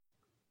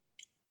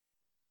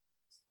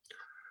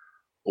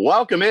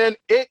Welcome in.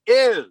 It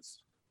is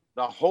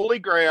the Holy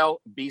Grail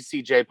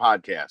BCJ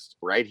podcast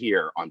right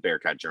here on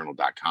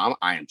BearcatJournal.com.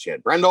 I am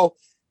Chad Brendel.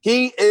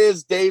 He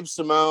is Dave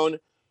Simone.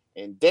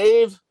 And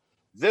Dave,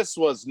 this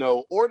was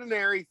no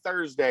ordinary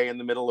Thursday in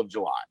the middle of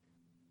July.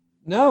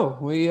 No,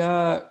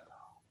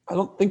 I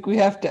don't think we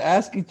have to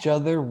ask each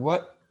other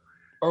what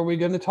are we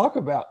going to talk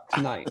about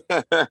tonight.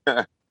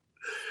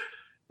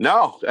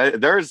 No,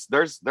 there's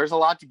a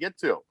lot to get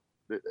to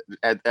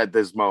at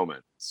this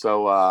moment.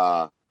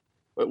 So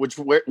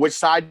which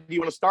side do you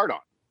want to start on?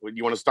 Do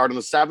you want to start on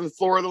the 7th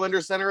floor of the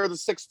Linder Center or the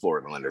 6th floor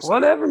of the Linder Center?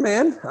 Whatever,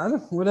 man.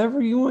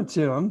 Whatever you want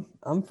to.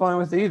 I'm fine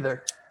with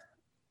either.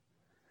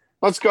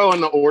 Let's go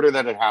in the order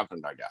that it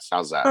happened, I guess.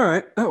 How's that? All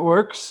right, that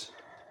works.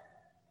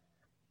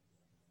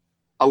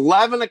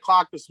 11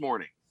 o'clock this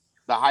morning,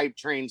 the hype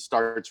train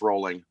starts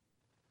rolling.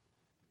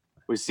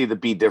 We see the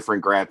Be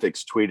Different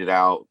graphics tweeted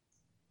out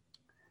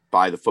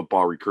by the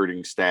football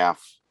recruiting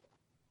staff.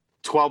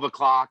 12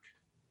 o'clock,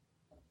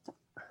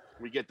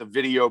 we get the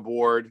video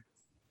board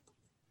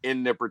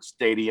in Nippert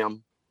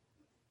Stadium.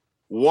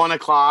 1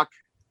 o'clock,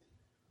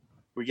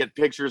 we get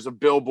pictures of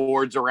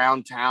billboards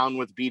around town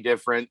with Be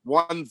Different.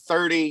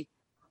 1:30,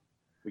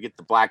 we get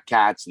the Black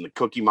Cats and the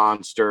Cookie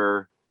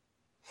Monster.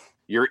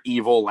 Your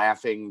evil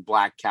laughing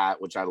black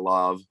cat, which I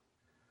love.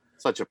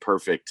 Such a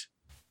perfect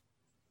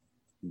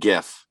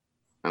GIF.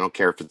 I don't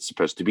care if it's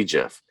supposed to be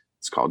GIF.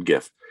 It's called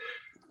GIF.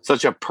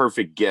 Such a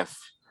perfect GIF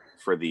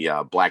for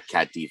the Black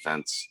Cat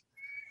defense.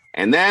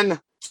 And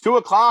then 2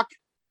 o'clock,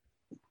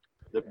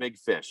 the big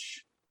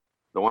fish.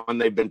 The one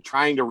they've been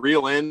trying to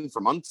reel in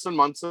for months and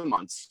months and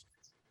months.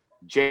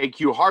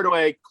 J.Q.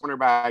 Hardaway,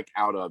 cornerback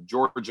out of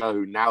Georgia,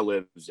 who now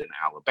lives in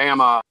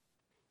Alabama.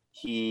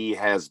 He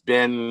has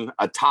been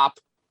atop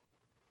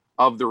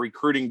of the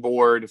recruiting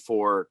board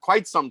for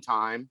quite some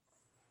time.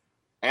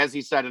 As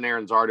he said in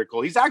Aaron's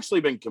article, he's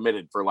actually been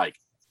committed for like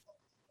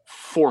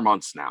 4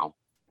 months now.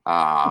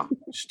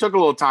 Just took a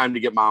little time to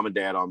get mom and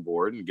dad on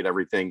board and get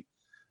everything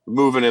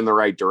moving in the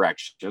right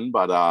direction.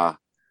 But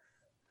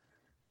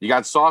you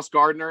got Sauce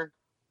Gardner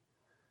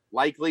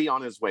likely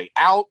on his way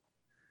out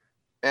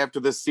after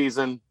this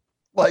season.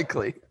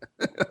 Likely.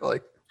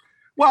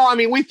 Well, I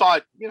mean, we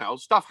thought,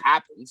 stuff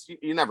happens.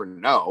 You never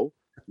know.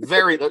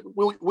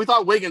 We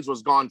thought Wiggins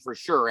was gone for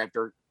sure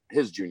after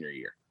his junior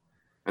year,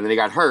 and then he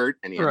got hurt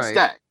and he had to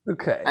stay.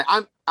 Okay.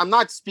 I'm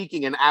not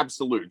speaking in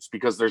absolutes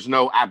because there's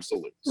no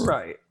absolutes.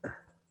 Right.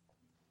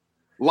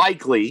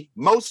 Likely,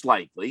 most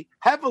likely,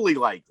 heavily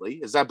likely.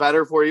 Is that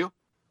better for you?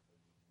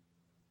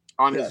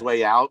 On his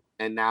way out,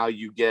 and now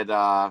you get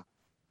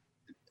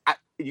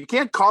you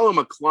can't call him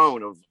a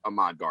clone of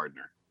Ahmad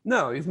Gardner.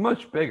 No, he's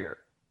much bigger.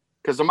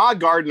 Because Ahmad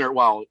Gardner,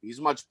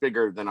 he's much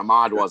bigger than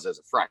Ahmad was as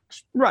a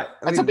freshman. Right.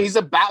 He's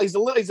about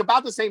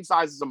the same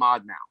size as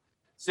Ahmad now.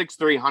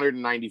 6'3",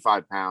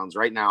 195 pounds.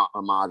 Right now,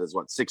 Ahmad is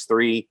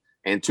 6'3"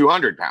 and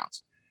 200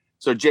 pounds.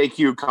 So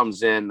JQ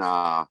comes in,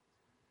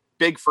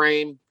 big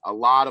frame, a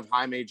lot of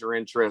high major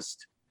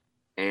interest,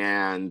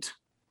 and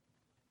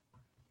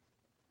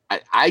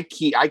I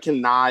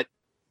cannot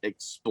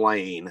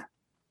explain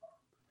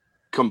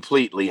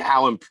completely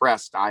how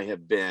impressed I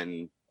have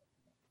been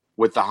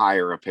with the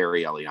hire of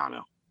Perry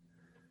Eliano.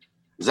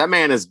 Because that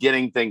man is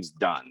getting things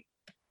done.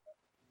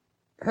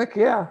 Heck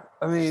yeah.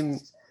 I mean,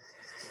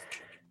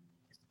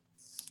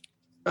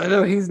 I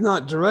know he's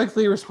not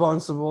directly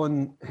responsible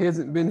and he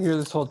hasn't been here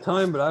this whole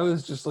time, but I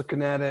was just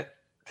looking at it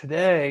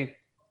today.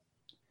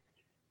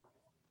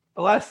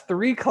 The last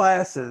 3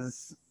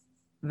 classes,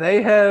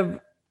 they have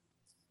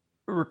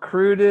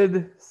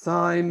recruited,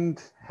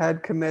 signed,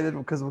 had committed,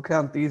 because we'll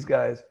count these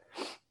guys.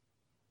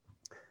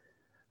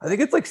 I think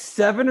it's like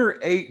 7 or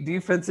 8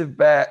 defensive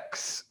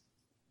backs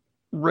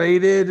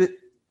rated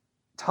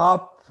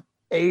top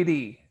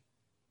 80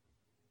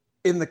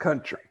 in the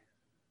country.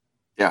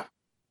 Yeah.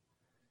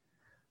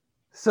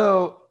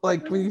 So,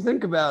 when you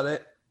think about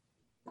it,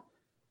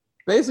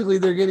 basically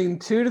they're getting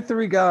 2 to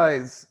 3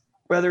 guys,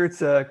 whether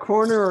it's a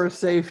corner or a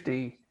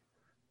safety,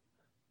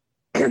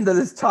 that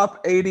is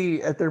top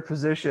 80 at their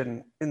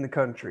position in the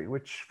country,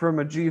 which from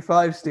a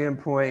G5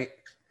 standpoint,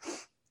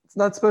 it's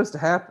not supposed to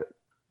happen.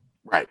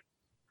 Right.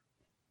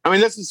 I mean,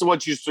 this is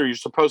what you're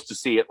supposed to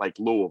see at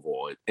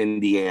Louisville, at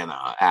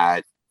Indiana,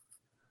 at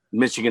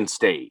Michigan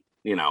State,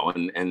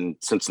 and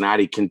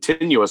Cincinnati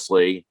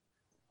continuously.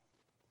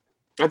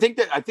 I think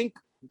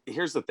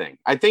here's the thing.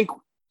 I think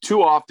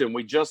too often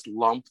we just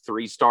lump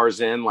 3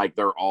 stars in like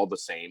they're all the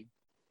same.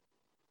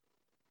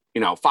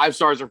 5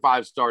 stars are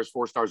 5 stars,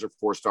 4 stars are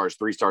 4 stars,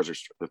 3 stars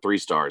are 3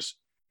 stars.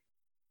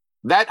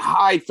 That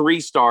high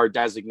 3-star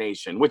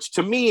designation, which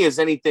to me is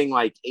anything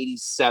like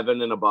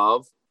 87 and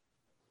above.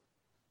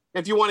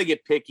 If you want to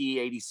get picky,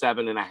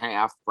 87 and a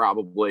half,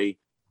 probably.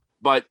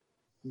 But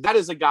that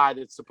is a guy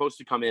that's supposed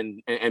to come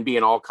in and be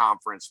an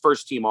all-conference,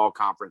 first-team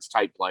all-conference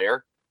type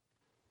player.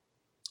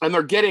 And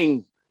they're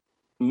getting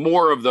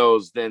more of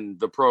those than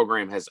the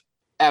program has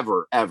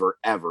ever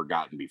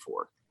gotten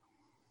before.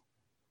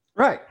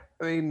 Right.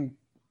 I mean,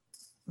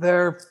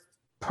 they're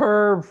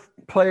per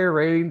player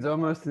ratings,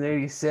 almost an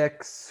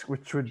 86,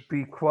 which would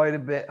be quite a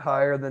bit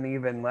higher than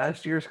even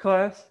last year's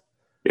class.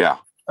 Yeah.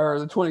 Or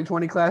the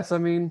 2020 class, I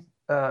mean.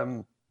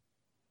 But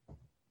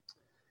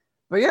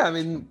yeah, I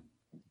mean,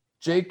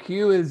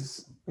 JQ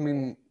is, I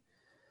mean,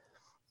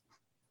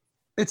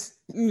 it's,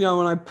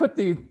 when I put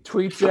the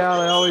tweets out,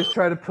 I always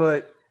try to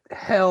put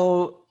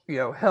held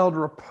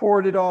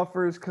reported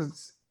offers,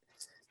 because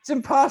it's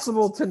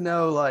impossible to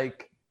know,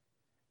 like,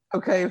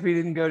 okay, if he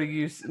didn't go to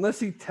UC, unless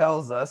he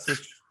tells us,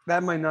 which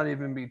that might not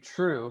even be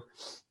true,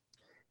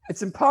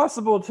 it's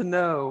impossible to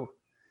know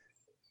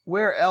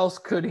where else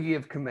could he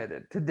have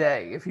committed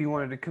today if he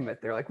wanted to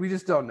commit there. Like, we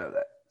just don't know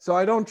that. So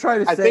I don't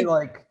try to say,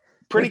 like,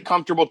 pretty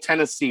comfortable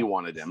Tennessee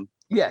wanted him.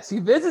 Yes, he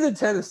visited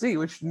Tennessee,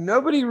 which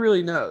nobody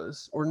really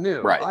knows or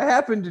knew. Right. I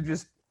happened to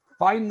just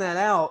find that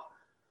out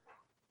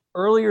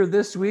earlier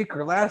this week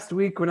or last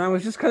week when I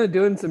was just kind of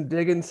doing some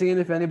digging, seeing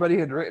if anybody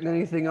had written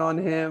anything on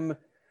him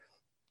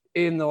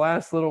in the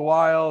last little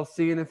while,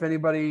 seeing if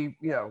anybody,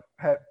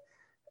 had.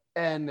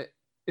 And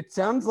it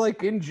sounds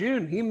like in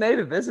June he made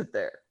a visit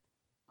there.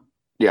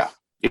 Yeah,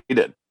 he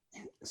did.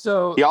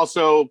 So he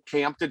also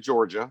camped at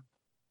Georgia.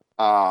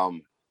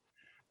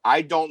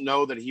 I don't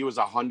know that he was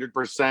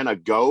 100% a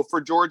go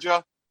for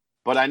Georgia,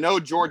 but I know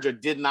Georgia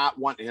did not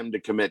want him to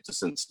commit to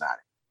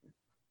Cincinnati.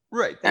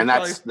 Right. And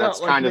that's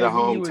kind of the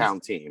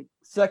hometown team.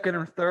 Second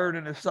or third,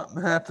 and if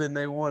something happened,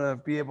 they want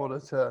to be able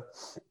to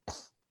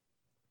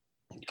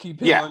keep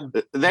him. Yeah,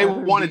 they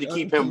wanted to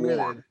keep him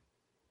warm.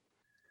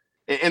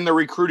 In the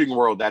recruiting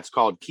world, that's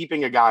called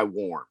keeping a guy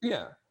warm.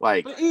 Yeah.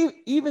 Like, but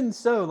even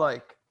so,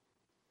 like,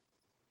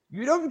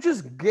 you don't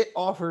just get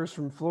offers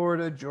from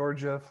Florida,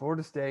 Georgia,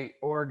 Florida State,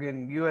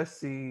 Oregon,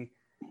 USC,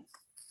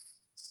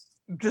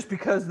 just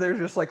because they're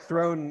just like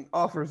throwing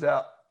offers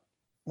out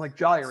like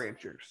Jolly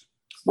Ranchers.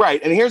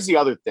 Right. And here's the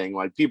other thing,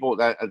 like people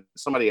that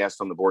somebody asked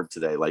on the board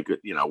today, like,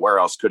 where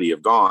else could he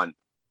have gone?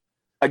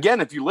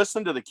 Again, if you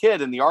listen to the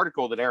kid in the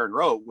article that Aaron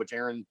wrote, which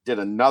Aaron did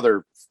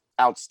another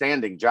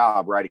outstanding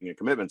job writing a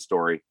commitment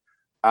story.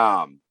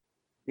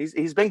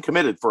 He's been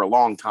committed for a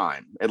long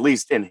time, at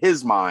least in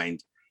his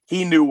mind.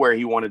 He knew where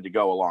he wanted to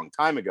go a long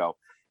time ago.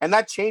 And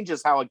that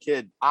changes how a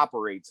kid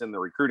operates in the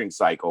recruiting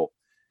cycle.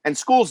 And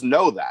schools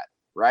know that,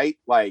 right?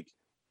 Like,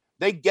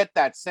 they get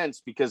that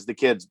sense because the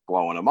kid's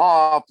blowing them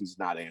off. He's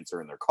not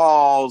answering their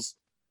calls.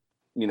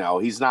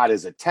 He's not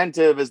as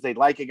attentive as they'd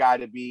like a guy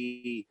to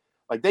be.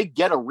 Like, they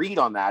get a read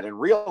on that and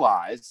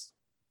realize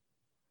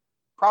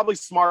probably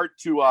smart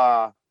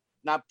to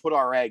not put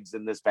our eggs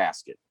in this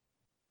basket.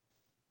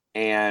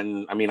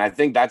 And I mean, I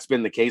think that's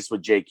been the case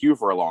with JQ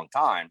for a long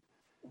time.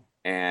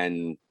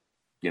 And,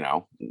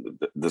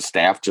 the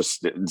staff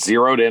just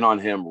zeroed in on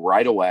him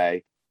right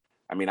away.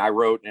 I mean, I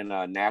wrote in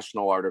a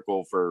national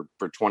article for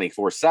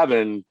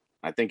 24/7,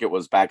 I think it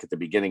was back at the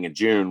beginning of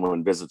June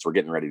when visits were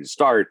getting ready to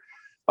start,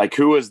 like,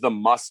 who is the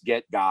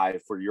must-get guy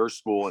for your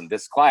school in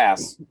this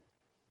class?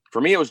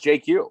 For me, it was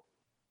JQ.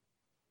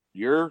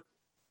 You're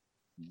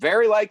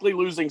very likely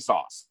losing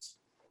Sauce.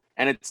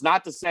 And it's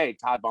not to say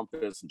Todd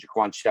Bumpus and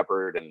Jaquan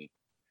Shepard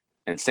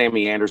and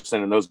Sammy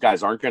Anderson and those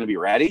guys aren't going to be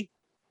ready.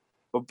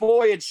 But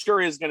boy, it sure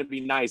is going to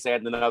be nice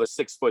adding another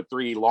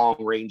 6'3" long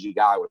rangy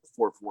guy with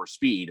 4.4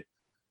 speed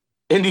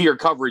into your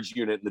coverage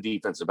unit in the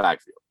defensive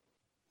backfield.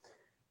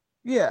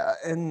 Yeah,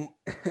 and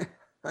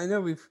I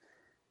know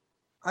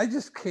I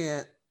just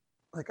can't,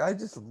 like, I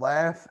just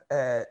laugh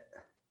at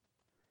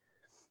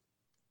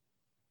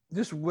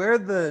just where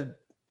the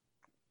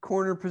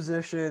corner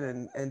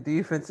position and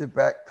defensive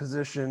back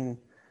position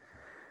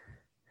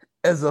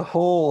as a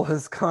whole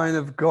has kind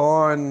of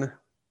gone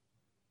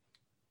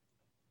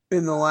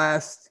in the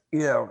last,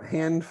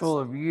 handful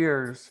of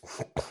years.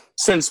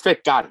 Since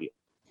Fick got here.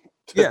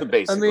 Yeah,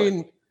 basically. I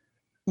mean,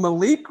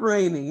 Malik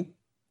Rainey,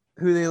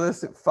 who they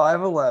list at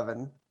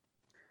 5'11",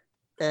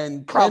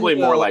 and probably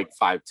more like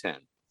 5'10".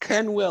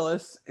 Ken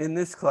Willis in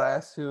this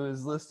class, who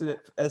is listed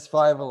as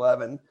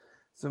 5'11",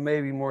 so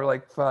maybe more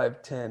like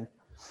 5'10",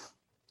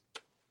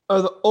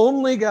 are the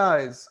only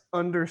guys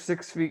under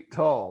 6 feet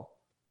tall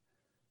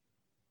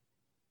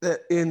that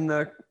in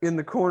the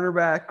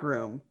cornerback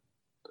room.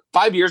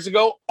 5 years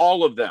ago,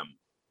 all of them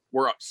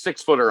were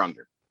 6 foot or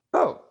under.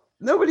 Oh,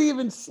 nobody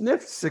even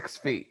sniffed 6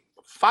 feet.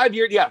 5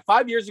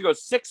 years ago,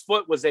 6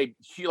 foot was a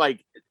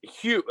huge.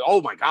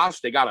 Oh my gosh,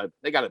 they got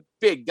a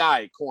big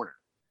guy at corner.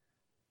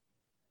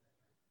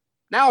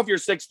 Now, if you're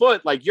 6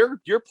 foot, like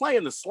you're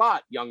playing the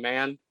slot, young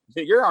man.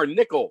 You're our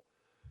nickel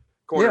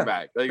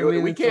cornerback. Yeah. Like, I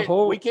mean,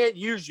 we can't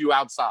use you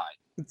outside.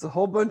 It's a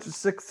whole bunch of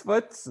 6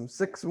 foot, some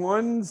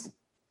 6'1s.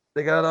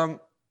 They got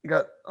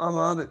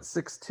Ahmad at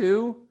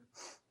 6'2".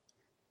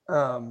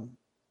 And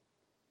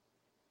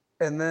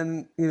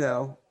then,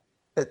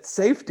 at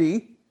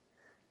safety,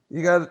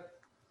 you got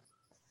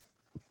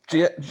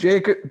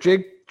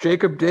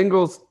Jacob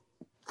Dingle's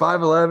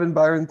 5'11",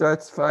 Byron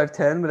Threat's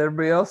 5'10", but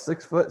everybody else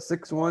 6 foot,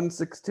 6'1",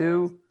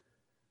 6'2".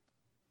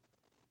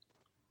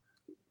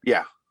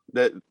 Yeah,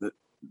 the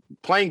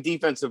playing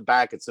defensive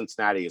back at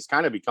Cincinnati has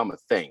kind of become a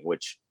thing,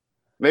 which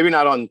Maybe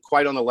not on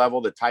quite on the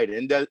level the tight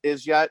end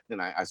is yet.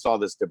 And I saw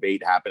this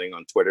debate happening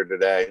on Twitter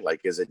today.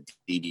 Like, is it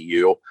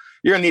DBU?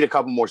 You're gonna need a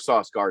couple more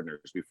Sauce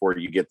Gardners before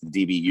you get the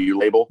DBU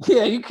label.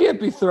 Yeah, you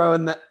can't be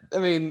throwing that. I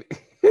mean,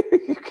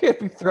 you can't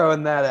be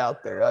throwing that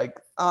out there. Like,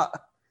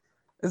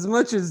 as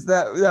much as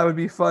that would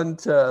be fun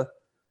to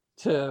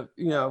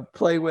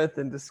play with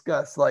and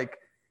discuss. Like,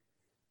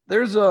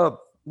 there's a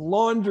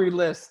laundry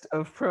list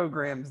of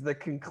programs that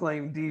can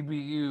claim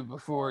DBU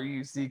before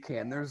UC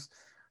can. There's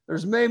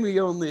maybe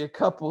only a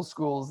couple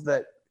schools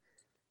that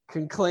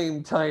can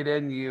claim tight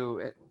end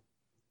U,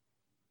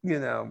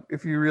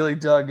 if you really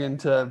dug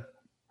into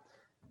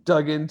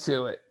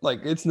it. Like,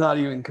 it's not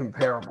even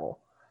comparable.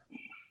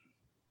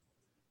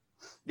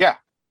 Yeah,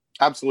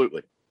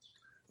 absolutely.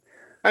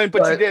 I mean,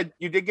 but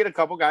you did get a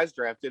couple guys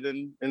drafted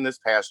in this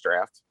past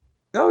draft.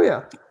 Oh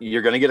yeah.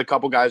 You're going to get a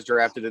couple guys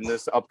drafted in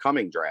this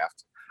upcoming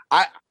draft.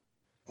 I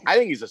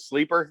think he's a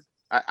sleeper.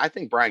 I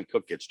think Brian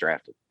Cook gets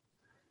drafted.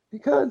 He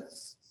could.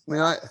 I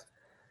mean,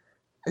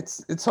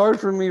 it's hard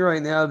for me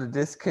right now to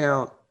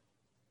discount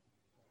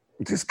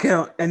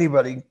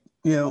anybody,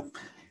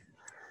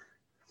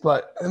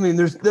 But I mean,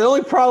 there's the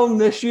only problem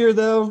this year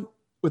though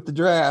with the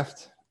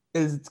draft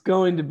is it's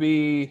going to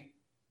be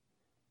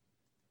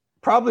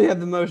probably have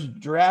the most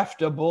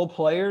draft eligible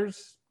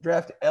players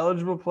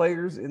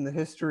in the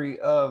history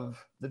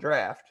of the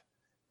draft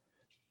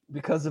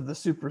because of the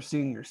super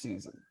senior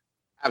season.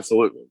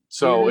 Absolutely.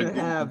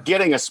 So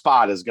getting a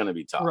spot is going to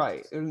be tough.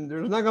 Right. And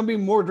there's not going to be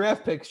more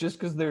draft picks just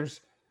because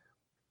there's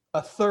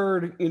a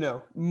third,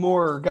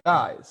 more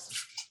guys.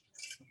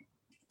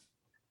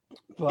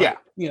 But, yeah.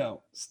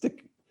 The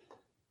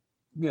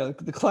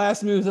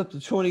class moves up to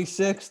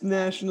 26th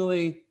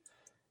nationally,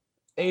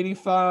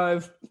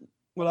 85,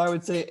 what I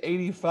would say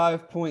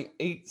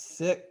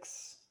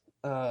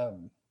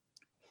 85.86.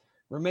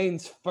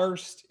 Remains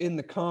first in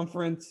the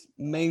conference,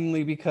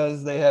 mainly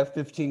because they have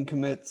 15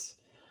 commits.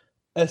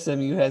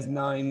 SMU has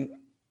 9,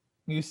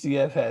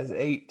 UCF has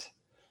 8.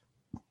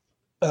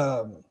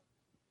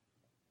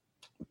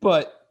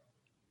 But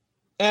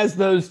as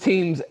those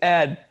teams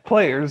add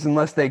players,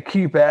 unless they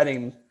keep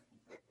adding,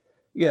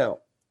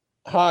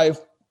 high,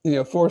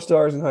 4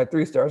 stars and high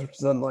 3 stars, which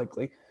is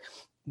unlikely,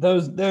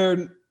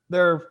 their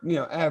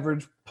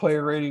average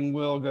player rating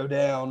will go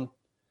down.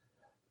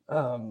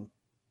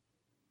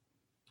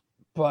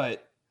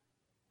 But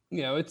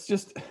it's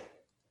just,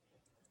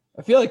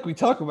 I feel like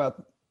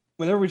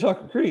whenever we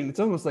talk recruiting, it's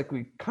almost like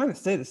we kind of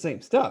say the same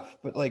stuff,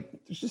 but like,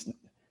 it's just,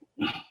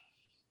 you're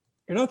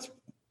not,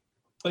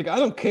 like, I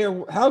don't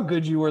care how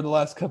good you were the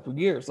last couple of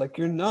years. Like,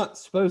 you're not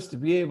supposed to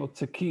be able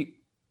to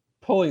keep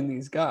pulling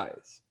these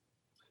guys.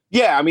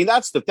 Yeah. I mean,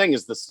 that's the thing,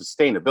 is the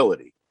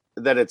sustainability,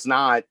 that it's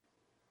not,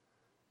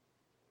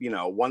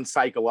 one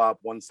cycle up,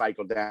 one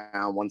cycle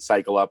down, one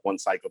cycle up, one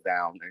cycle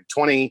down. And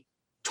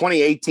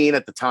 2018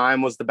 at the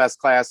time was the best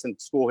class in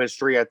school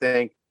history, I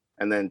think.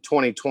 And then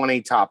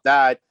 2020 topped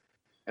that.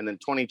 And then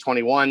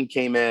 2021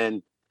 came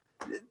in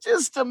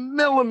just a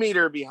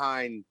millimeter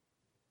behind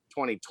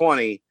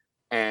 2020.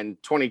 And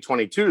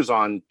 2022 is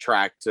on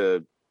track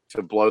to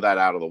blow that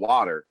out of the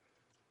water.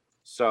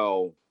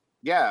 So,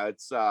 yeah,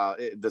 it's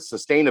the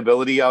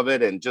sustainability of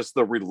it and just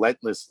the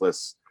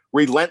relentlessness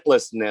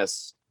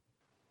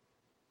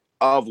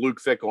of Luke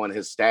Fickell and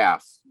his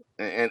staff.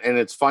 And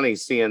it's funny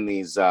seeing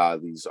these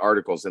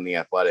articles in The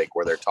Athletic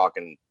where they're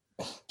talking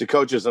to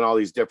coaches in all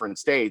these different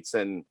states.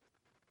 And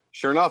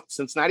sure enough,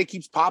 Cincinnati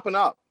keeps popping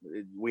up.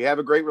 We have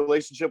a great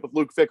relationship with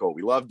Luke Fickell.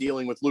 We love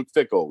dealing with Luke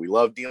Fickell. We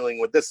love dealing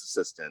with this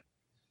assistant.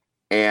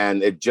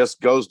 And it just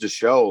goes to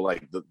show,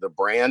 like, the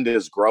brand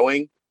is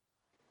growing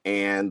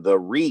and the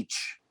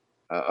reach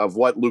of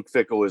what Luke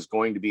Fickell is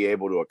going to be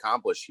able to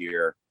accomplish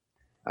here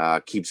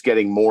keeps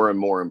getting more and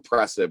more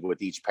impressive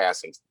with each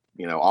passing,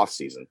 off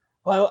season.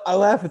 Well, I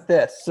laugh at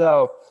this.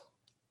 So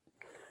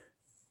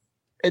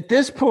at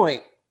this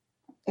point,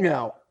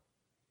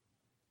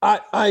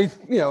 I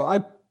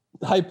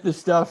hype this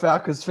stuff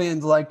out because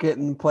fans like it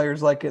and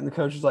players like it and the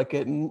coaches like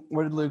it. And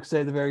what did Luke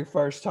say the very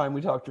first time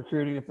we talked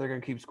recruiting? If they're going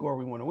to keep score,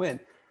 we want to win.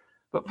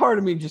 But part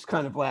of me just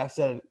kind of laughs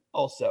at it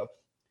also.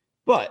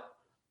 But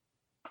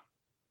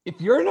if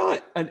you're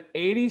not an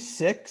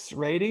 86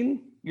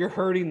 rating, you're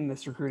hurting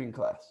this recruiting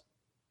class.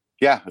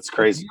 Yeah, that's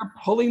crazy. You're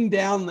pulling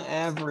down the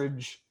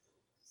average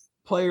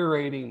player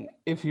rating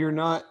if you're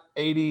not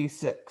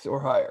 86 or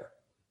higher.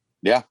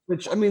 Yeah.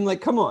 Which, I mean, like,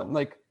 come on.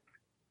 Like,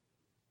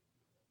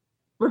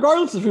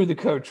 regardless of who the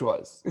coach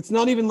was, it's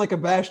not even like a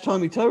bash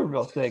Tommy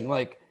Tuberville thing.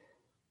 Like,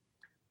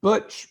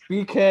 Butch,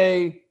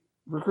 BK,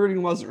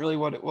 recruiting wasn't really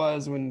what it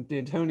was when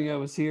D'Antonio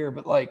was here,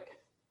 but like,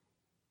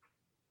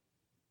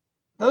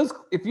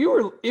 if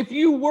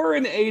you were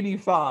an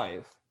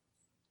 85,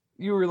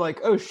 you were like,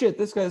 oh shit,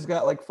 this guy's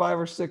got like 5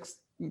 or 6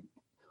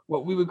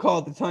 what we would call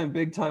at the time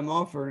big time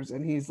offers,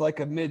 and he's like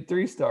a mid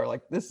 3-star.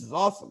 Like, this is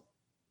awesome.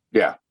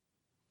 Yeah,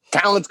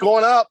 talent's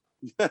going up.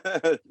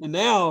 And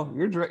now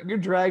you're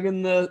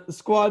dragging the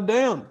squad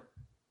down.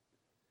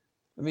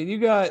 I mean, you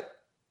got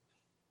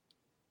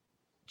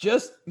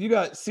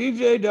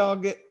CJ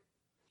Doggett,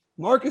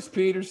 Marcus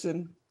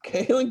Peterson,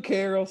 Kalen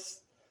Carroll,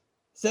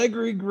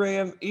 Segri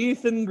Graham,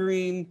 Ethan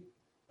Green,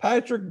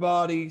 Patrick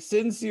Body,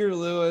 Sincere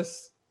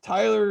Lewis,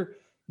 Tyler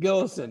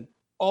Gillison,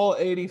 all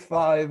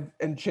 85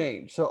 and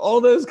change. So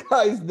all those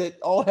guys that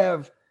all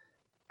have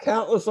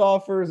countless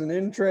offers and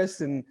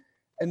interest and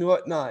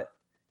whatnot.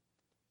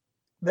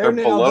 They're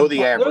now below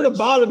the average. They're the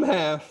bottom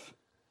half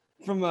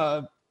from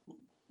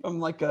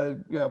like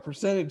a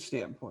percentage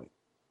standpoint.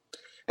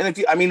 And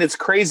it's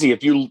crazy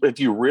if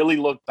you really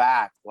look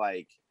back,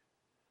 like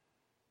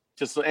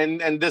just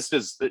and this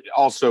is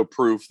also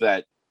proof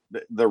that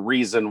the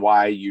reason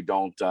why you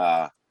don't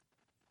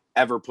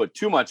ever put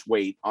too much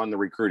weight on the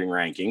recruiting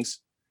rankings.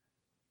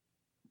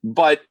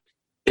 But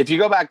if you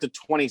go back to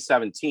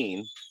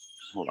 2017,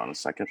 hold on a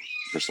second.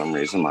 For some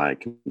reason, my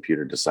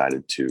computer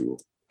decided to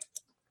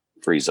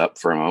freeze up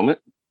for a moment.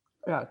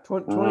 Yeah,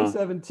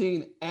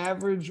 2017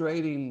 average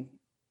rating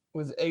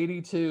was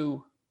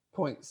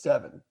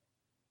 82.7.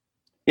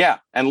 Yeah,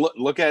 and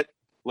look at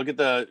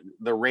the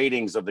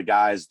ratings of the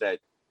guys that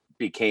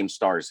became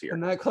stars here.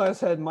 And that class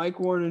had Mike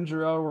Warren and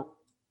Jarrell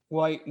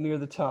White near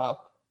the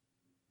top.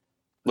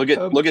 Look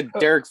at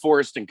Derek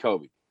Forrest and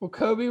Kobe. Well,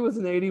 Kobe was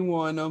an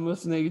 81,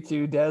 almost an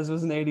 82. Dez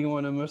was an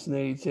 81, almost an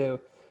 82.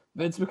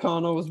 Vince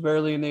McConnell was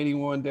barely an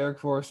 81. Derek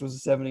Forrest was a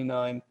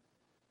 79.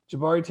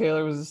 Jabari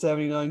Taylor was a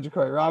 79.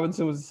 Jakari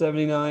Robinson was a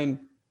 79.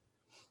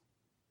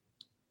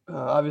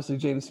 Obviously,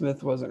 James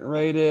Smith wasn't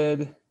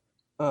rated.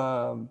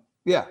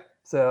 Yeah,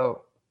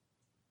 so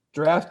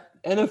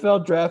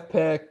NFL draft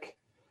pick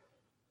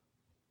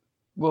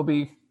will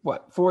be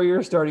 4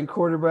 years starting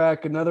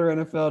quarterback, another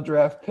NFL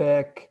draft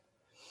pick.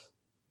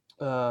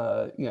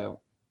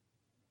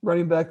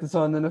 Running back that's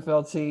on the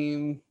NFL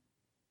team.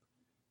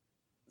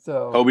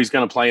 So Kobe's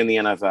going to play in the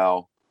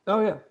NFL.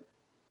 Oh yeah.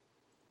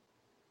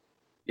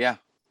 Yeah.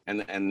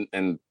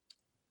 And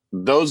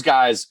those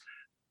guys,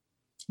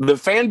 the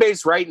fan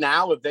base right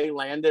now, if they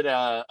landed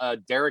a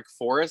Derek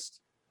Forrest,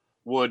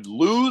 would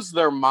lose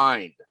their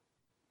mind.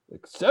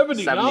 Like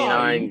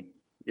 79.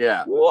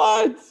 Yeah.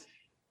 What?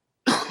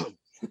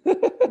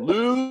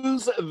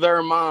 Lose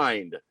their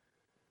mind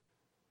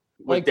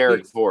with like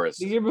Derek Forrest.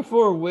 The year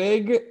before,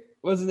 Wig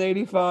was an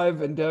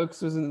 85 and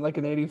Dokes was in like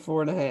an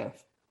 84 and a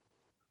half.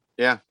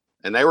 Yeah.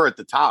 And they were at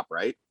the top,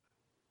 right?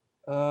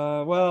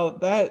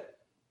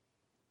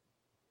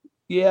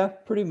 Yeah,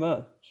 pretty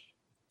much.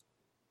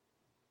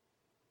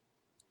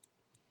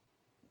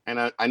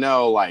 And I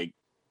know, like,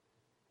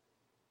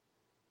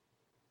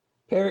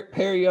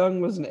 Perry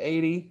Young was an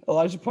 80.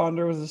 Elijah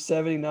Ponder was a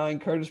 79.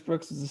 Curtis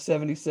Brooks was a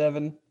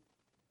 77.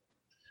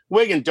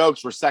 Wig and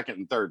Dokes were second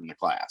and third in the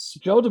class.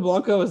 Joe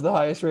DeBlanco was the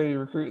highest rated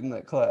recruit in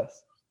that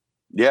class.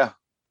 Yeah.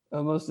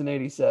 Almost an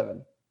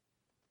 87.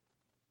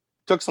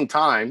 Took some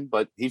time,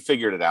 but he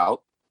figured it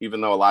out,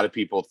 even though a lot of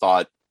people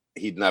thought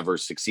he'd never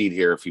succeed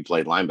here if he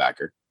played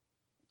linebacker.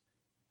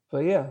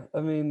 But yeah,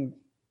 I mean,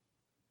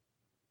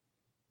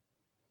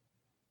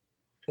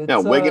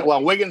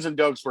 Wiggins and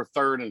Dokes were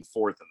third and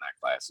fourth in that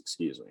class.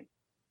 Excuse me.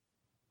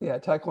 Yeah,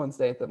 Taekwon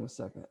Statham was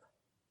second.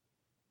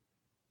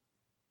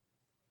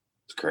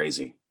 It's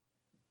crazy.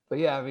 But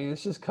yeah, I mean,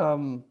 it's just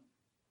come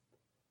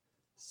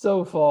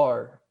so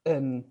far,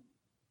 and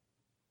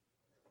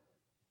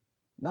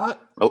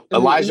not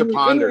Elijah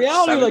Ponder. In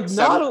reality,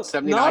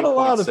 not a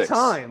lot of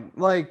time.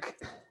 Like,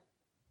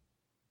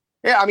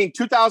 yeah, I mean,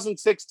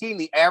 2016,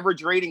 the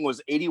average rating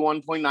was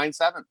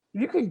 81.97.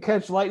 You can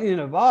catch lightning in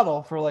a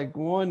bottle for like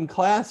one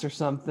class or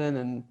something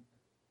and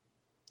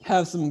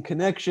have some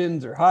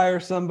connections or hire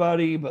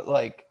somebody, but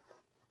like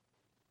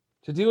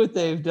to do what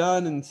they've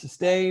done and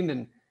sustained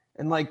and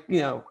like,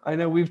 I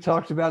know we've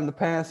talked about in the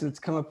past and it's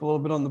come up a little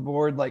bit on the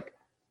board. Like,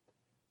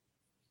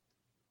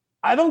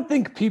 I don't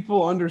think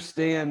people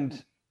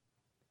understand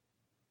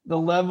the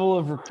level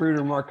of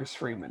recruiter Marcus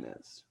Freeman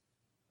is.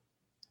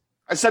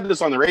 I said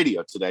this on the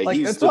radio today. Like,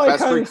 he's the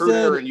best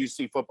recruiter in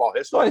UC football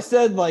history. So I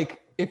said,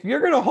 like, if you're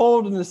going to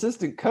hold an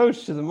assistant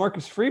coach to the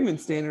Marcus Freeman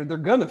standard, they're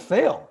going to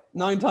fail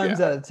 9 times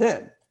out of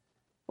 10.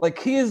 Like,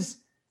 he is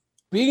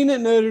being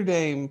at Notre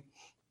Dame.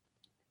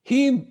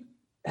 He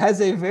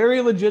has a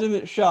very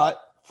legitimate shot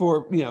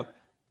for,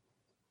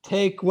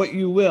 take what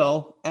you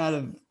will out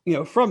of,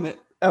 from it,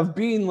 of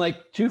being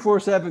like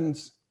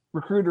 247's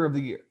recruiter of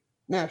the year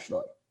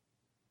nationally.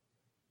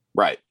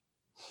 Right.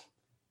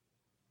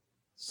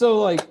 So,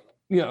 like,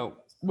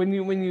 when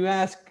you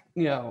ask,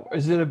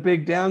 is it a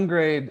big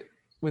downgrade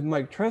with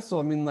Mike Tressel?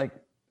 I mean, like,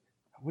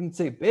 I wouldn't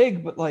say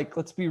big, but like,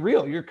 let's be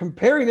real. You're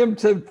comparing him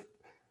to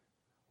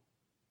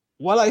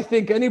what I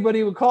think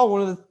anybody would call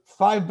one of the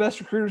 5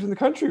 best recruiters in the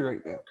country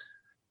right now.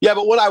 Yeah,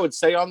 but what I would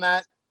say on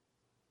that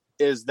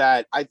is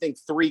that I think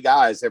 3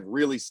 guys have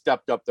really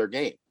stepped up their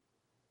game.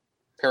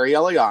 Perry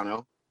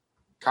Eliano,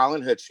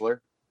 Colin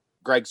Hitchler,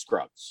 Greg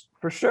Scruggs.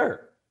 For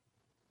sure.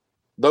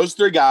 Those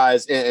 3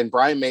 guys, and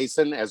Brian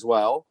Mason as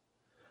well.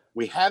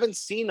 We haven't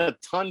seen a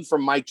ton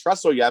from Mike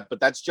Tressel yet, but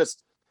that's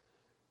just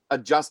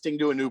adjusting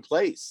to a new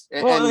place.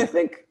 And I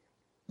think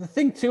the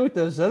thing, too, with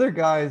those other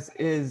guys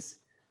is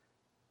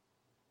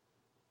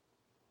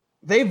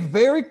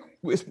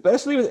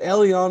especially with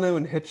Eliano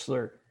and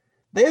Hitchler,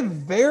 they have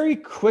very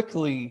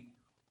quickly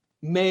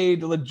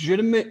made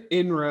legitimate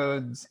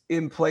inroads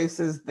in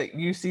places that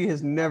UC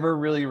has never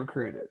really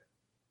recruited.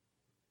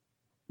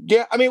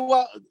 Yeah, I mean,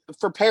 well,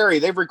 for Perry,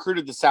 they've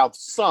recruited the South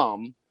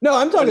some. No,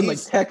 I'm talking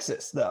like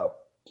Texas, though.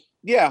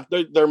 Yeah,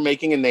 they're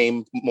making a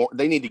name more.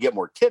 They need to get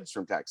more kids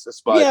from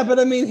Texas, but yeah, but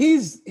I mean,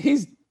 he's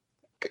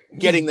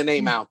getting the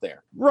name out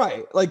there,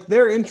 right? Like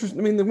they're interested.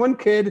 I mean, the one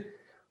kid,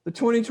 the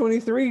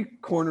 2023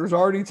 corner's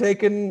already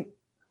taken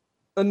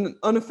an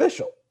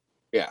unofficial.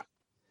 Yeah.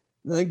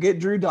 Then they get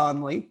Drew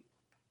Donnelly.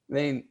 I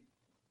mean,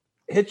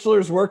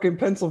 Hitchler's work in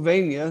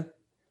Pennsylvania,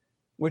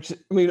 which,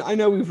 I mean, I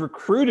know we've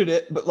recruited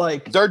it, but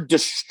like they're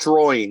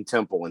destroying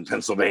Temple in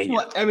Pennsylvania.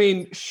 Well, I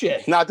mean,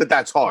 shit. Not that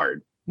that's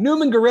hard.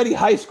 Newman Goretti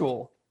High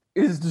School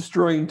is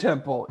destroying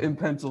Temple in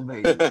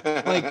Pennsylvania.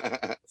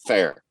 Like,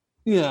 fair.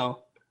 You know.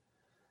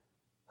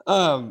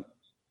 But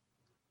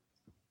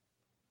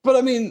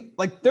I mean,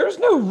 like, there's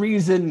no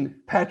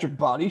reason Patrick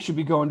Body should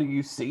be going to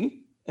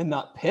UC and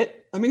not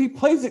Pitt. I mean, he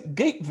plays at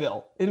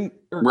Gateway in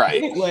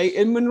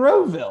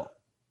Monroeville.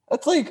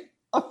 That's like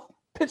a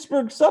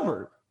Pittsburgh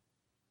suburb.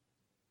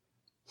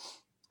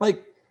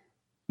 Like,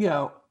 you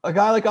know, a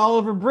guy like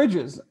Oliver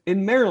Bridges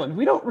in Maryland.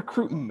 We don't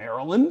recruit in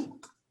Maryland.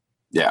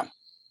 Yeah.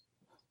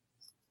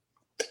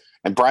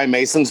 And Brian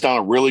Mason's done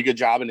a really good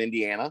job in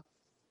Indiana.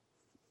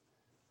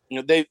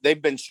 You know,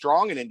 they've been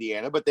strong in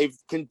Indiana, but they've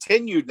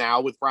continued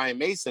now with Brian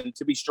Mason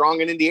to be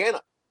strong in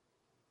Indiana.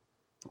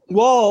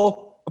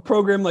 Well, a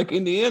program like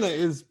Indiana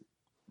is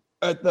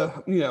at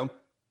the, you know,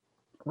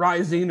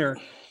 rising or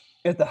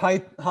at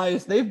the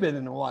highest they've been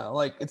in a while.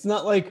 Like, it's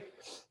not like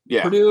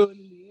Purdue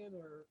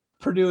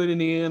in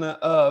Indiana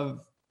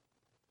of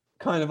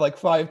kind of like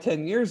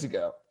 5-10 years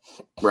ago.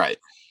 Right.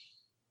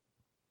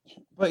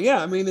 But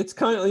yeah, I mean, it's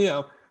kind of, you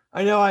know,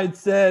 I know I'd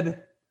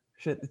said,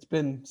 it's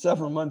been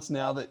several months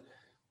now that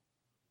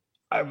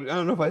I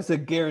don't know if I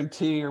said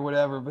guarantee or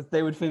whatever, but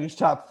they would finish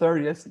top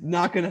 30. That's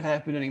not going to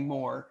happen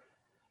anymore.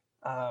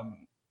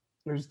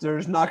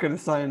 There's not going to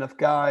sign enough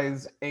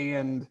guys,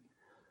 and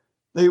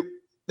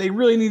they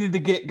really needed to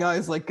get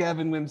guys like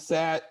Gavin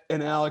Wimsatt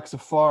and Alex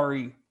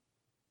Afari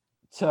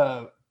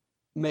to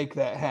make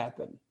that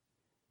happen.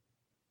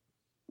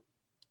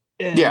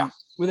 And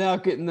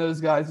without getting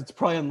those guys, it's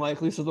probably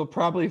unlikely. So they'll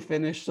probably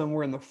finish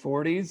somewhere in the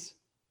 40s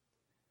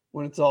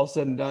when it's all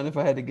said and done, if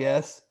I had to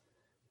guess.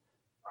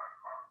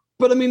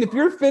 But I mean, if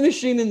you're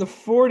finishing in the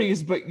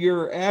 40s, but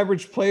your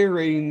average player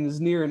rating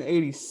is near an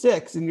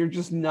 86, and you're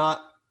just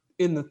not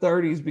in the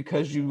 30s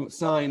because you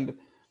signed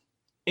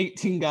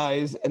 18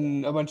 guys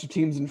and a bunch of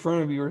teams in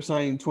front of you are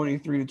signing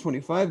 23 to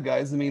 25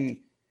 guys, I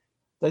mean,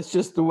 that's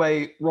just the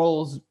way it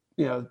rolls.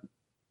 You know,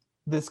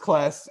 this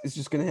class is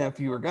just going to have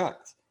fewer guys.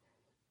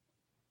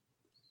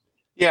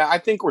 Yeah, I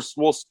think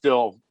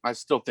I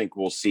still think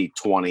we'll see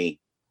 20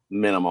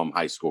 minimum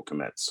high school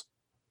commits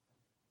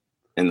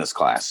in this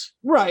class.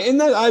 Right. And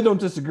that, I don't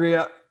disagree.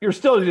 It's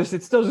still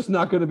just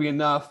not going to be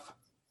enough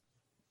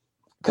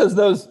because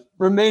those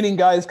remaining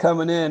guys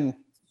coming in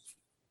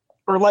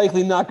are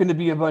likely not going to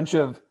be a bunch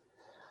of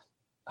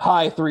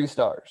high 3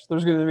 stars.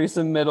 There's going to be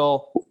some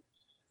middle.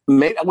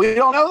 We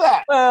don't know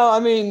that. Well, I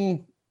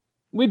mean,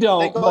 we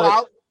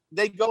don't.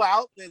 They go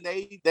out and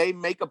they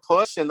make a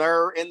push and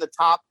they're in the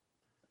top.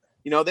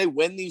 You know, they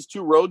win these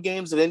 2 road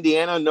games at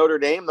Indiana and Notre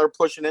Dame. They're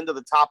pushing into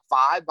the top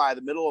 5 by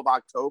the middle of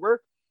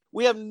October.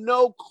 We have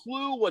no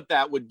clue what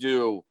that would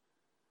do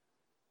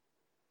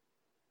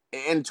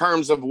in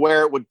terms of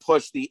where it would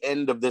push the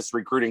end of this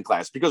recruiting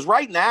class. Because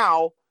right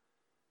now,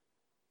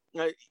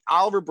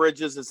 Oliver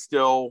Bridges is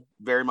still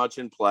very much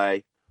in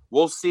play.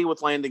 We'll see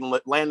with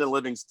Landon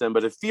Livingston,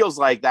 but it feels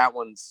like that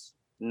one's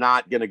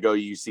not going to go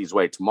UC's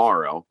way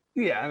tomorrow.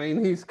 Yeah, I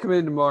mean, he's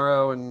coming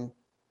tomorrow, and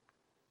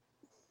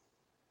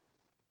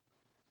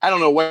I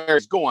don't know where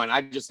it's going.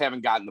 I just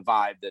haven't gotten the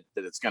vibe that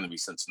it's going to be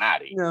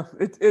Cincinnati. No,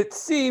 it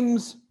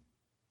seems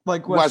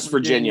like West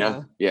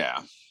Virginia. Yeah.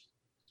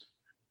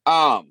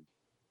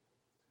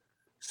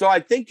 So I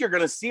think you're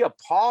going to see a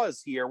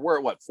pause here. We're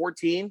at what,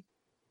 14?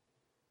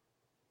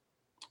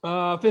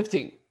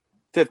 15.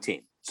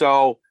 15.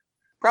 So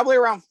probably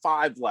around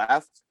 5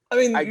 left. I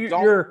mean,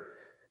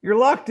 you're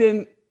locked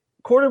in.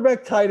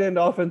 Quarterback, tight end,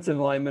 offensive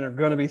linemen are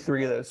going to be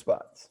 3 of those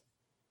spots.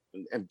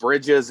 And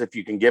Bridges, if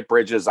you can get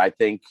Bridges, I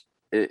think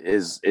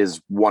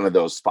is one of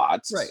those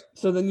spots. Right.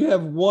 So then you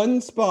have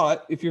 1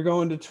 spot, if you're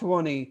going to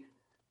 20,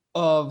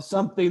 of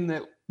something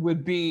that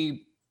would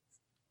be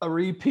a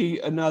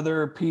repeat,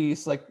 another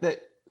piece like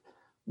that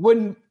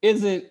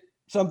isn't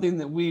something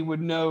that we would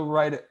know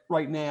right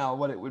now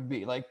what it would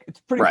be. Like, it's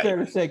pretty fair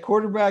to say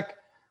quarterback,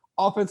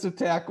 offensive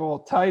tackle,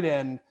 tight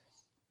end,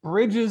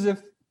 Bridges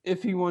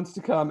if he wants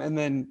to come, and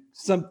then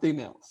something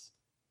else.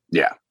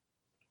 Yeah.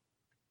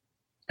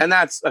 And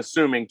that's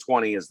assuming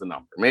 20 is the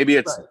number. Maybe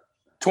it's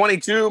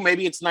 22,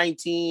 maybe it's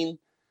 19.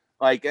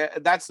 Like,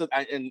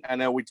 and I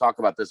know we talk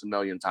about this a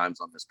million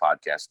times on this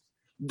podcast.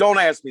 Don't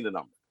ask me the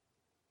number.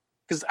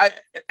 Because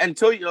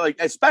until you're like,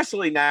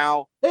 especially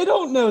now. They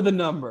don't know the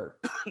number.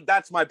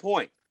 That's my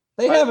point.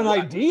 They have an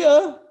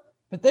idea,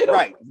 but they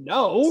don't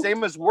know.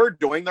 Same as we're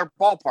doing. They're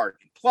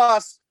ballparking.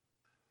 Plus,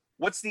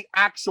 what's the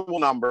actual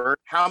number?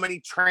 How many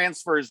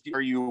transfers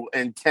are you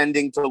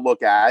intending to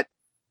look at?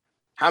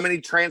 How many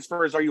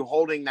transfers are you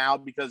holding now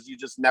because you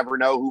just never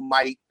know who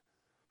might?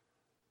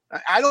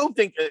 I don't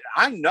think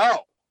I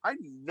know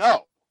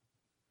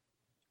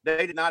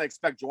they did not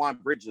expect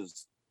Jerron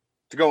Briggs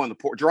to go in the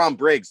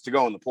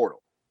portal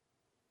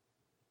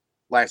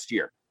last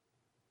year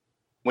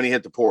when he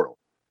hit the portal.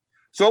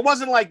 So it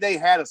wasn't like they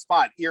had a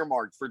spot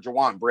earmarked for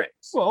Jerron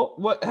Briggs. Well,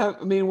 what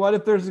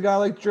if there's a guy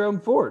like Jerome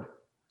Ford?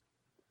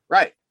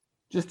 Right.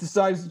 Just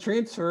decides to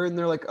transfer, and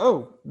they're like,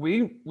 "Oh,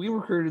 we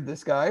recruited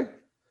this guy."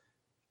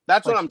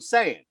 That's what I'm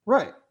saying.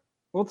 Right.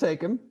 We'll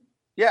take him.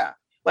 Yeah.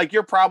 Like,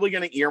 you're probably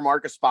going to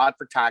earmark a spot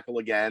for tackle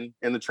again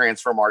in the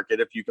transfer market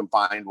if you can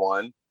find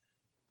one.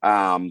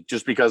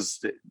 Just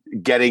because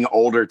getting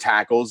older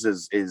tackles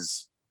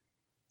is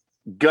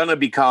going to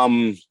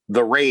become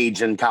the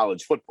rage in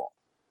college football.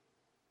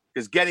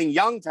 Because getting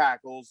young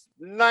tackles,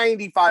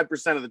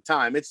 95% of the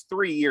time, it's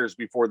 3 years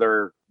before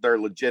they're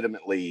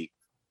legitimately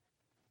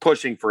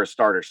pushing for a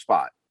starter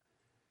spot.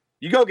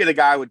 You go get a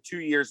guy with 2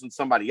 years in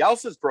somebody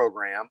else's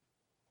program.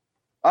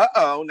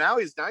 Now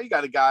you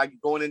got a guy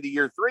going into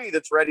year 3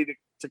 that's ready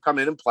to come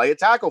in and play a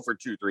tackle for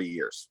 2-3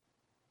 years.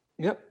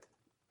 Yep.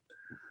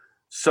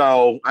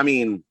 So, I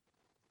mean,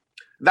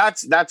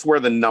 that's where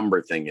the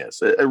number thing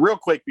is. Real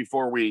quick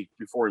before we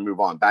move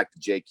on back to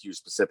JQ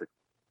specific.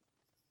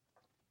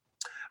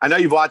 I know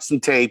you've watched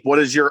some tape. What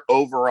is your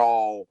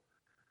overall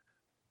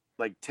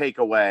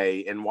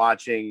takeaway in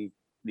watching,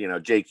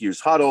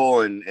 JQ's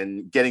huddle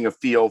and getting a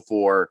feel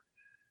for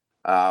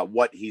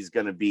what he's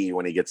going to be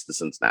when he gets to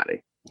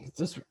Cincinnati?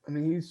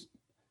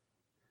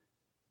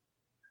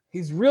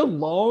 He's real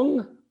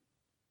long,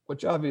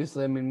 which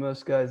obviously,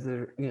 most guys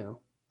are,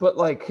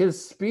 but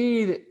his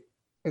speed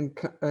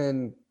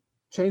and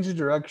change of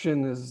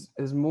direction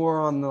is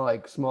more on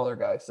the smaller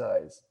guy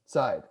side.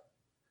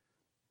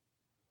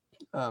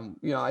 I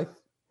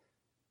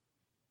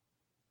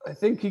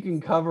think he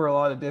can cover a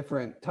lot of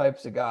different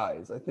types of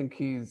guys. I think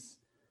he's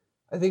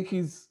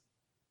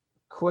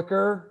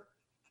quicker,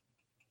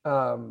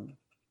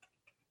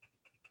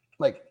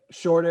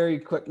 short area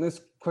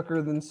quickness,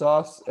 quicker than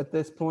Sauce at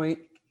this point,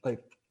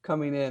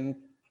 coming in.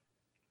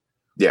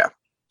 Yeah.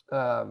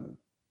 But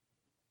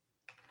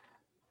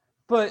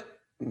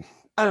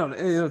I don't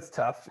know. It's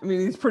tough.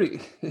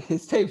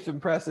 His tape's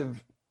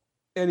impressive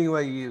any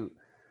way you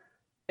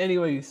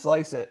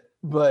slice it.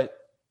 But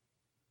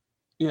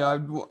I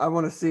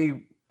want to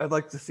see. I'd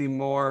like to see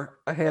more.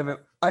 I haven't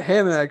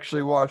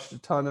actually watched a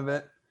ton of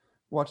it.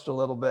 Watched a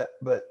little bit,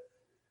 but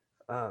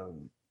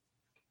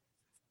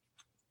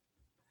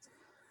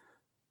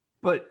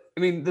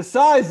the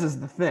size is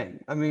the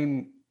thing.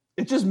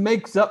 It just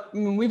makes up.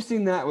 We've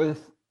seen that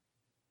with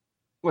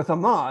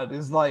Ahmad.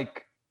 Is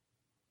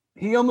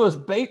he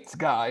almost baits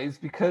guys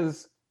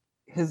because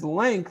his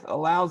length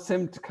allows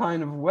him to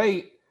kind of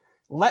wait,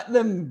 let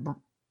them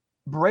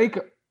break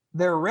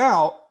their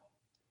route,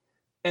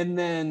 and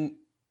then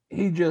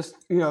he just,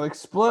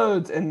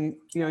 explodes. And,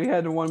 he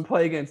had one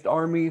play against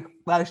Army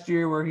last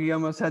year where he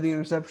almost had the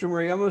interception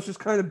where he almost just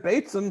kind of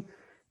baits them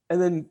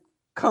and then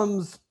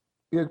comes,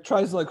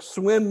 tries to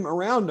swim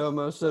around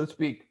almost, so to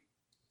speak,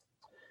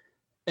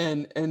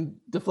 and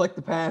deflect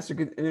the pass or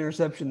get an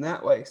interception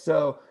that way.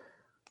 So,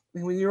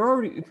 if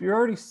you're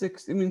already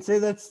 6, say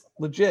that's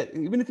legit.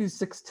 Even if he's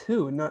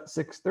 6'2" and not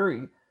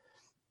 6'3",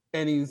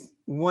 and he's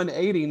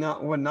 180,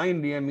 not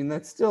 190,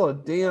 that's still a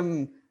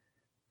damn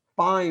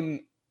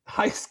fine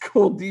high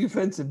school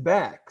defensive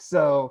back.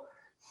 So,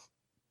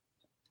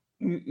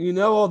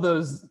 all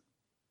those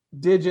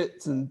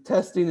digits and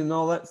testing and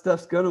all that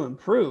stuff's going to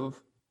improve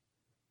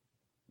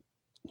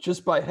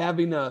just by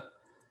having a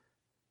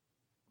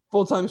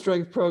full-time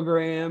strength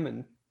program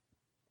and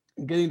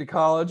getting to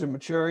college and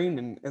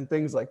maturing and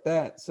things like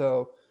that.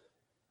 So,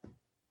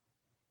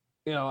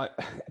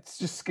 it's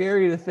just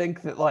scary to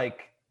think that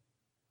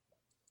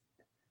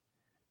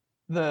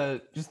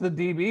the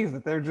DBs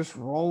that they're just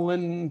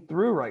rolling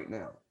through right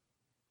now.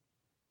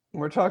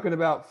 We're talking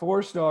about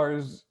 4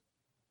 stars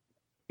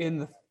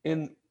in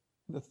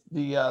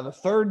the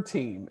third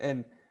team,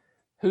 and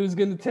who's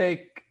going to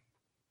take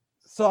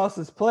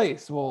Sauce's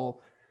place?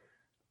 Well,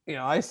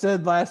 I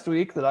said last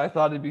week that I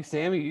thought it'd be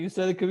Sammy. You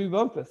said it could be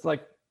Bumpus.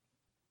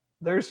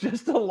 There's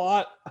just a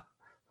lot.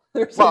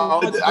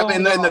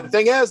 The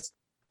thing is,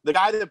 the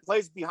guy that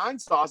plays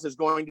behind Sauce is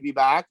going to be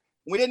back.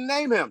 We didn't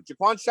name him,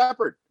 Jaquan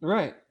Shepard.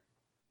 Right.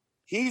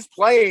 He's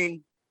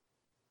playing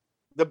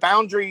the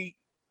boundary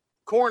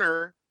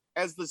corner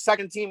as the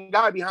second team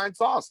guy behind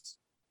Sauce.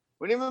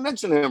 We didn't even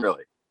mention him,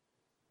 really.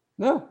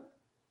 No.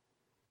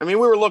 We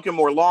were looking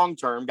more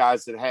long-term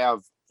guys that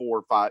have 4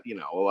 or 5,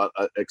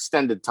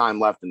 extended time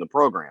left in the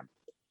program.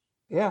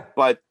 Yeah.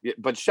 But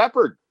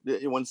Shepard,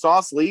 when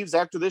Sauce leaves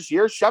after this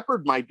year,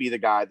 Shepard might be the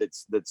guy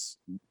that's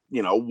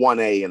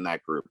 1A in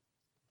that group.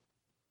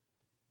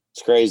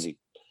 It's crazy.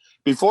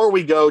 Before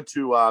we go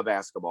to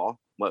basketball,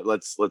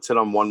 let's hit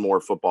on one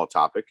more football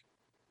topic.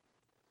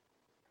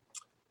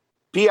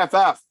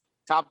 PFF,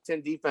 top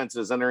 10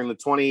 defenses entering the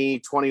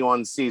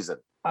 2021 season.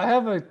 I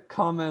have a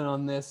comment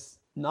on this,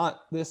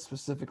 not this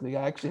specifically.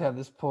 I actually have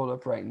this pulled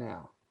up right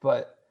now,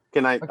 but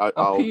Can I? a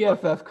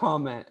PFF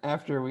comment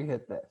after we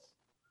hit this.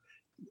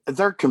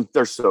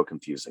 They're so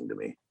confusing to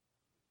me.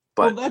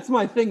 But well, that's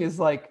my thing. Is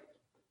like,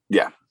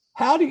 yeah.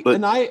 How do you?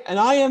 And I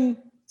am.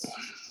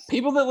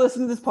 People that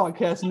listen to this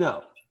podcast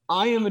know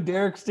I am a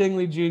Derek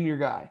Stingley Jr.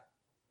 guy,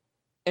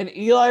 and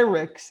Eli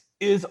Ricks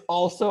is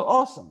also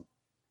awesome.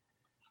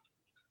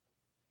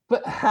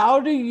 But how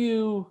do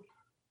you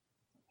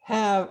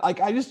have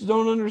like? I just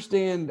don't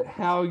understand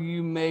how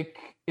you make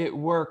it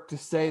work to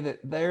say that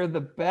they're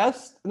the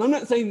best. And I'm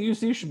not saying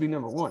UC should be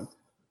number one.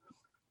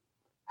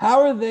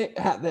 How are they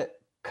that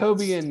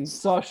Kobe and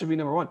Sauce should be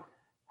number one?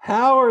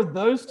 How are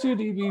those two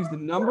DBs the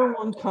number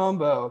one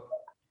combo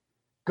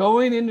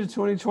going into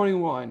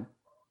 2021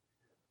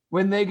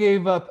 when they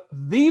gave up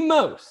the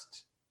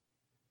most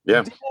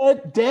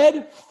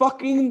dead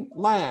fucking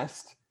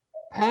last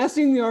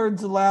passing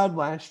yards allowed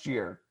last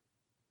year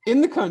in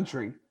the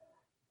country,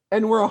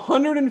 and we're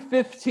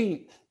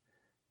 115th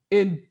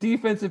in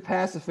defensive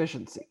pass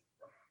efficiency?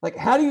 Like,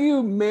 how do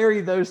you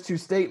marry those two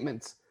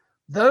statements,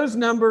 those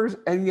numbers,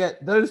 and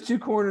yet those two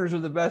corners are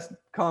the best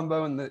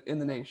combo in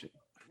the nation?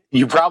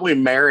 You probably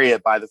marry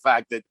it by the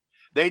fact that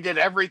they did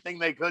everything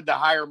they could to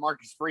hire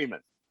Marcus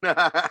Freeman.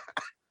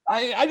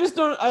 I just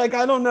don't I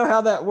don't know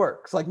how that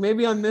works. Like,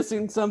 maybe I'm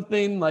missing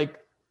something. Like,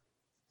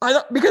 I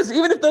don't, because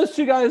even if those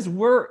two guys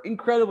were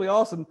incredibly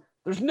awesome,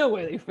 there's no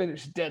way they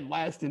finished dead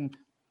last in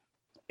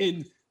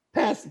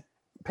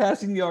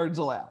passing yards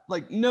allowed.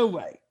 Like, no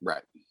way.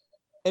 Right.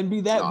 And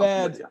be that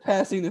bad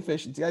passing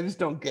efficiency. I just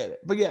don't get it.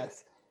 But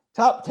yes,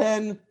 top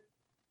 10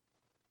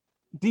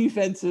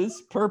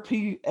 defenses per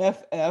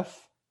PFF.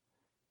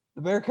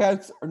 The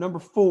Bearcats are number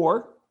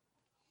 4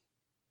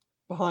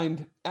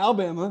 behind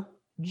Alabama,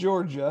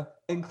 Georgia,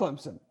 and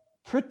Clemson.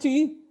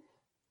 Pretty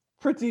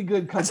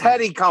good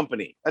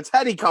company. That's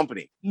heady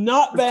company.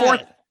 Not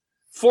bad.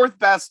 Fourth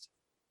best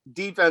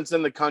defense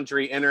in the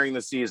country entering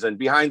the season,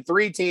 behind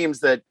 3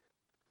 teams that,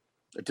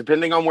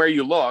 depending on where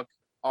you look,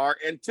 are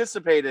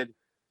anticipated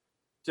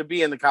to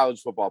be in the college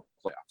football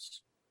playoffs.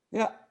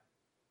 Yeah.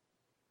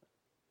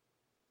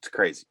 It's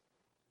crazy.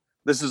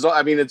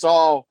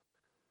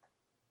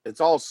 It's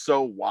all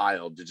so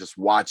wild to just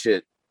watch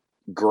it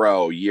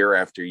grow year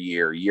after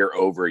year, year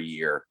over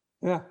year.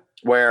 Yeah.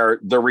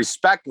 Where the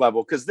respect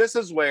level, because this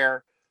is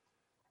where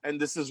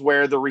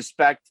the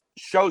respect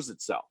shows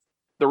itself.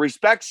 The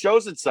respect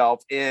shows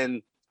itself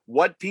in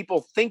what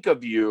people think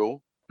of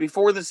you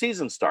before the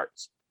season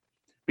starts.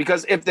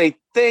 Because if they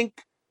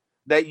think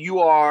that you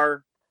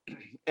are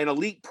an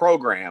elite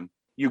program,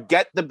 you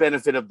get the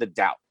benefit of the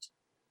doubt.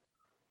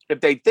 If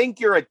they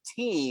think you're a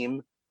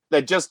team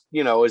that just,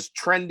 is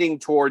trending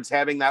towards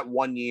having that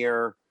 1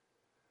 year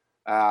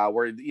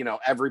where,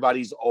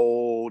 everybody's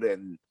old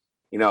and,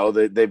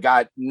 they've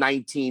got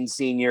 19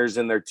 seniors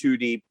and they're 2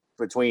 deep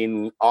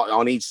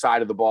on each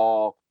side of the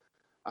ball.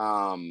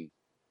 You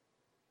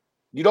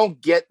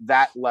don't get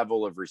that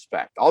level of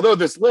respect. Although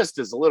this list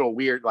is a little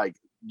weird, like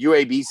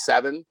UAB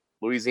 7,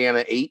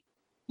 Louisiana 8.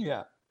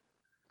 Yeah.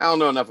 I don't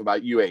know enough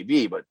about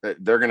UAB, but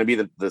they're going to be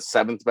the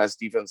 7th best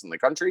defense in the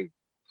country.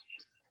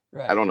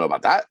 Right. I don't know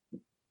about that.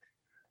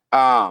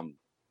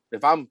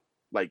 If I'm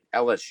like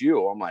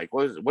LSU, I'm like,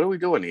 what are we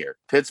doing here?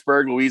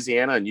 Pittsburgh,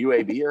 Louisiana, and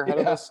UAB are ahead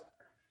of us.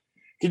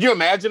 Could you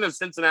imagine if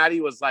Cincinnati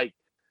was like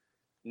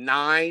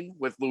 9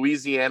 with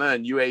Louisiana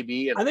and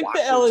UAB? And I think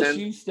Washington?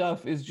 The LSU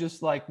stuff is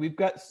just like, we've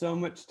got so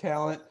much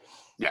talent.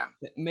 Yeah.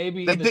 That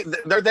maybe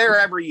they're there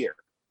every year.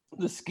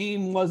 The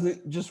scheme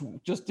wasn't just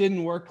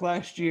didn't work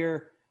last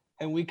year,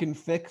 and we can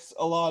fix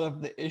a lot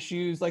of the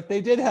issues. Like, they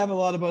did have a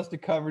lot of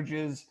busted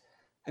coverages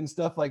and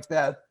stuff like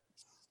that.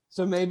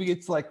 So maybe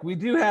it's like, we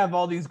do have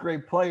all these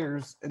great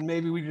players, and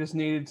maybe we just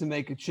needed to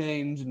make a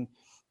change and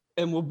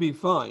we'll be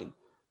fine.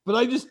 But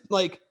I just,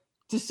 like,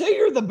 to say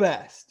you're the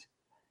best,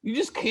 you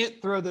just can't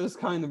throw those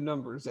kind of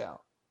numbers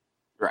out.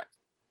 Right.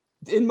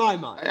 In my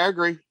mind. I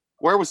agree.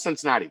 Where was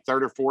Cincinnati?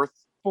 3rd or 4th?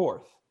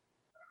 4th.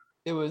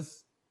 It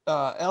was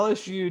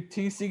LSU,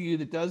 TCU,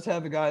 that does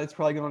have a guy that's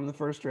probably going in the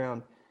first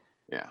round.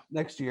 Yeah.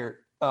 Next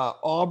year.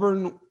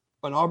 Auburn,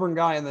 an Auburn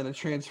guy, and then a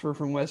transfer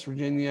from West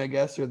Virginia, I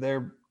guess, or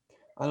they're,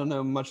 I don't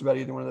know much about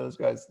either one of those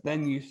guys.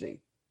 Then UC.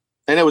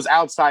 And it was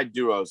outside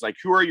duos. Like,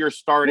 who are your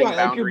starting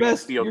boundary like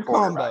field your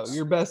combo,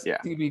 your best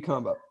DB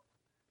combo.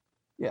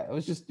 Yeah, it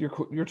was just your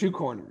 2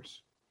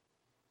 corners.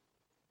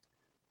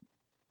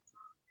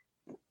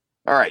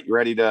 All right, you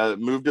ready to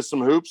move to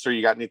some hoops, or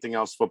you got anything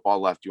else football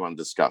left you want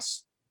to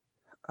discuss?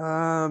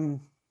 No,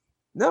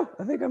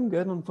 I think I'm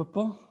good on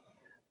football.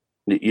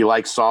 You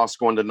like Sauce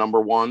going to number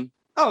 1?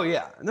 Oh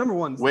yeah, number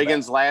 1's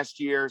Wiggins last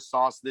year,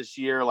 Sauce this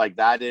year. Like,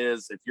 that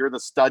is, if you're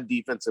the stud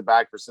defensive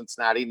back for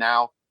Cincinnati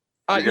now,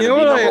 you're going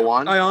to be number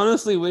 1. I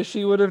honestly wish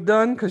he would have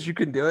done, because you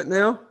can do it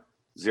now.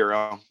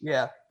 0.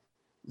 Yeah,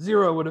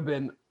 0 would have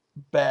been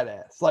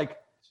badass. Like,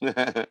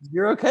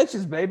 0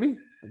 catches, baby.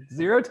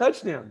 0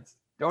 touchdowns.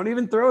 Don't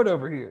even throw it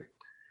over here.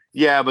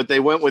 Yeah, but they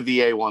went with the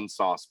A1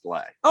 Sauce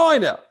play. Oh, I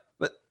know.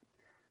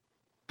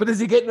 But is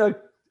he getting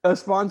a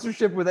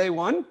sponsorship with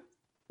A1?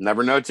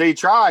 Never know till you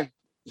try.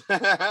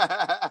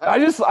 I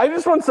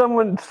just want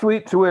someone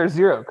sweet to wear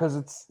 0 because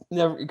it's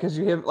never because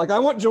you have like I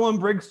want Joan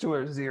Briggs to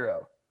wear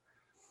 0.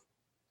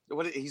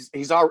 What he's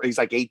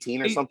like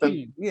 18 or 18.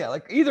 something. Yeah,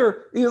 like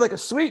either like a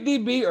sweet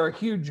DB or a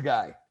huge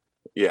guy.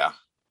 Yeah,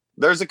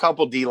 there's a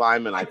couple D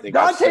linemen I think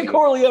Dante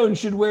Corleone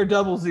should wear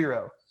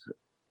 00.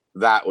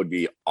 That would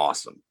be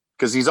awesome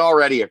because he's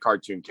already a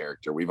cartoon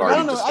character. We've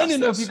already discussed I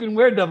don't know if you can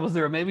wear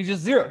 00. Maybe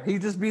just 0.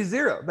 He'd just be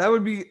 0. That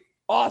would be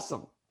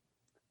awesome.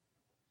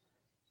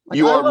 Like,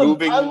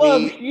 I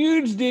love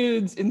huge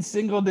dudes in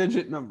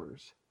single-digit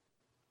numbers.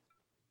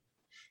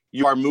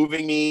 You are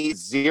moving me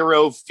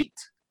 0 feet.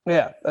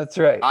 Yeah, that's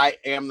right. I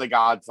am the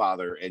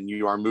Godfather, and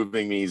you are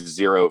moving me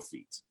 0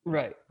 feet.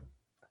 Right.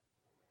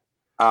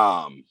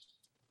 All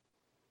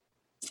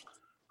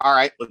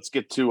right, let's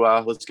get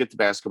to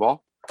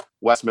basketball.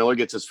 Wes Miller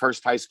gets his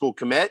first high school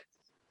commit.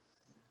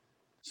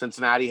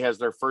 Cincinnati has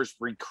their first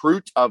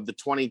recruit of the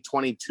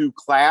 2022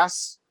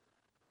 class.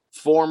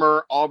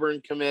 Former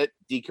Auburn commit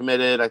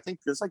decommitted. I think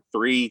it was like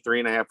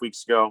 3.5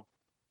 weeks ago.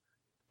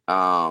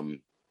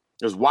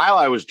 It was while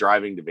I was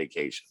driving to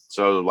vacation.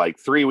 So like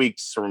 3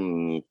 weeks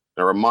from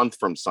or a month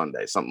from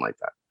Sunday, something like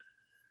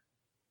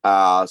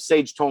that.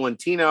 Sage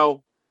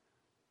Tolentino,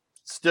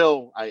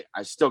 still,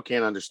 I still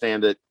can't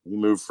understand it. He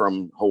moved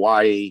from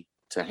Hawaii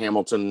to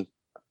Hamilton.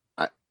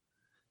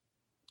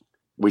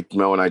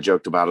 Mo and I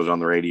joked about it on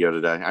the radio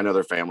today. I know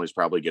their family's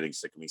probably getting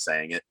sick of me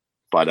saying it,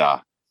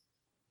 but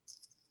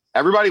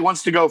everybody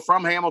wants to go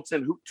from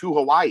Hamilton to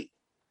Hawaii.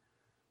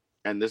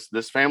 And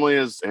this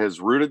family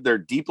they're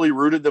deeply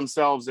rooted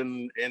themselves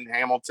in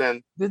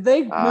Hamilton. Did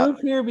they move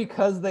here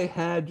because they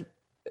had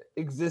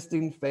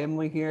existing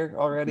family here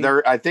already?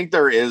 I think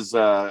there is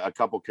a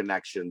couple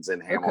connections in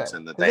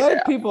Hamilton that they I have.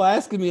 had people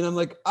asking me, and I'm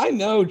like, I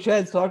know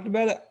Chad's talked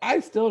about it. I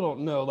still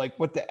don't know like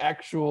what the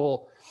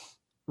actual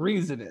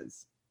reason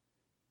is.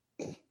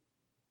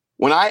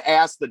 When I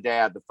asked the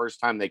dad the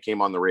first time they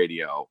came on the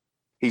radio,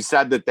 he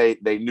said that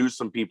they knew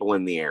some people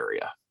in the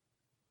area.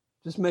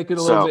 Just make it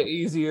a little bit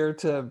easier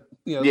to,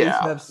 at least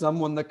have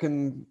someone that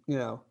can,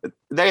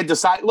 They had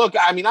decided, look,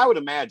 I mean, I would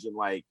imagine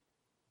like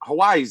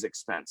Hawaii's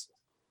expensive.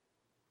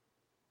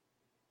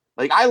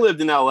 Like I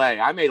lived in LA.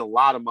 I made a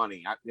lot of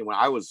money when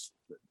I was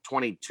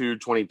 22,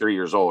 23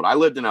 years old. I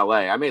lived in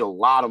LA. I made a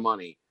lot of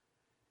money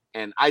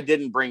and I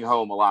didn't bring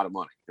home a lot of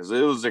money because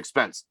it was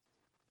expensive.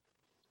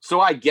 So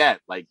I get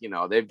like,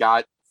 they've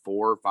got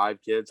 4 or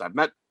 5 kids. I've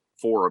met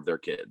 4 of their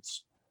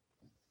kids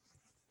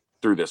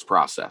through this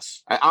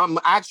process. I'm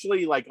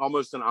actually like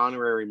almost an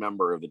honorary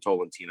member of the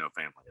Tolentino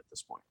family at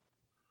this point.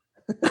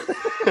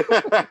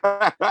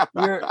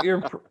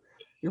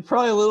 You're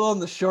probably a little on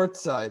the short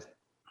side.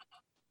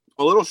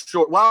 A little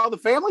short. Well, the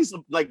family's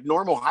like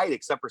normal height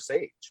except for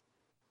Sage.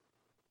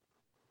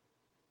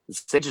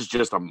 Sage is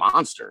just a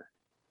monster.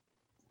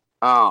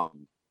 But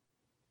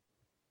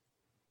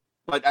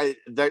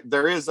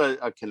there is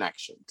a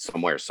connection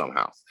somewhere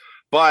somehow.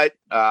 But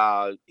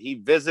he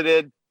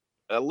visited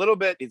a little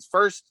bit. His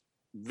first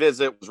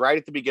visit was right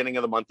at the beginning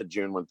of the month of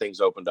June when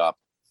things opened up.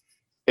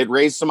 It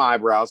raised some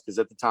eyebrows because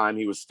at the time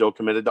he was still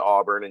committed to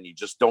Auburn, and you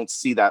just don't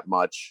see that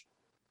much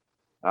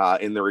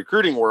in the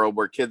recruiting world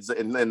where kids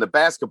in the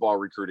basketball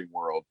recruiting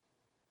world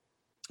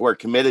where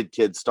committed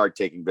kids start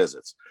taking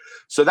visits.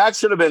 So that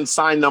should have been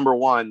sign number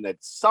 1 that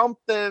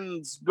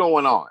something's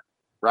going on,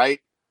 right?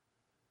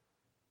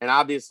 And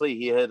obviously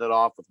he hit it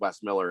off with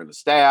Wes Miller and the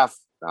staff.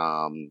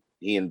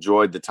 He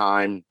enjoyed the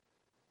time,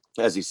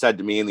 as he said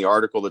to me in the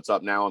article that's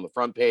up now on the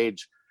front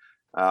page,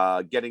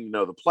 getting to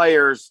know the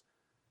players.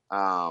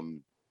 I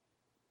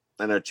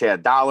know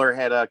Chad Dollar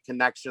had a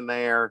connection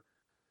there.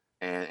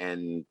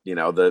 And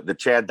the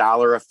Chad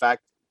Dollar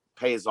effect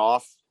pays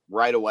off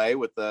right away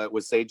with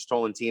Sage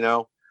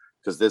Tolentino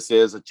because this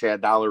is a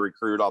Chad Dollar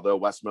recruit, although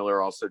Wes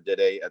Miller also did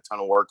a ton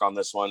of work on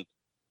this one.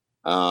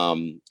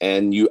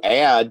 And you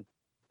add,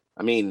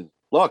 I mean,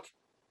 look,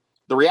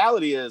 the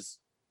reality is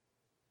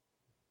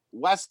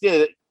Wes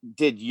did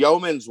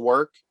yeoman's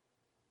work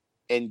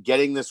in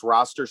getting this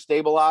roster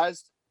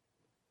stabilized,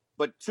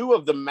 but 2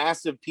 of the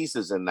massive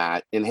pieces in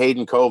that, in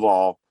Hayden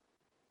Koval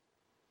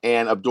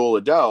and Abdul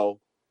Ado,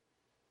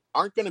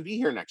 aren't going to be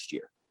here next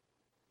year.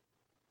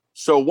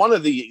 So one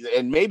of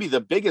and maybe the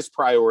biggest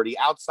priority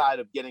outside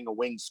of getting a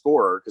wing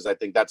scorer, because I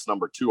think that's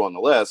number 2 on the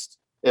list,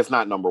 if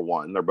not number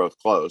 1, they're both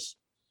close,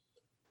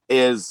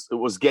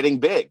 was getting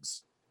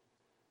bigs.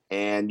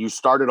 And you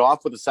started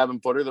off with a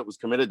 7-footer that was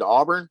committed to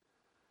Auburn.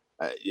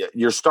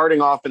 You're starting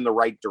off in the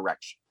right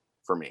direction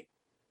for me.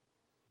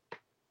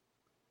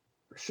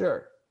 For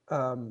sure.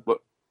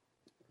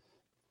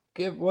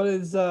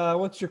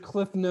 What's your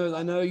cliff notes?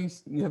 I know you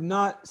have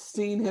not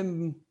seen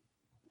him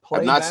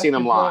play. I've not seen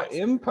him live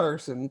in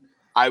person.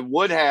 I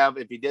would have,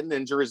 if he didn't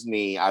injure his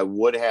knee, I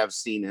would have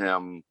seen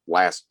him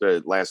last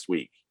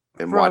week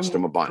and watched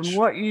him a bunch. From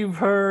what you've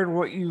heard,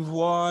 what you've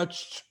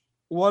watched,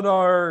 what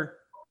are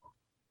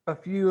a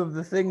few of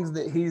the things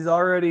that he's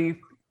already,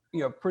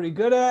 pretty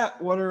good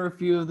at? What are a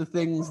few of the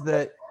things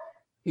that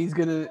he's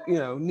going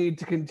to, need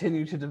to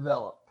continue to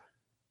develop?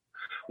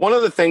 one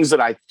of the things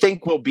that I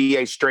think will be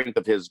a strength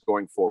of his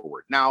going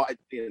forward. Now,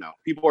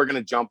 people are going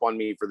to jump on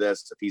me for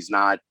this if he's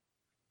not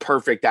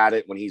perfect at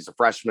it when he's a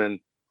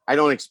freshman. I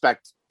don't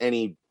expect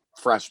any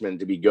freshman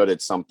to be good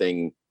at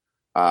something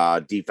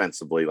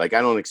defensively. Like,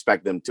 I don't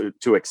expect them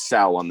to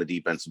excel on the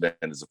defensive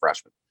end as a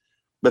freshman.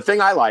 The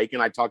thing I like,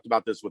 and I talked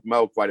about this with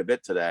Mo quite a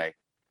bit today,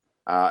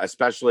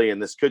 especially, and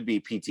this could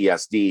be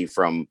PTSD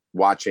from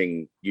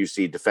watching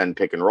UC defend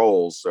pick and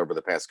rolls over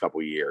the past couple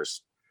of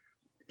years.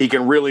 He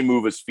can really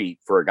move his feet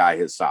for a guy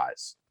his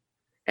size.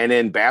 And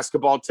in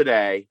basketball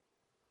today,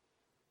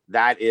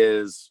 that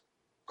is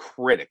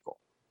critical.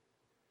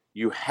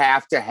 You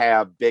have to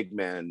have big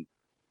men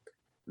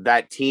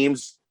that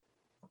teams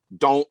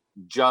don't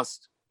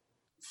just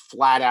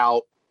flat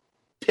out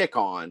pick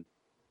on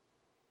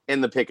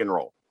in the pick and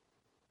roll.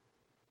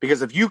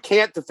 Because if you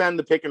can't defend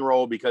the pick and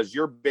roll because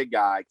your big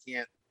guy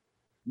can't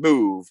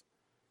move,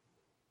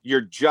 you're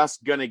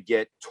just going to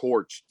get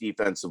torched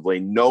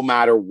defensively no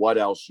matter what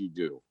else you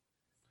do.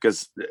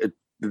 Because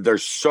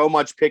there's so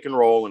much pick and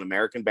roll in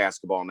American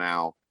basketball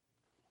now.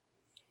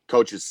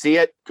 Coaches see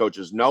it.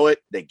 Coaches know it.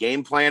 They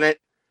game plan it.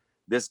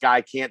 This guy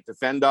can't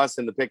defend us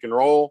in the pick and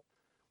roll.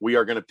 We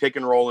are going to pick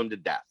and roll him to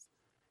death.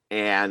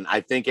 And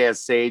I think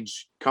as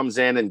Sage comes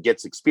in and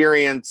gets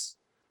experience,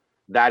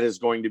 that is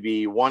going to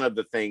be one of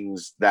the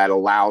things that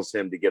allows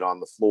him to get on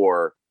the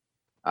floor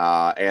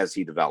as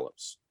he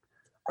develops.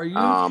 Are you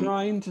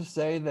trying to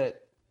say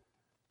that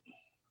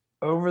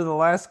over the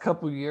last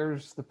couple of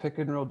years, the pick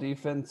and roll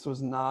defense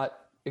was not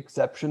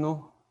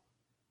exceptional?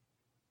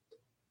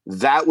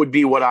 That would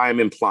be what I'm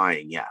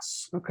implying,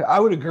 yes. Okay,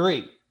 I would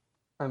agree.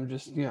 I'm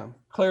just,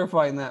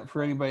 clarifying that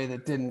for anybody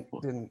that didn't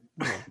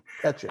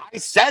catch it. I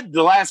said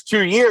the last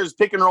 2 years,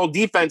 pick and roll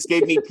defense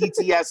gave me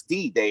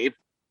PTSD, Dave.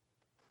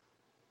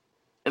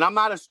 And I'm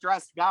not a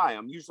stressed guy.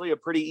 I'm usually a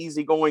pretty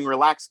easygoing,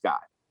 relaxed guy.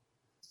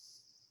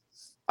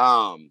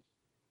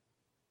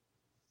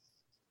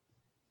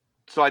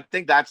 So I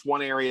think that's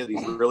one area that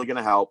he's really going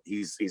to help.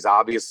 He's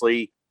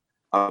obviously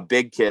a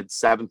big kid,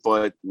 7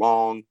 foot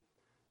long.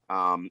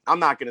 I'm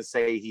not going to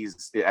say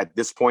he's at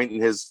this point in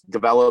his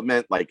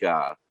development like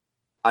a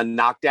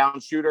knockdown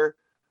shooter,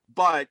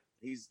 but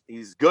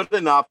he's good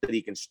enough that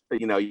he can.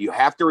 You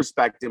have to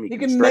respect him. He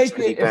can make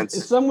it. If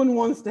someone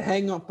wants to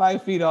hang up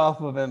 5 feet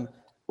off of him,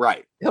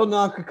 right, he'll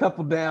knock a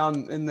couple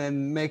down and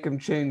then make them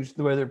change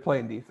the way they're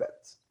playing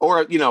defense.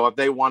 Or,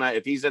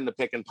 if he's in the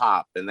pick and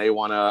pop and they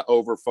want to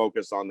over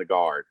focus on the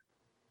guard,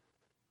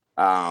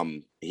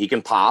 he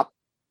can pop,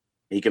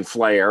 he can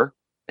flare,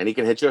 and he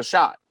can hit you a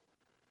shot.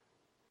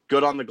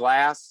 Good on the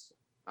glass.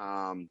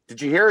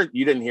 Did you hear?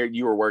 You didn't hear.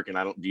 You were working.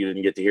 You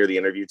didn't get to hear the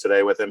interview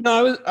today with him.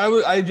 No,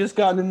 I just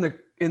got in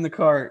the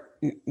car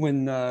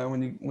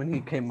when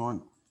he came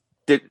on.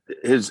 Did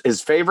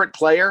his favorite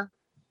player,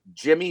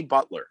 Jimmy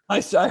Butler?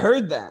 I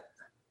heard that.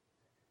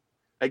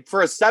 Like,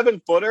 for a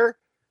 7-footer,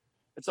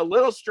 it's a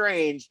little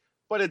strange,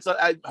 but it's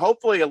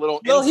hopefully a little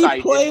insight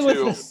into.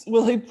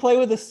 Will he play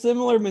with a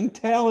similar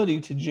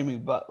mentality to Jimmy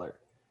Butler?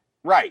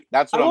 Right.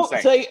 That's what I'm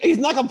saying. Say he's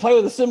not going to play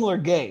with a similar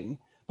game,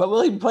 but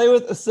will he play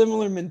with a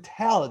similar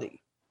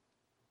mentality?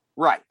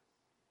 Right.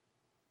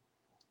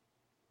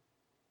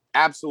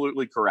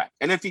 Absolutely correct.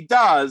 And if he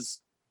does,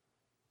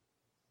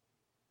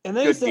 and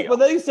then he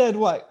said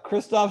what?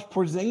 Kristaps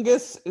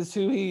Porzingis is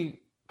who he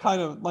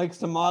kind of likes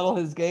to model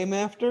his game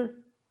after.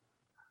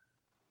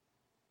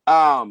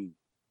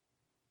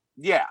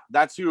 Yeah,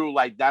 that's who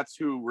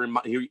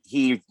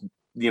he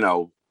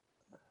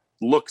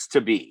looks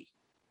to be.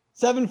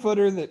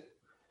 7-footer that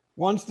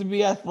wants to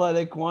be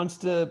athletic, wants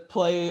to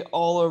play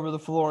all over the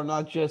floor,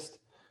 not just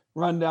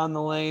run down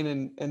the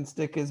lane and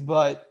stick his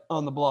butt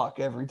on the block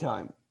every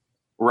time.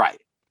 Right.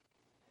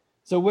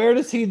 So where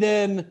does he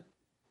then?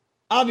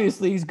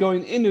 Obviously, he's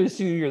going into his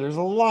senior year. There's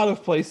a lot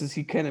of places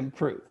he can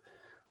improve.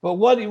 But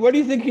what do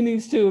you think he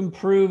needs to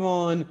improve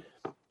on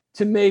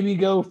to maybe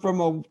go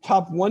from a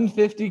top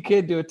 150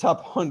 kid to a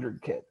top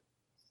 100 kid?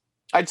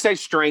 I'd say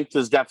strength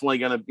is definitely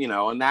going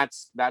to, and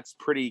that's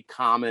pretty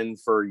common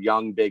for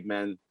young big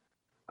men.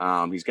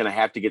 He's going to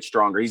have to get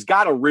stronger. He's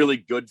got a really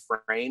good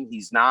frame.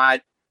 He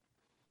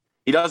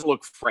doesn't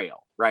look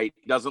frail, right?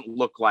 He doesn't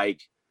look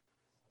like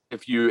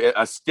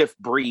a stiff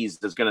breeze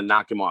is going to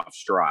knock him off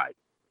stride.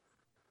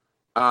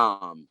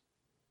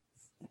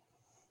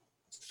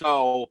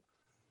 So,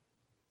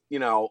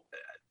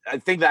 I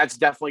think that's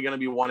definitely going to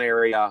be one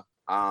area.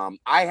 I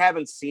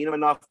haven't seen him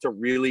enough to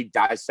really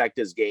dissect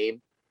his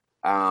game.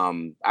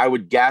 I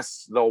would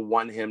guess they'll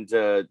want him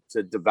to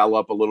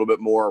develop a little bit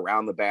more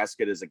around the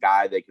basket as a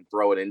guy they can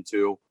throw it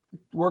into.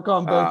 Work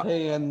on both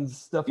hands,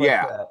 stuff like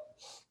that.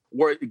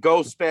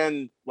 Go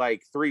spend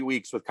like 3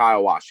 weeks with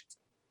Kyle Washington.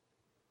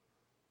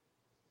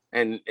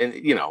 And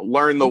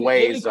learn the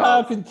ways.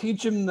 Kyle can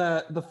teach him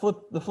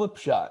the flip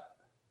shot.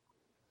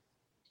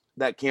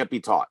 That can't be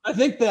taught. I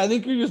think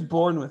you're just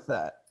born with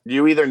that.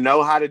 You either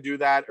know how to do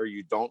that or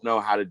you don't know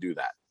how to do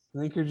that. I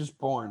think you're just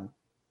born.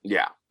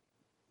 Yeah,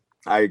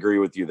 I agree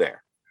with you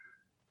there.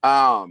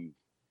 So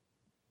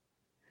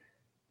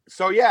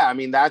yeah, I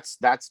mean that's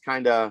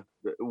kind of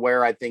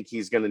where I think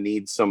he's going to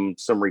need some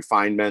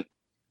refinement.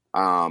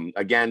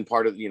 Again,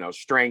 part of,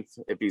 strength,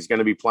 if he's going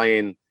to be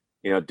playing,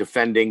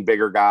 defending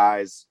bigger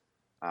guys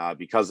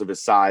because of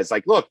his size.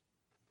 Like, look,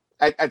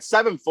 at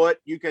 7 foot,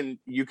 you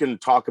can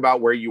talk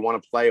about where you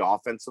want to play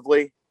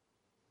offensively.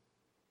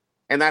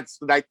 And it's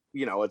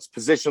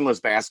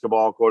positionless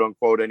basketball, quote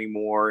unquote,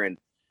 anymore. And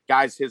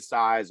guys his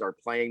size are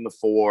playing the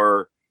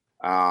four,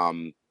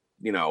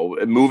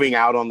 moving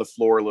out on the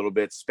floor a little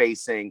bit,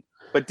 spacing.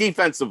 But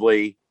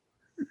defensively,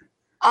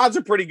 odds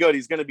are pretty good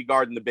he's going to be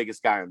guarding the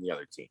biggest guy on the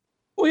other team.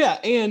 Well, yeah,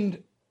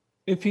 and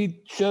if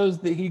he shows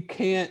that he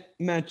can't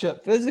match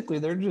up physically,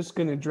 they're just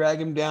going to drag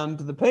him down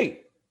to the paint.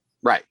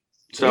 Right.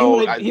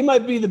 So he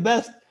might be the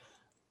best,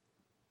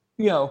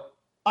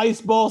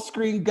 ice ball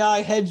screen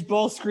guy, hedge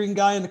ball screen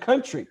guy in the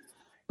country.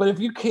 But if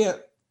you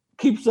can't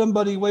keep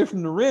somebody away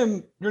from the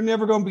rim, you're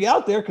never going to be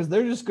out there because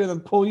they're just going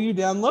to pull you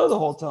down low the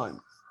whole time.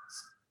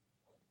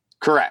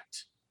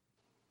 Correct.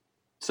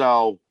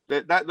 So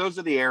those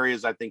are the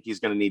areas I think he's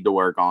going to need to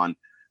work on.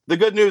 The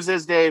good news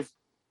is, Dave,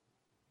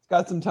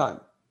 got some time.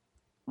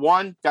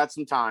 1, got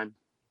some time.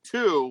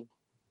 2,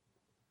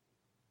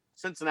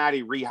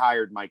 Cincinnati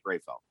rehired Mike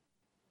Rayfeld.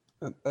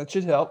 That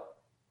should help.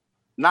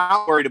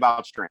 Not worried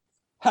about strength.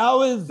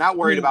 Not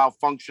worried about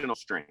functional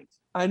strength.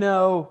 I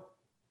know,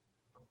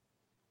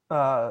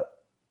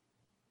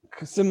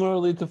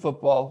 similarly to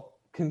football,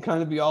 can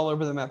kind of be all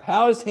over the map.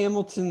 How is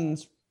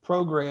Hamilton's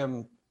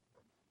program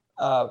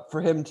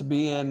for him to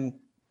be in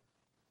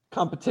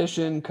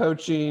competition,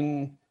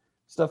 coaching,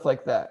 stuff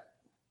like that?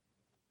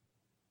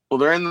 Well,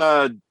 they're in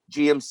the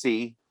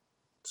GMC,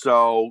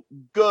 so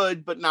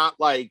good, but not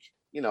like,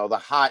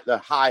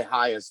 the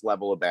highest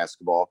level of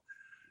basketball.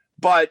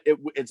 But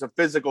it's a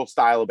physical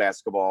style of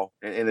basketball,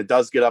 and it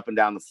does get up and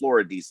down the floor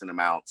a decent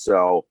amount.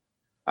 So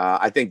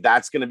I think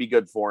that's going to be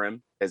good for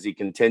him as he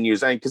continues.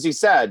 Because he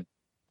said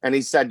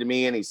to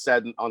me, and he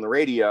said on the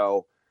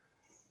radio,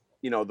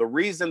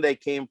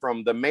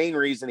 the main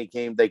reason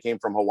they came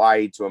from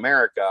Hawaii to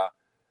America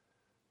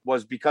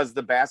was because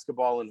the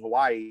basketball in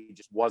Hawaii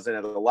just wasn't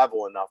at a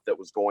level enough that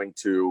was going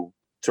to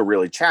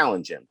really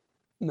challenge him.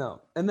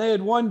 No. And they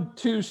had won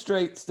 2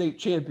 straight state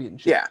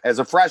championships. Yeah. As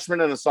a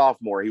freshman and a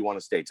sophomore, he won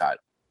a state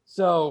title.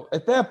 So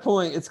at that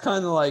point, it's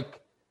kind of like,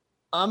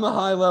 I'm a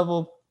high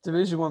level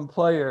Division I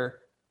player.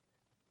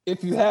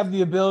 If you have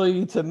the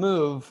ability to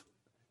move,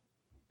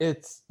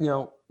 it's,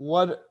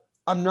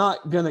 I'm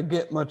not going to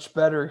get much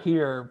better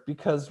here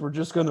because we're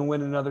just going to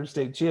win another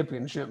state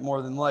championship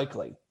more than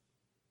likely.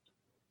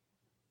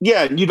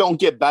 Yeah. You don't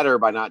get better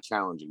by not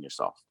challenging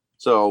yourself.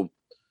 So,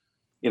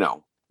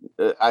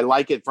 I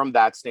like it from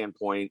that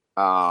standpoint.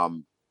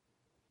 And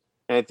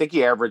I think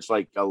he averaged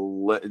like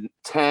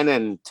 10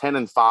 and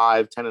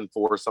 5, 10 and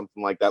 4,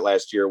 something like that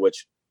last year,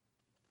 which,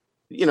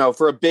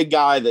 for a big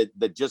guy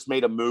that just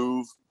made a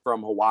move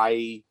from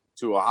Hawaii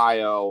to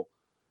Ohio,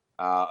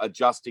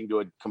 adjusting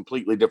to a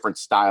completely different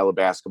style of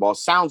basketball,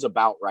 sounds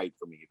about right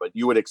for me. But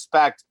you would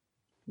expect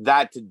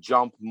that to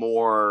jump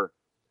more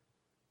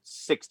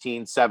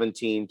 16,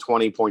 17,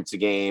 20 points a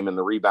game, and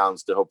the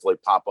rebounds to hopefully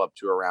pop up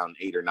to around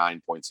 8 or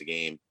 9 points a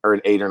game, or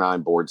 8 or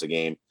 9 boards a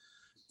game.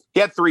 He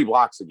had 3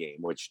 blocks a game,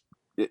 which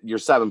you're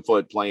 7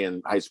 foot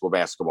playing high school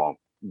basketball,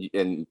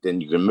 and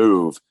then you can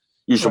move.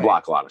 You should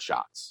block a lot of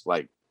shots.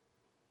 Like,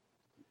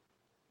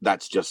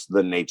 that's just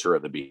the nature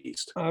of the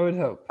beast. I would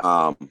hope.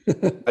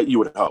 You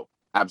would hope.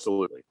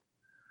 Absolutely.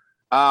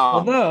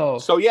 Although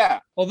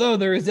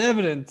there is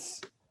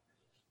evidence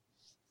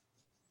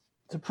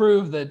to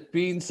prove that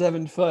being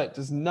 7 foot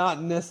does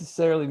not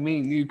necessarily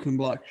mean you can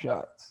block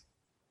shots.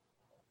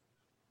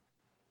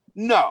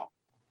 No.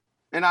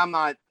 And I'm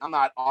not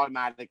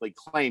automatically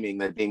claiming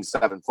that being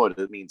 7 foot,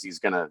 it means he's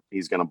gonna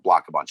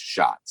block a bunch of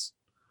shots.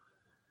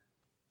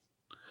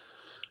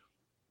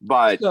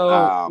 But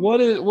so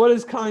what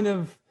is kind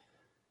of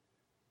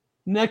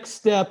next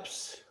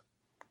steps?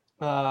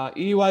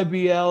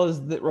 EYBL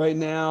is that right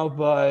now,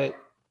 but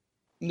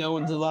no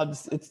one's allowed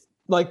to. It's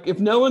like, if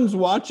no one's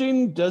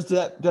watching, does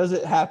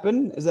it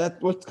happen? Is that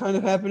what's kind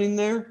of happening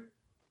there?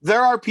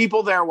 There are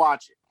people there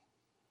watching.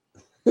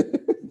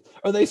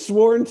 Are they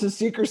sworn to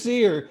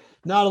secrecy or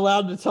not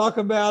allowed to talk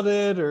about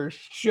it or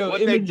show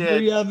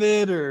imagery of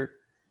it? Or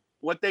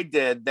what they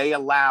did, they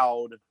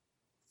allowed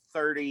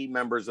 30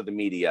 members of the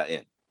media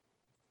in.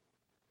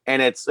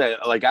 And it's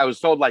like I was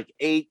told, like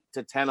 8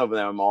 to 10 of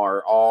them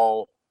are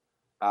all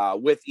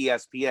with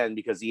ESPN,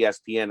 because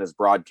ESPN is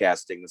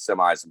broadcasting the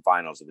semis and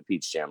finals of the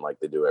Peach Jam like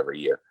they do every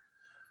year.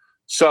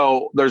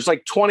 So there's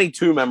like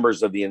 22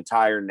 members of the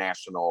entire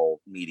national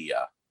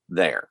media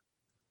there.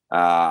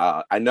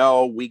 I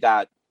know we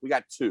got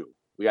 2.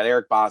 We got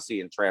Eric Bossi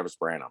and Travis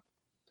Branham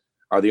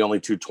are the only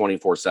 2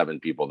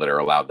 24/7 people that are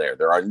allowed there.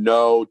 There are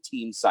no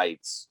team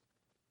sites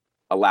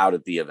allowed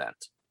at the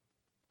event,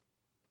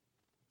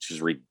 which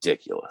is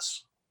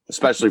ridiculous,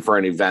 especially for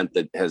an event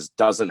that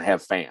doesn't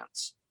have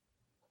fans.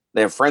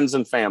 They have friends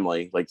and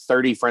family, like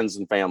 30 friends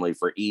and family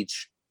for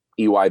each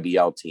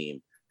EYBL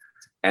team,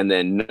 and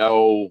then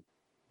no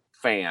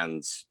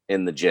fans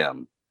in the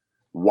gym.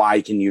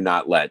 Why can you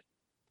not let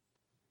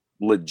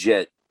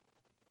legit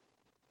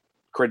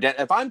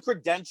if I'm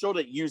credentialed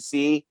at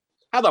UC,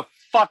 how the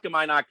fuck am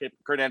I not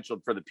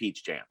credentialed for the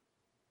Peach Jam?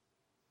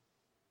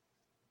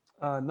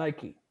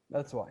 Nike.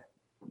 That's why.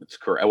 It's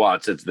correct. Well,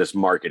 it's this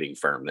marketing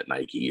firm that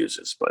Nike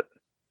uses, but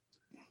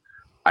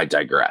I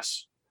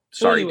digress.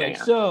 Sorry, anyway,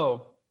 Dan.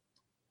 So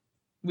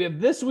we have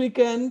this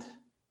weekend.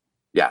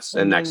 Yes,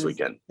 and next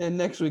weekend. And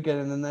next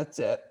weekend, and then that's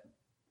it.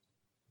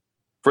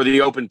 For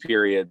the open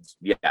periods,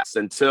 yes.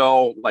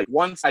 Until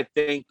once I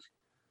think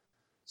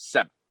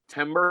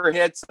September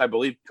hits, I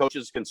believe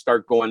coaches can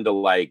start going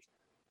to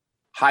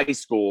high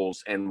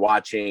schools and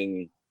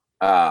watching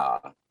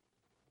workouts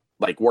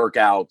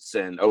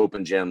and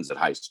open gyms at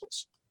high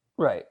schools.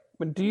 Right.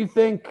 But do you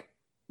think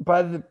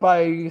by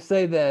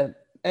say the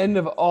end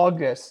of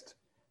August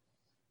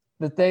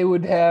that they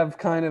would have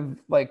kind of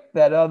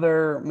that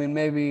other,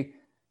 maybe,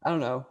 I don't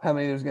know how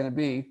many there's going to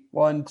be,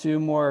 1, 2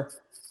 more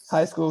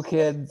high school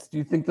kids? Do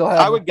you think they'll have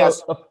I would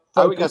guess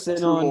in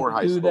 2 on more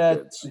high who school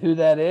kids. Who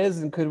that is?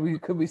 And could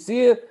we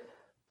see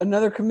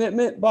another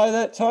commitment by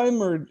that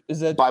time, or is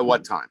that by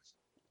what time?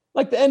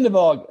 The end of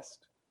August?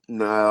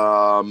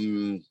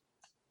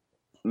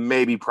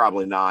 Maybe,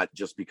 probably not,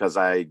 just because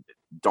I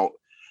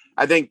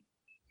think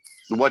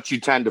what you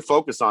tend to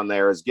focus on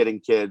there is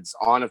getting kids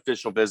on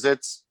official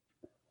visits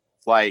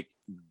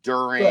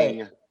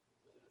during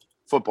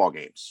football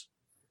games.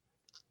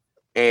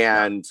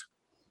 And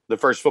the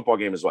first football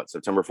game is what,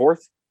 September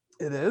 4th?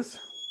 It is.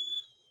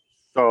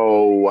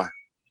 So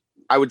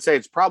I would say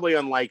it's probably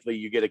unlikely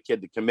you get a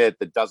kid to commit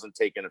that doesn't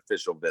take an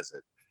official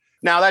visit.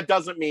 Now, that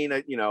doesn't mean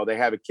that, they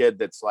have a kid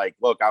that's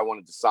look, I want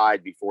to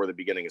decide before the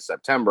beginning of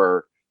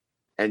September.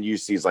 And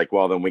UC's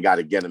well, then we got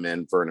to get him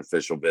in for an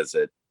official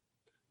visit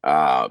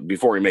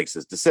before he makes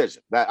his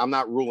decision. That I'm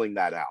not ruling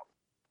that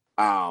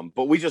out.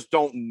 But we just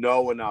don't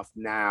know enough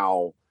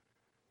now.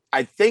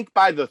 I think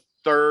by the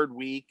third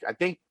week, I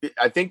think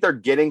they're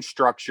getting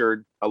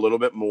structured a little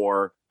bit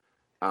more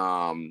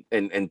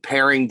and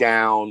paring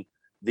down.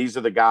 These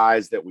are the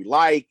guys that we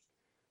like.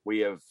 We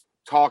have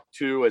talked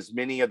to as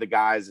many of the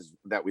guys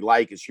that we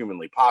like as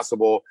humanly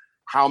possible.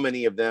 How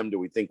many of them do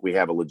we think we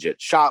have a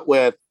legit shot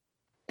with?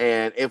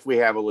 And if we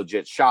have a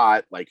legit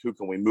shot, who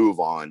can we move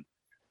on?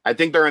 I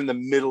think they're in the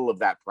middle of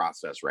that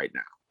process right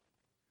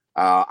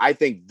now. I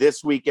think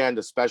this weekend,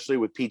 especially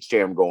with Peach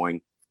Jam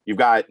going, you've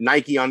got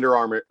Nike, Under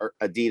Armour,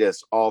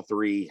 Adidas, all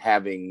three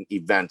having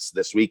events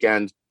this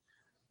weekend.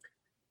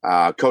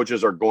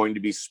 Coaches are going to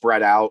be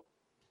spread out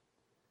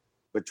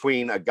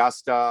between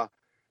Augusta,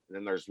 and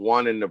then there's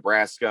one in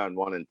Nebraska and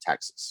one in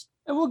Texas.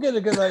 And we'll get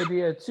a good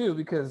idea too,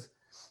 because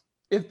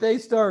if they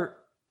start,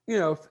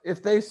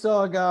 if they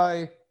saw a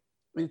guy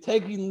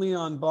taking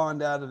Leon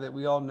Bond out of it,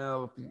 we all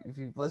know, if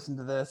you've listened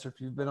to this or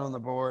if you've been on the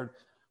board,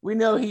 we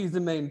know he's the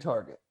main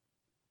target.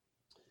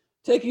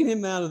 Taking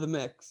him out of the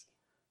mix.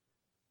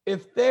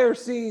 If they're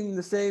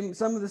seeing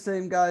some of the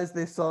same guys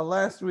they saw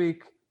last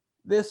week,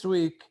 this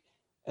week,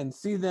 and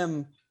see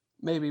them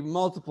maybe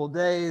multiple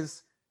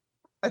days,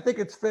 I think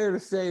it's fair to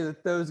say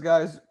that those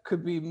guys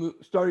could be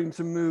starting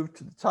to move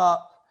to the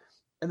top,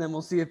 and then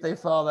we'll see if they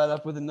follow that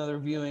up with another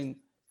viewing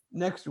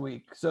next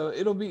week. So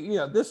it'll be,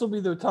 this will be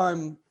the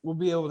time we'll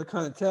be able to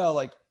kind of tell,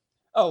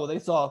 they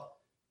saw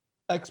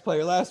X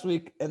player last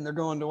week and they're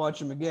going to watch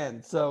him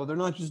again. So they're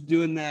not just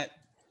doing that,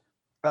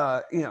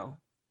 for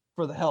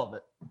the hell of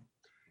it.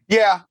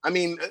 Yeah.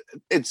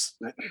 It's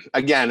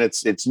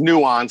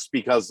nuanced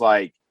because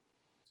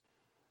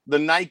the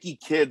Nike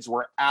kids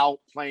were out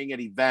playing at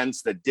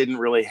events that didn't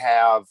really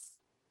have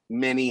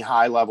many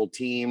high level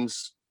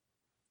teams.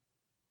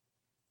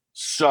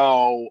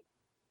 So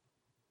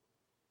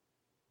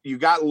you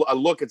got a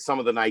look at some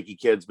of the Nike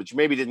kids, but you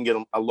maybe didn't get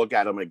a look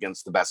at them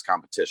against the best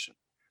competition.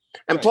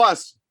 And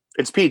plus,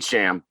 it's Peach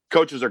Jam.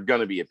 Coaches are going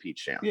to be at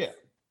Peach Jam. Yeah.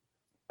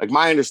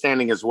 My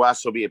understanding is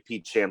Wes will be at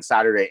Peach Jam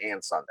Saturday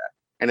and Sunday.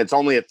 And it's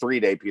only a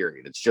 3-day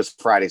period. It's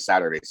just Friday,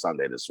 Saturday,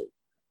 Sunday this week.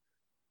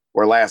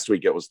 Where last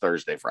week it was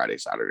Thursday, Friday,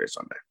 Saturday,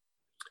 Sunday.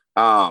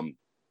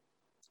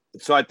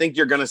 So I think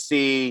you're going to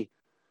see,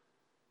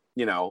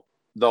 they'll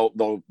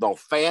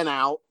fan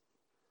out.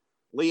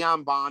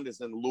 Leon Bond is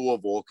in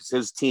Louisville because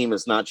his team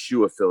is not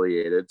shoe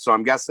affiliated. So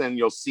I'm guessing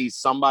you'll see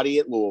somebody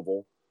at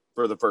Louisville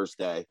for the first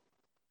day.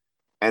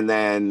 And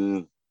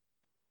then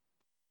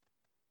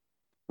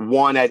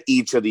one at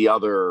each of the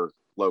other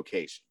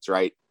locations,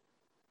 right?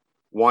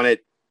 One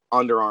at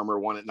Under Armour,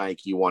 one at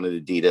Nike, one at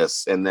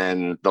Adidas, and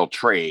then they'll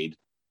trade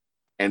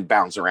and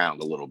bounce around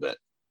a little bit.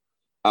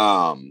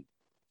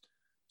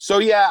 So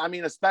yeah,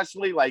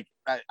 especially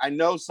I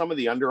know some of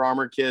the Under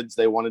Armour kids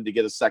they wanted to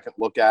get a second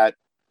look at.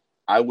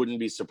 I wouldn't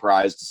be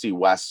surprised to see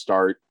Wes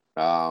start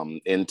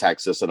in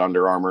Texas at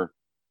Under Armour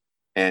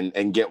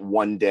and get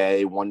one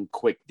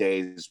quick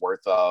day's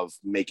worth of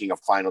making a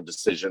final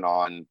decision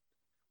on,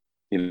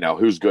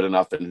 who's good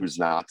enough and who's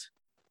not.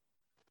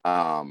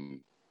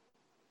 And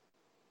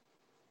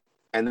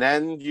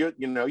then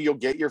you'll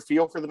get your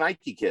feel for the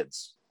Nike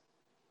kids.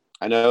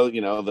 I know,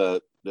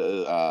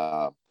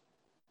 the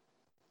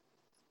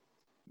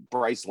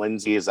Bryce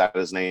Lindsay, is that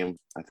his name?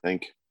 I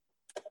think.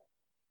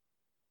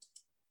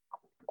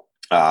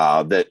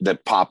 that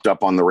popped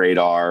up on the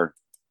radar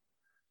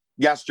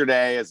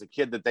yesterday as a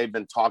kid that they've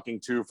been talking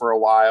to for a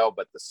while,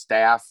 but the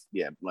staff,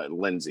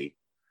 Lindsay,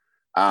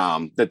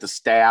 that the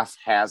staff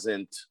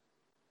hasn't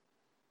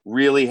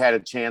really had a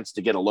chance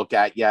to get a look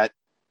at yet.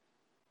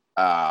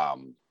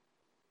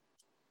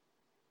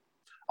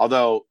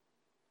 Although,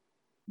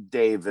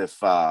 Dave, if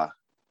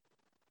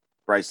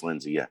Bryce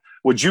Lindsay,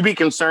 would you be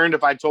concerned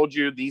if I told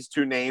you these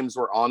two names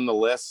were on the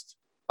list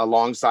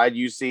alongside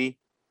UC?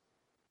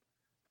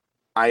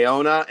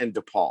 Iona and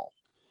DePaul.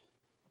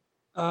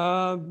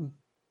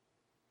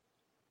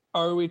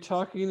 Are we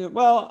talking?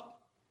 Well,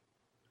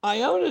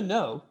 Iona,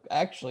 no,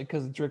 actually,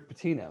 because it's Rick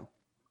Pitino.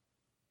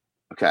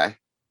 Okay.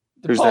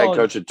 Who's the head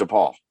coach at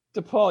DePaul?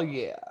 DePaul,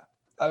 yeah.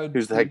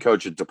 Who's the head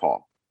coach at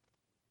DePaul?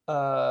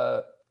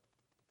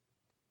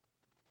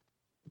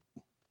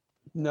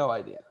 No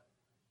idea.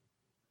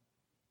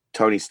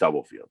 Tony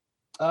Stubblefield.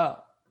 Oh.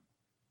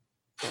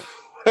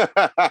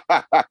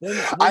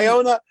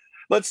 Iona,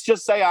 let's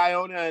just say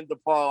Iona and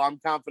DePaul. I'm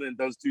confident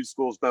those two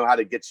schools know how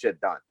to get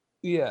shit done.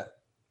 Yeah.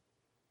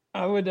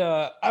 I would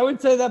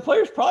say that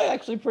player's probably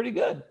actually pretty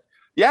good.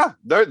 Yeah,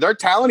 their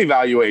talent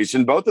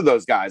evaluation, both of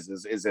those guys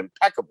is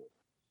impeccable.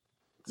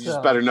 You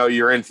just better know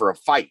you're in for a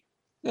fight.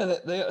 Yeah,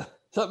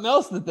 something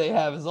else that they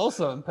have is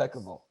also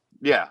impeccable.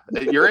 Yeah,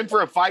 you're in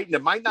for a fight, and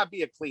it might not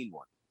be a clean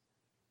one.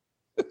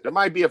 It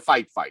might be a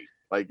fight.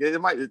 Like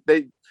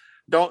they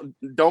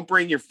don't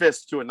bring your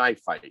fist to a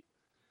knife fight.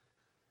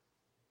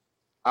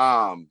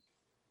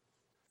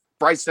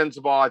 Bryce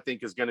Sensabaugh, I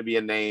think, is going to be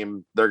a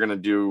name they're going to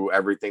do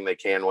everything they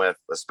can with,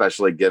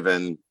 especially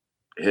given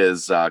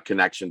his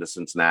connection to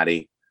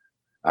Cincinnati.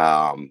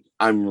 I'm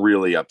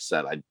really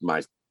upset.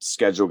 My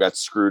schedule got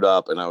screwed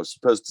up, and I was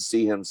supposed to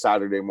see him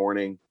Saturday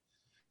morning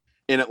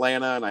in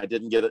Atlanta, and I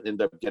didn't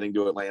end up getting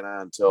to Atlanta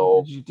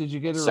until did you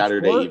get a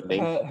Saturday report?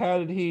 evening. How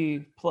did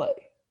he play?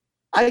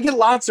 I get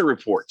lots of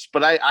reports,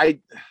 but I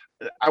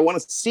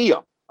want to see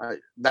him.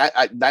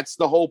 That's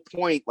the whole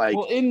point. Like,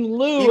 well, in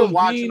lieu of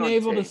being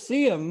able to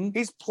see him,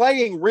 he's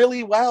playing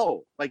really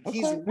well. Like,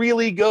 he's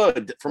really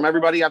good from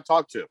everybody I've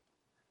talked to.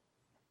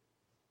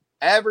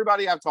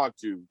 Everybody I've talked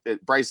to,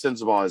 Bryce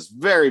Sensabaugh is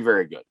very,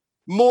 very good.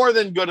 More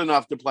than good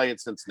enough to play at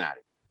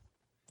Cincinnati.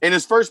 In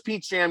his first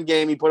Peach Jam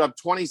game, he put up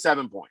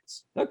 27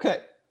 points. Okay.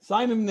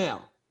 Sign him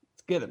now.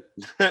 Let's get him.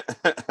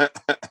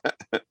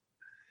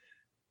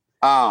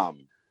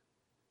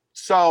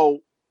 So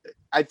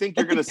I think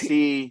you're going to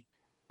see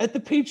at the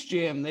Peach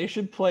Jam, they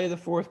should play the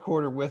fourth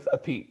quarter with a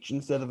peach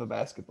instead of a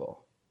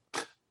basketball.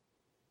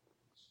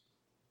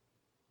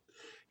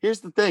 Here's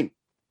the thing.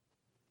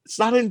 It's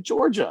not in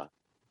Georgia.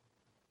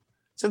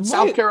 It's in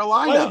South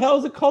Carolina. Why the hell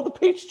is it called the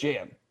Peach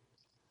Jam?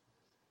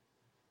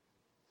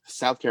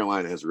 South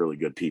Carolina has really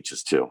good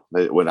peaches too.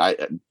 When I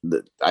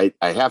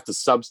have to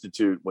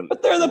substitute when,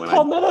 but they're the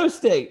Palmetto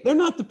State. They're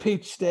not the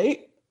Peach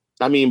State.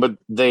 I mean, but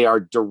they are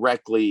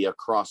directly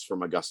across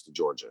from Augusta,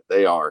 Georgia.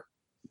 They are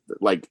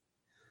like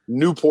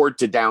Newport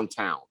to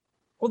downtown.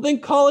 Well, then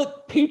call it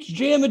Peach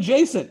Jam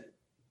adjacent.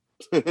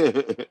 we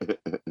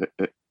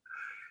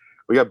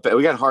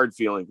got hard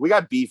feeling. We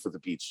got beef with the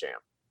Peach Jam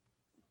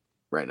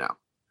right now.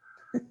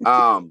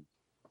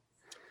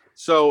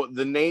 So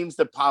the names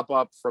that pop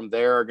up from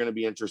there are going to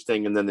be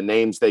interesting, and then the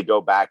names they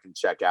go back and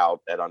check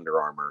out at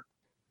Under Armour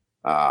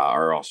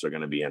are also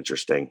going to be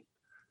interesting.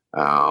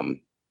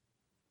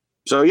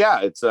 So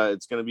yeah, it's going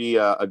to be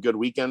a good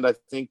weekend, I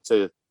think,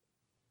 to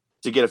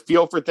get a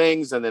feel for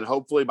things, and then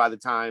hopefully by the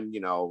time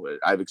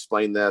I've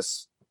explained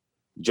this,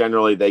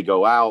 generally they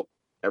go out,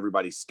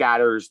 everybody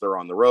scatters, they're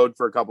on the road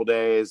for a couple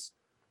days,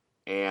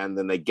 and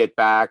then they get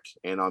back,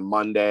 and on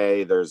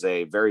Monday there's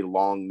a very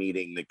long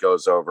meeting that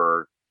goes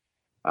over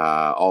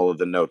all of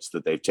the notes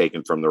that they've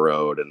taken from the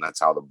road, and that's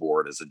how the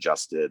board is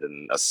adjusted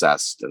and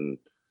assessed and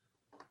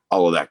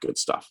all of that good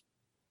stuff.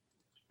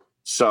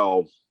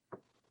 So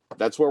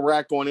that's where we're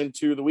at going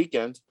into the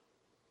weekend.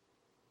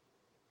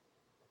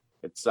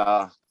 It's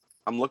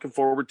I'm looking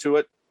forward to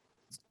it.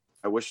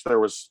 I wish there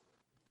was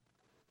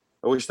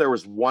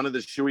one of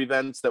the shoe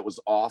events that was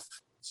off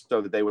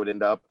so that they would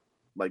end up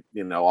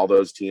all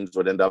those teams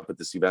would end up at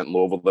this event in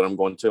Louisville that I'm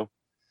going to.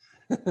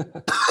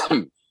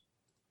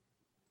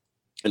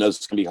 I know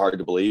it's going to be hard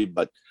to believe,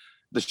 but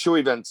the shoe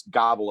events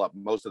gobble up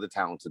most of the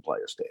talented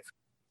players, Dave.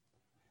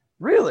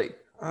 Really?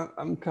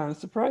 I'm kind of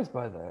surprised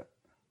by that.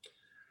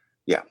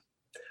 Yeah.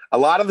 A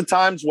lot of the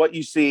times what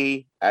you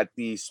see at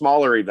the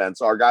smaller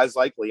events are guys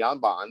like Leon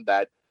Bond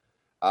that,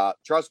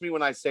 trust me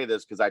when I say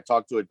this, because I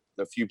talked to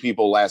a few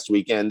people last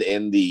weekend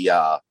in the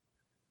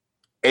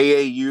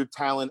AAU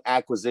talent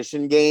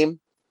acquisition game.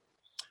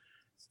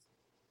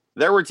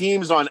 There were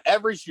teams on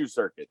every shoe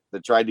circuit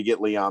that tried to get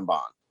Leon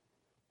Bond.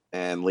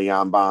 And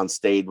Leon Bond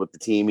stayed with the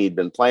team he'd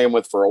been playing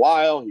with for a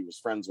while. He was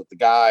friends with the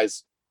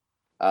guys.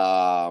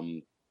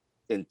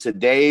 In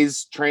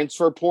today's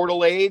transfer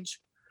portal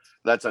age,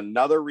 that's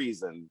another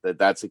reason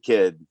that's a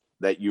kid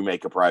that you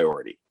make a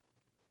priority.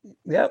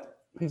 Yep.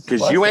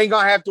 Because you ain't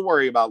going to have to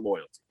worry about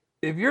loyalty.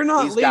 If you're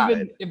not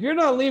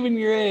leaving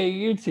your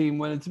AAU team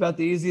when it's about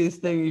the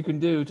easiest thing you can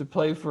do to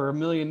play for a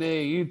million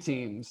AAU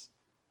teams,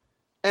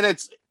 And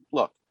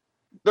look,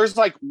 there's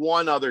like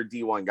one other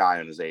D1 guy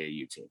on his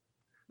AAU team.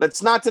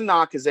 That's not to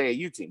knock his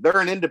AAU team. They're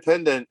an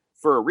independent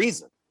for a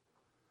reason.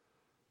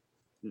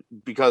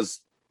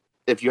 Because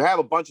if you have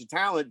a bunch of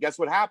talent, guess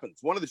what happens?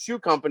 One of the shoe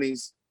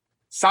companies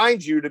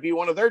signs you to be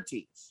one of their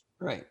teams.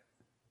 Right.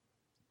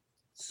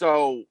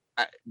 So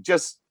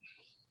that's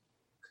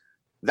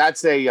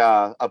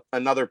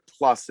another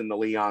plus in the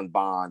Leon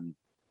Bond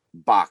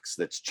box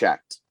that's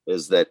checked,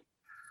 is that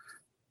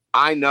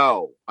I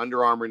know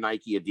Under Armour,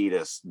 Nike,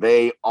 Adidas,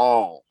 they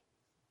all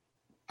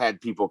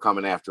had people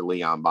coming after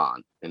Leon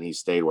Bond, and he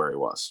stayed where he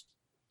was.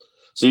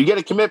 So you get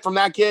a commit from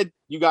that kid,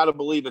 you got to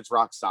believe it's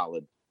rock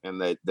solid,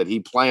 and that he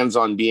plans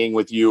on being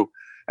with you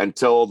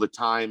until it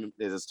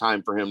is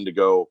time for him to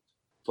go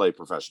play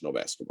professional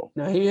basketball.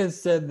 Now, he has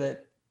said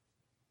that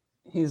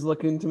he's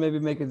looking to maybe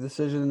make a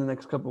decision in the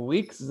next couple of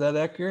weeks. Is that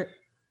accurate?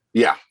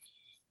 Yeah.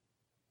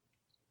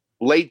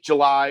 Late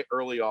July,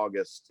 early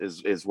August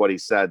is what he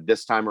said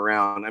this time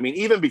around. I mean,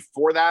 even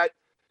before that,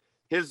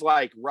 his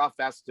like rough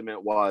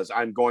estimate was,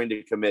 I'm going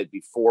to commit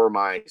before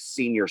my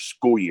senior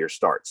school year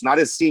starts. Not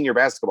his senior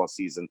basketball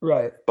season,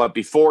 right? But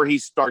before he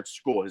starts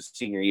school, his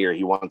senior year,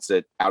 he wants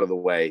it out of the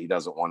way. He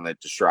doesn't want it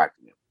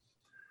distracting him.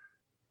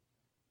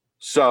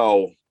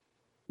 So,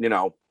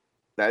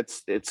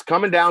 it's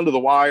coming down to the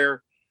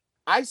wire.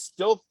 I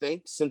still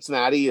think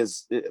Cincinnati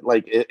is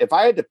like, if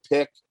I had to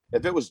pick,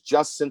 if it was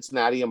just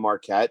Cincinnati and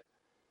Marquette,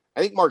 I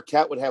think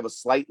Marquette would have a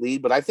slight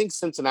lead, but I think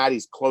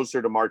Cincinnati's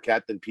closer to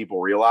Marquette than people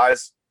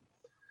realize.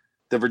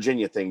 The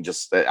Virginia thing,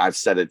 I've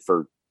said it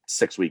for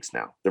 6 weeks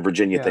now. The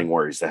Virginia thing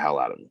worries the hell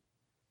out of me.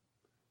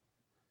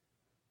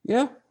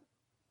 Yeah.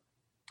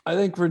 I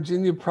think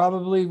Virginia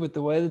probably, with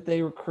the way that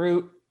they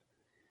recruit,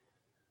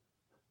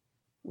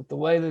 with the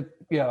way that,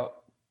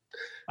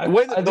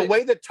 the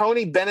way that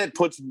Tony Bennett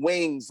puts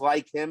wings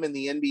like him in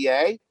the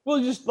NBA.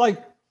 Well, just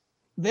like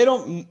they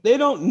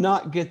don't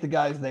not get the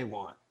guys they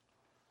want.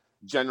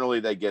 Generally,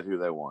 they get who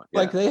they want.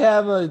 Like they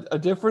have a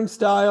different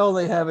style.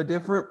 They have a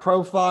different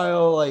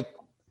profile. Like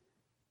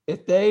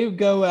if they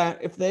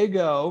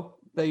go,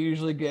 they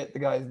usually get the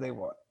guys they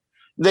want.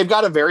 They've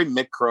got a very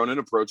Mick Cronin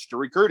approach to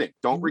recruiting.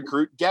 Don't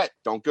recruit, get.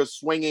 Don't go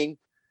swinging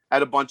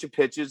at a bunch of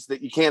pitches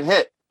that you can't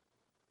hit.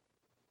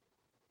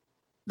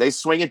 They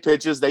swing at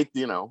pitches they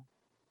think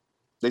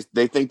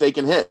they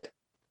can hit.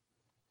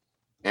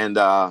 And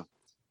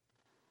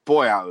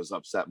boy, I was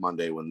upset past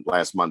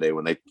Monday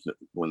when they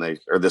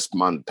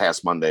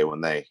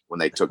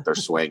took their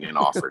swing and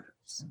offered.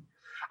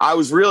 I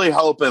was really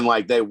hoping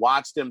like they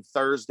watched him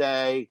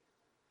Thursday.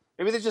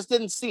 Maybe they just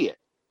didn't see it.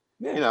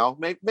 Yeah.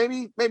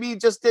 Maybe he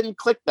just didn't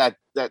click that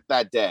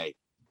day,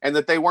 and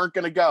that they weren't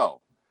going to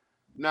go.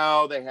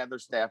 No, they had their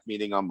staff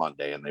meeting on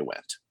Monday and they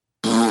went.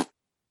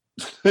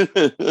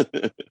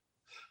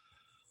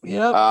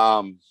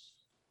 Yeah.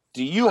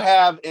 Do you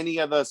have any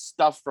of the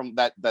stuff from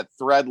that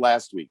thread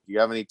last week? Do you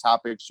have any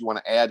topics you want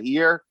to add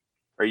here,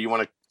 or you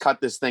want to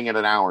cut this thing at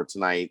an hour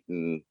tonight?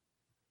 And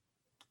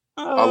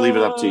I'll leave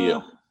it up to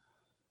you.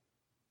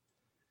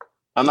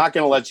 I'm not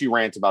going to let you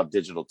rant about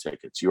digital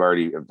tickets. You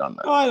already have done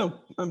that. Oh, I don't.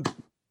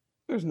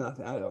 There's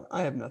nothing.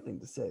 I have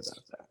nothing to say about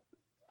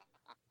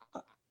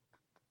that.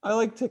 I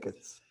like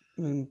tickets.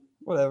 I mean,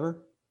 whatever.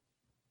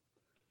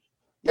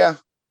 Yeah.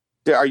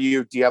 Do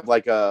you have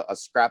like a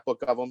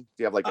scrapbook of them? Do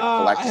you have like a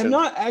collection? I have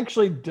not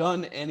actually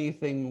done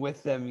anything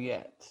with them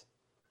yet.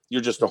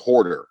 You're just a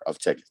hoarder of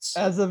tickets.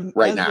 As of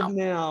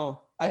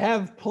now, I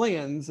have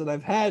plans, and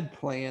I've had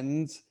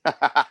plans,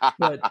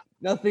 but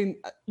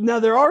nothing. Now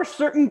there are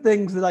certain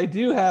things that I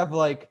do have,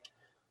 like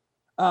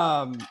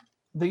the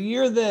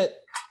year that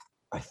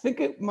I think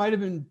it might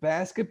have been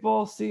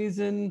basketball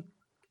season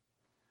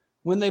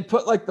when they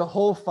put like the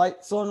whole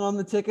fight song on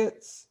the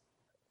tickets.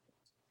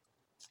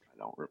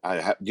 Do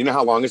you know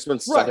how long it's been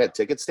since I've had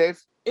tickets,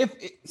 Dave? If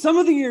some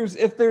of the years,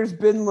 if there's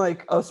been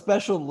like a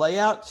special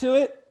layout to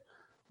it,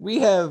 we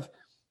have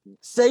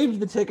saved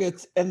the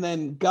tickets and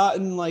then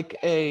gotten like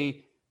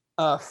a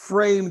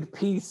framed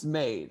piece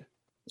made.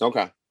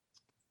 Okay.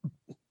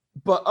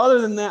 But other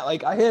than that,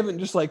 like I haven't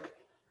just like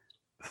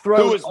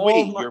thrown. Who is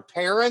we? Your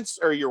parents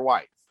or your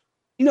wife?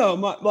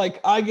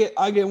 I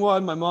get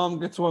one. My mom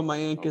gets one. My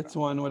aunt gets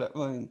one.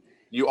 Whatever.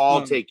 You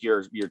all take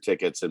your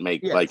tickets and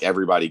make like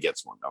everybody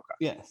gets one. Okay.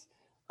 Yes.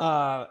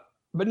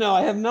 But no,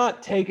 I have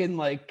not taken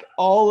like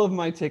all of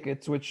my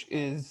tickets, which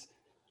is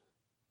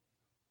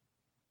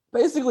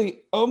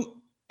basically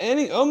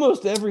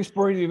almost every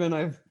sporting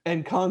event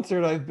and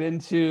concert I've been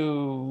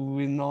to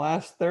in the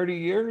last 30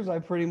 years. I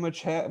pretty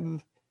much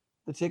have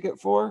the ticket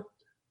for.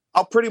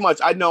 I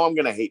know I'm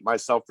going to hate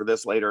myself for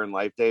this later in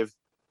life, Dave.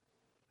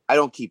 I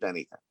don't keep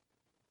anything.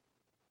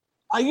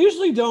 I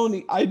usually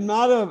don't. I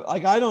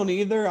don't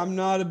either. I'm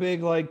not a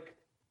big like.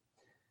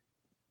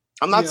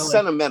 I'm not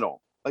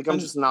sentimental. I'm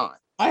just not.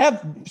 I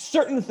have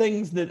certain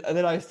things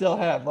that I still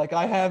have. Like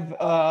I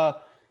have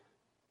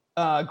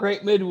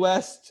Great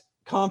Midwest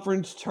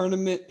Conference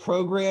Tournament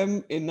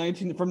program from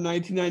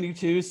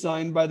 1992,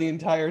 signed by the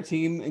entire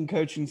team and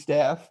coaching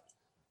staff.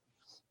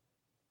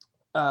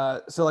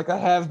 So like I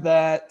have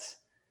that.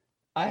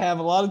 I have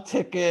a lot of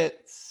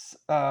tickets,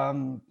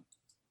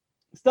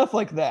 stuff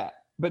like that.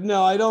 But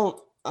no, I don't.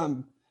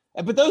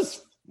 But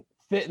those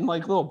fit in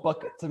like little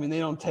buckets. I mean, they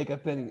don't take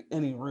up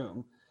any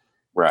room.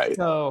 Right.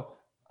 So,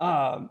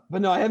 but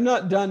no, I have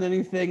not done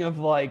anything of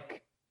like,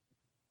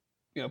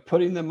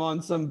 putting them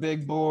on some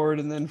big board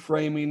and then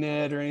framing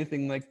it or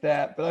anything like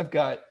that. But I've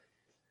got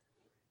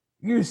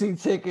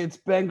UC tickets,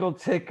 Bengal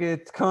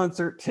tickets,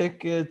 concert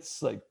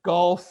tickets, like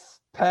golf,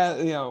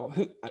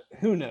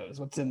 who knows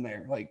what's in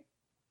there, like.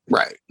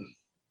 Right.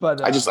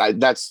 But I've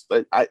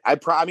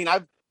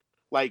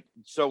like,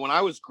 so when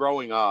I was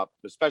growing up,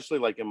 especially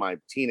like in my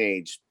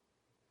teenage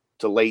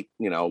to late,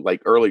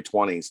 like early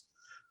 20s,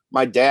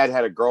 my dad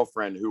had a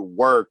girlfriend who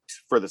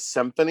worked for the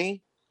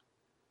symphony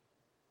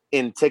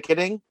in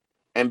ticketing.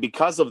 And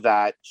because of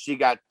that, she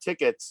got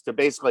tickets to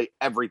basically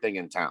everything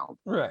in town,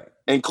 right,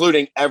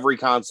 including every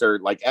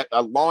concert, like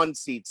lawn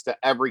seats to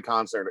every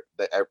concert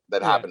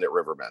that happened at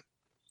Riverbend.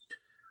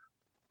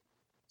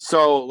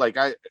 So like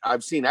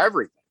I've seen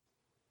everything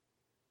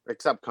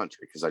except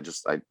country,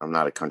 because I'm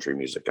not a country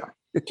music guy.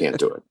 Can't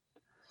do it.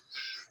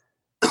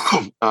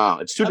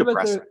 It's too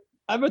depressing.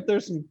 I bet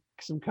there's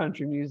some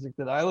country music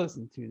that I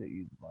listen to that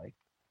you'd like.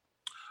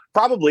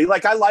 Probably.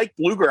 Like I like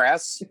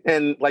bluegrass,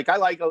 and like I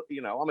like,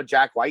 I'm a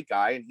Jack White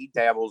guy, and he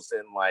dabbles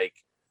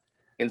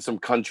in some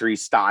country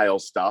style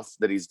stuff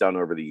that he's done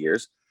over the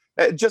years.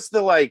 Just the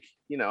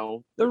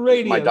the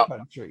radio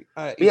country.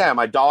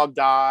 My dog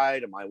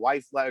died, and my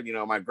wife left.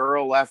 My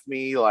girl left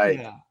me.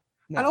 Like,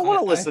 no, I don't want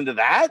to listen to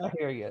that. I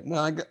hear you.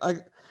 No,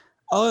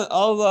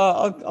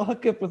 I'll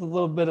hook up with a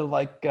little bit of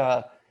like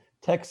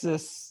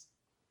Texas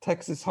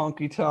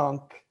honky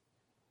tonk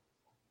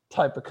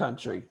type of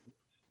country.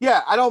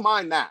 Yeah, I don't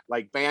mind that.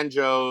 Like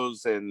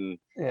banjos and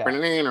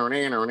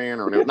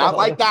not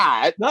like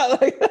that.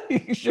 Not like that.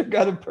 You sure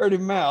got a pretty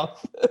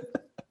mouth.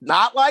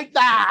 Not like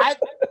that.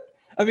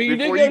 I mean,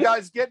 you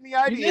guys get any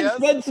ideas. You did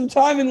spend some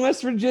time in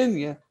West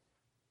Virginia.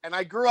 And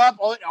I grew up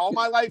all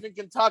my life in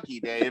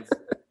Kentucky, Dave.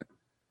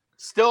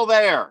 Still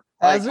there.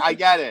 Like, I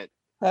get it.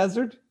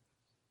 Hazard?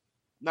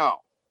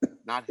 No,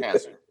 not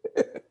Hazard.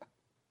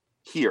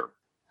 Here,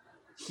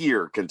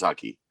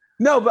 Kentucky.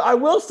 No, but I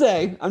will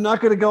say, I'm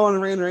not going to go on a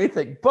rant or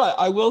anything, but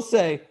I will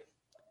say,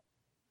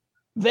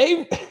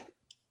 Bria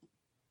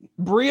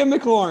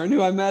McLaurin,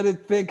 who I met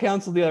at Fan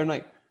Council the other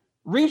night,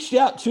 reached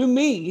out to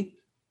me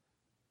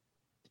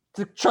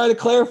to try to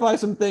clarify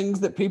some things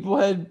that people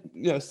had,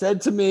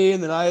 said to me,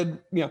 and that I had,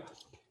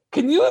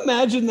 Can you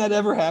imagine that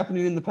ever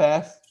happening in the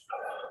past?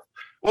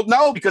 Well,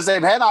 no, because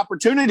they've had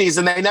opportunities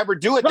and they never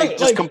do it. Right, they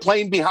just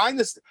complain behind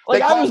this.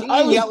 They call me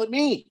and yell at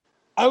me.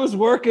 I was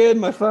working,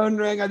 my phone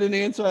rang, I didn't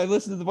answer. I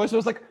listened to the voice. I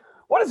was like,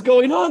 what is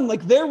going on?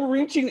 Like, they're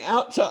reaching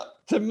out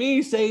to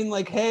me saying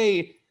like,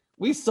 hey,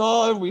 we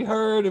saw and we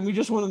heard and we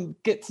just want to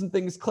get some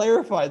things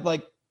clarified.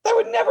 Like, that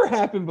would never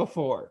happen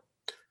before.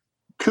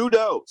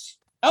 Kudos.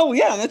 Oh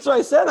yeah, that's what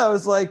I said. I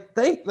was like,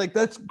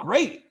 that's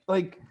great.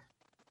 Like,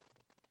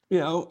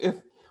 if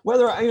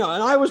whether and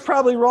I was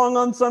probably wrong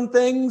on some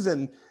things,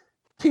 and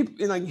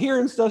people like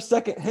hearing stuff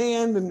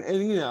secondhand,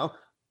 and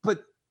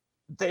but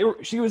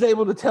she was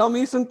able to tell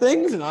me some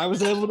things, and I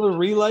was able to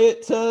relay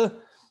it to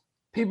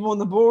people on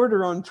the board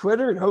or on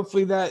Twitter, and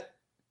hopefully that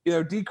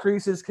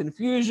decreases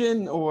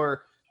confusion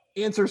or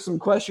answers some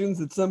questions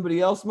that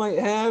somebody else might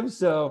have.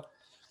 So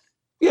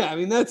yeah, I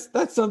mean that's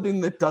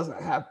something that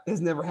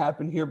has never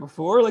happened here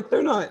before. Like,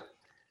 they're not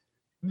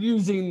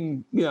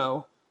using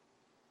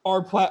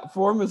our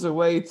platform as a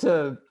way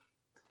to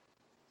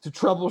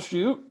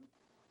troubleshoot.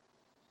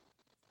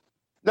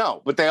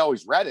 No, but they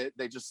always read it.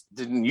 They just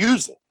didn't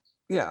use it.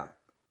 Yeah.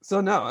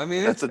 So no, I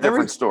mean that's a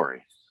different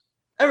story.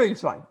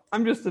 Everything's fine.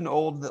 I'm just an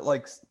old that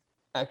likes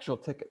actual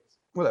tickets.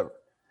 Whatever.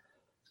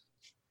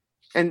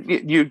 And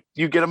you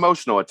get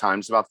emotional at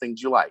times about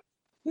things you like.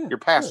 Yeah, you're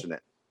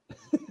passionate.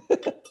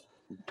 Sure.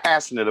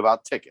 Passionate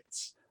about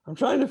tickets. I'm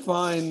trying to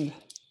find.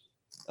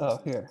 Oh,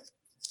 here.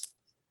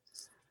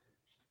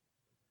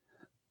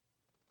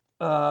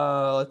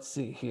 Let's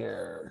see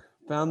here.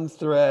 Found the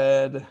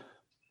thread.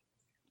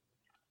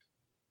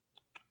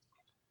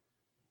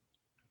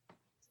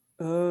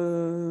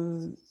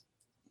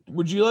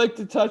 Would you like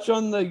to touch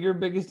on your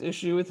biggest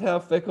issue with how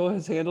Fickle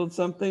has handled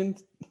something?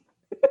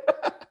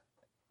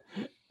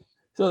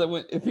 So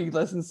that if he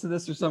listens to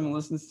this or someone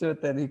listens to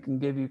it, then he can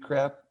give you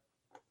crap.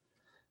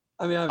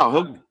 I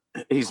mean,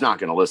 he's not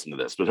going to listen to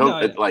this, but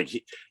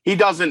he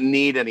doesn't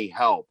need any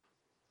help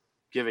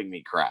giving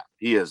me crap.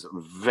 He is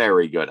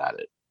very good at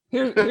it.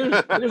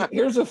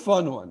 Here's a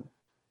fun one.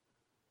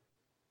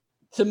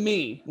 To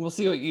me, we'll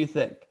see what you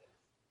think.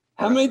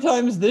 How many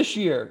times this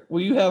year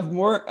will you have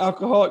more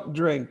alcoholic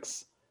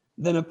drinks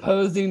than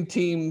opposing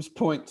teams'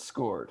 points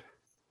scored?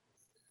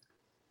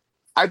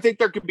 I think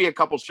there could be a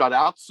couple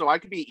shutouts, so I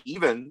could be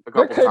even a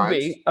couple times. There could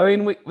be. I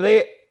mean,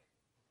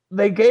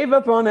 they gave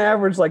up on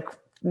average, like,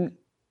 I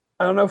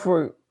don't know if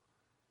we're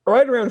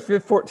right around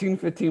 14,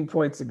 15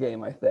 points a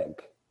game, I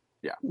think.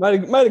 Yeah.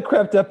 Might have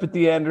crept up at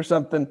the end or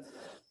something.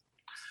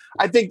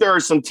 I think there are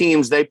some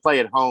teams they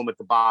play at home at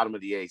the bottom of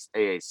the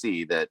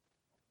AAC that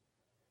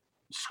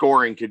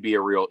scoring could be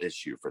a real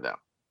issue for them.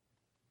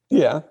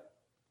 Yeah.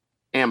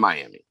 And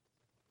Miami.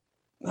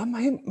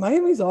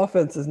 Miami's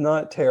offense is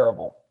not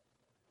terrible.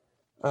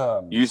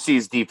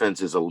 UC's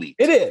defense is elite.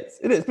 It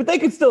is, but they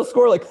could still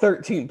score like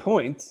 13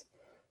 points.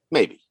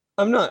 Maybe.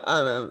 I'm not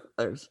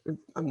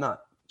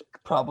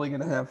probably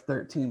going to have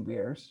 13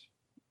 beers.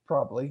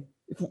 Probably.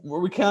 Were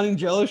we counting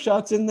Jello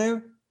shots in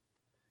there?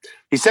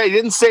 He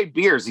didn't say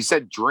beers. He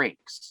said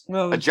drinks.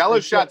 Well, a Jello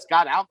shot's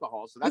got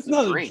alcohol, so that's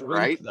not a drink,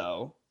 right?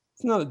 Though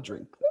it's not a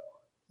drink.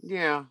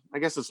 Yeah, I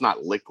guess it's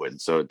not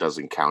liquid, so it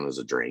doesn't count as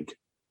a drink.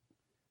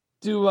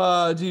 Do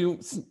you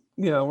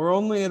we're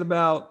only at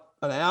about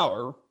an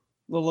hour, a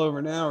little over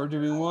an hour.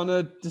 Do we want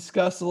to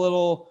discuss a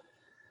little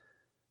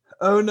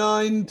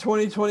 09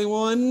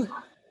 2021?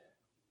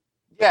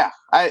 Yeah,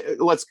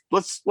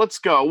 let's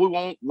go. We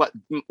won't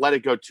let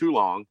it go too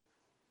long.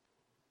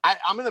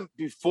 I'm gonna,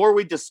 before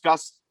we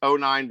discuss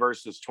 09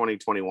 versus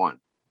 2021.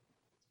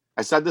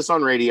 I said this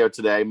on radio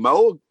today.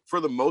 Mo,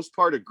 for the most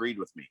part, agreed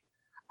with me.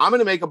 I'm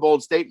gonna make a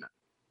bold statement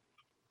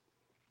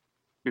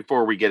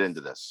before we get into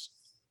this.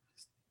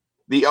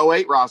 The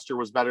 08 roster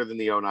was better than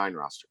the 09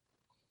 roster.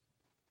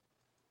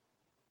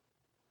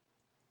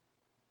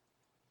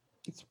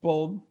 It's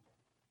bold.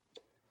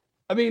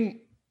 I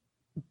mean,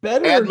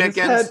 better Add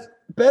Mickens.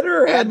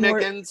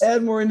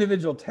 Had more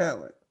individual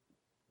talent.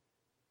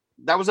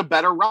 That was a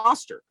better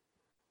roster.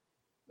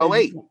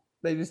 08.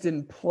 They just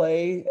didn't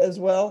play as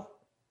well.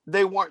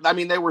 They weren't. I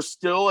mean, they were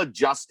still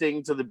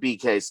adjusting to the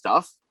BK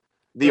stuff.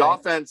 The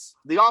offense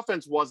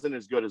wasn't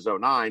as good as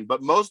 09,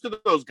 but most of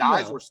those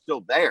guys were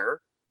still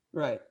there.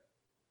 Right.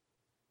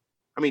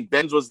 I mean,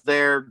 Benz was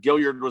there,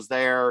 Gilliard was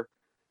there.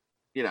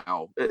 You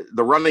know,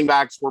 the running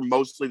backs were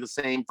mostly the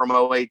same from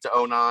 08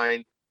 to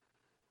 09.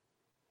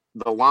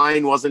 The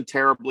line wasn't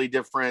terribly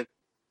different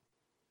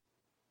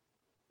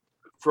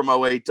from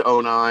 08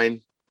 to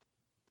 09.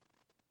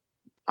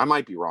 I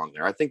might be wrong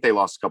there. I think they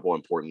lost a couple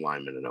important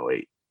linemen in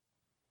 08.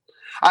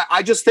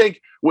 I just think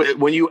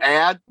when you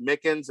add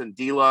Mickens and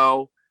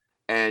D'Lo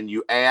and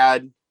you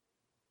add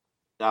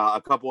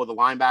a couple of the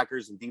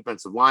linebackers and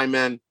defensive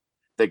linemen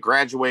that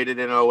graduated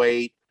in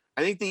 08,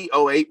 I think the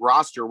 08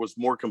 roster was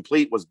more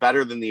complete, was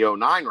better than the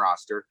 09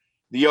 roster.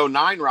 The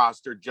 09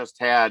 roster just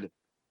had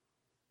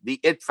the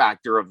it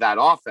factor of that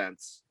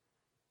offense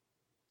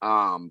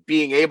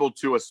being able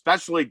to,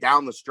 especially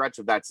down the stretch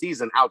of that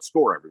season,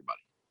 outscore everybody.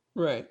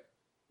 Right.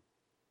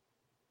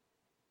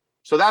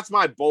 So that's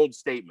my bold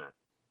statement.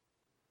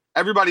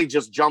 Everybody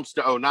just jumps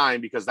to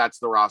 09 because that's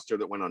the roster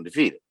that went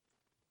undefeated.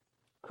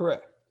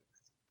 Correct.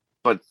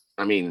 But,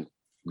 I mean,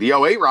 the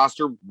 08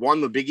 roster won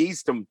the Big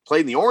East and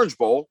played in the Orange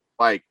Bowl.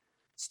 Like,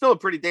 still a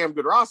pretty damn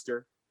good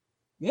roster.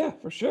 Yeah,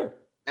 for sure.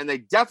 And they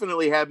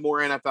definitely had more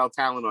NFL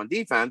talent on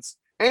defense.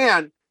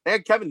 And they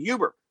had Kevin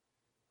Huber.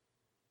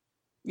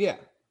 Yeah.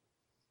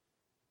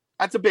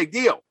 That's a big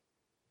deal.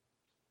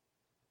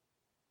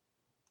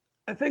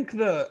 I think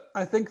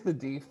the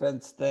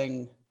defense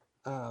thing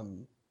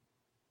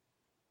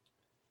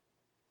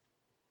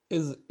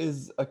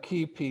is a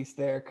key piece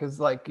there because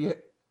like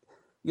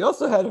you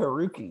also had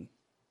Haruki.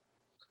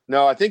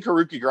 No, I think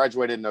Haruki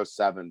graduated in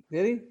 07.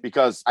 Did he?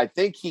 Because I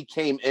think he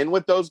came in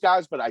with those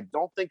guys, but I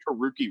don't think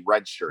Haruki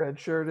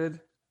redshirted.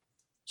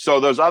 So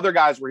those other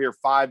guys were here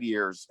 5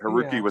 years.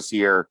 Haruki was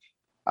here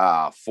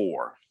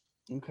 4.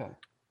 Okay.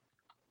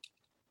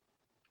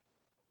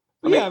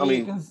 Let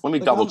me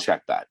double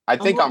check that. I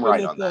think I'm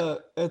right on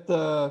that. At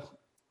the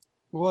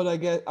what I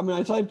get, I mean,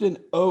 I typed in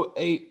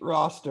 08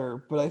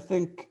 roster, but I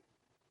think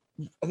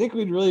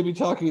we'd really be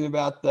talking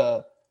about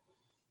the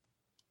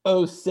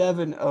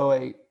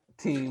 07-08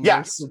 team.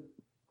 Yes.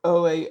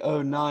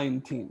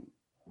 08-09 team.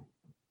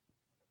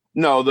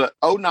 No, the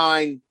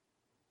 09-10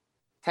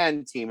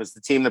 team is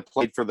the team that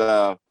played for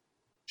the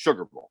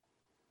Sugar Bowl.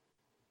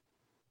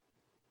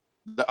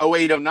 The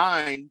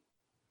 08-09,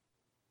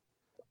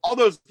 all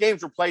those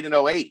games were played in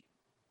 08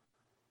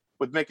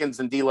 with Mickens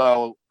and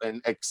D'Lo, and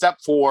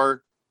except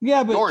for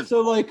but Norton.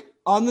 So like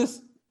on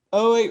this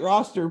 08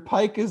 roster,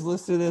 Pike is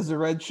listed as a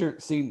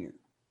redshirt senior.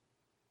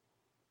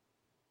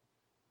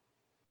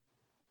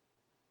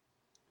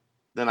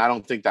 Then I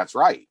don't think that's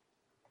right.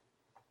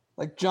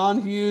 Like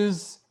John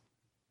Hughes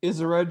is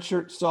a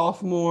redshirt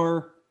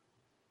sophomore.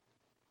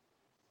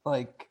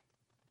 Like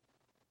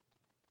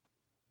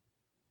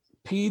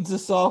Pede's a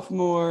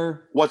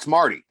sophomore. What's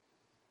Marty?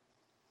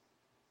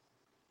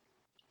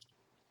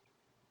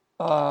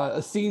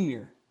 A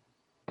senior.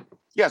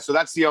 Yeah, so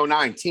that's the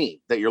 09 team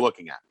that you're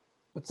looking at.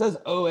 It says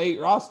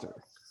 08 roster.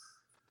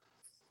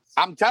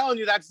 I'm telling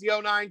you, that's the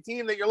 09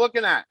 team that you're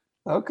looking at.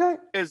 Okay.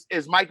 Is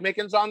Mike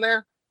Mickens on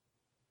there?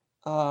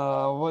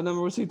 What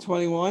number was he?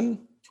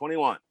 21?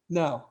 21.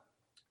 No.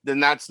 Then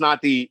that's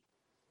not the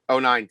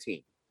 09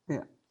 team.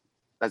 Yeah.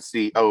 That's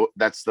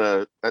that's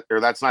not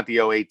the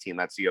 08 team.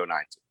 That's the 09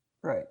 team.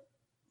 Right.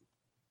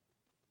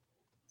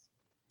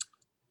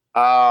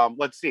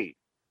 Let's see.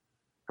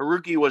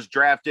 Haruki was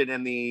drafted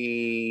in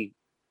the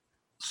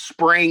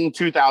spring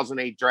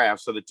 2008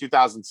 draft, so the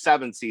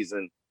 2007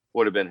 season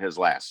would have been his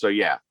last. So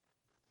yeah.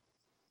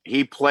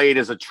 he played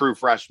as a true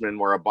freshman,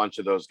 where a bunch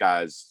of those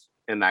guys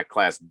in that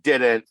class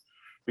didn't.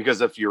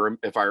 Because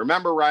if I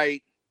remember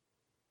right,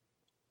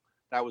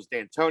 that was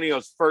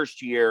D'Antonio's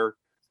first year,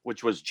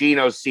 which was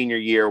Gino's senior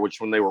year, which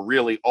when they were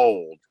really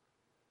old.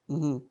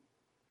 Mm-hmm.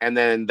 And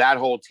then that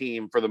whole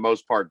team, for the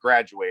most part,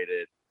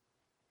 graduated.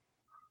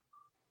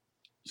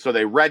 So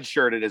they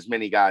redshirted as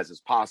many guys as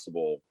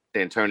possible.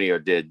 D'Antonio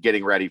did,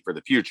 getting ready for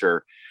the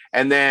future.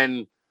 And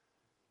then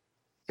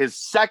his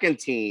second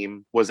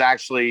team was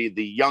actually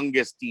the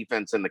youngest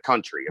defense in the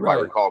country, if I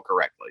recall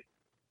correctly.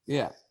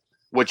 Yeah.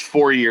 Which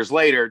 4 years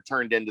later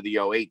turned into the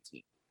 08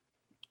 team.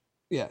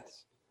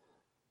 Yes.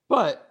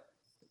 But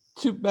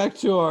back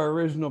to our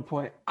original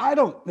point, I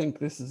don't think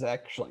this is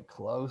actually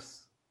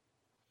close.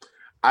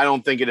 I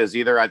don't think it is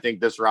either. I think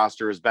this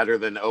roster is better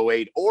than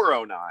 08 or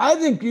 09. I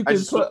think you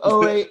could put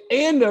 08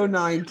 and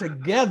 09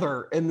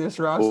 together and this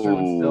roster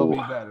would still be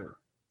better.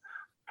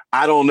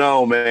 I don't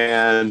know,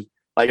 man.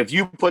 Like, if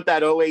you put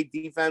that 08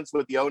 defense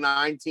with the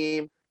 09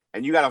 team,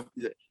 and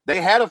they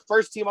had a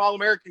first team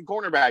All-American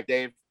cornerback,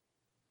 Dave.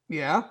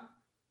 Yeah.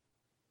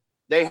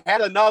 They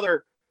had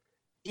another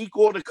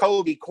equal to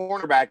Kobe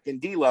cornerback in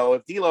D'Lo.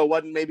 If D'Lo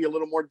wasn't maybe a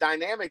little more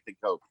dynamic than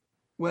Kobe.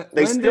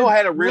 They still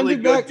had a really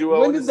good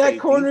duo. When did that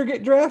corner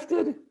get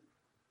drafted?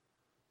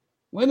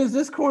 When is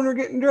this corner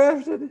getting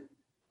drafted?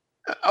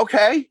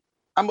 Okay.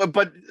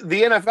 But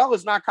the NFL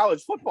is not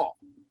college football.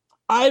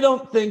 I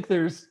don't think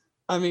there's,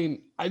 I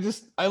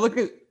look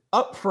at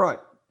up front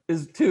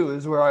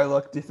is where I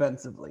look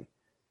defensively.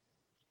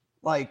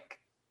 Like,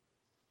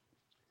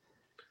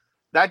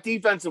 that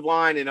defensive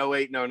line in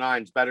 08 and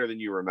 09 is better than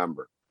you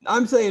remember.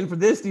 I'm saying for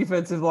this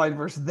defensive line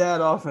versus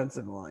that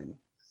offensive line.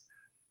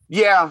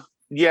 Yeah,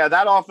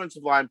 that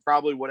offensive line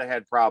probably would have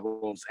had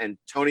problems, and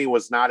Tony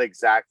was not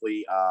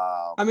exactly.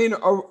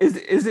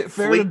 Is it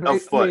fair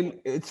to?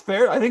 It's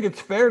fair. I think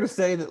it's fair to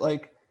say that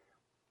like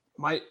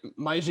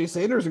Myjai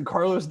Sanders and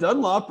Carlos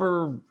Dunlop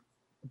are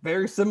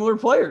very similar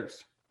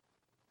players.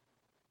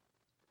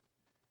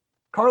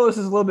 Carlos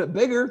is a little bit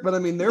bigger, but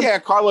they're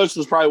Carlos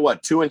was probably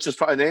 2 inches,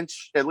 an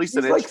inch, at least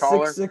an inch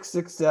taller.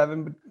 6'6",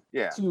 6'7", but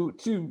yeah, two.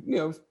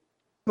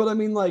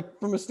 But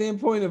from a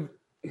standpoint of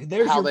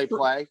how they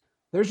play.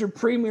 There's your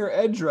premier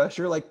edge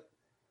rusher. Like,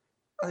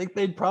 I think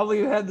they'd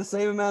probably had the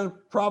same amount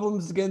of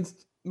problems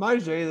against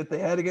Myjai that they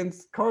had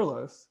against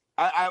Carlos.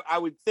 I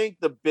would think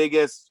the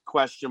biggest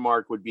question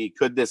mark would be,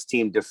 could this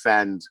team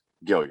defend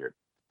Gilliard?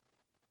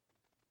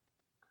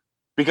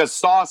 Because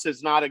Sauce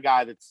is not a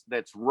guy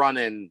that's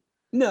running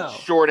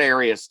short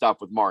area stuff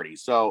with Marty.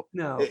 So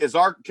no.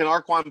 Can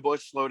Arquan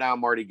Bush slow down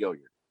Marty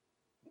Gilliard?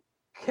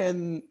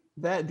 Can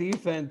that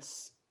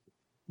defense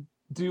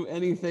do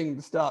anything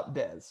to stop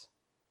Dez?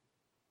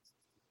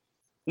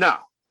 No,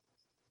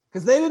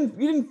 because you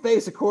didn't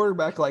face a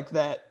quarterback like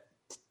that.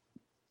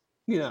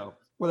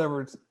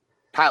 Whatever it's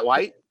Pat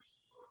White.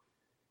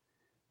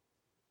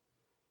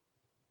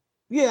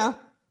 Yeah,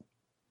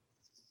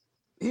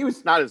 he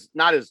was not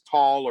as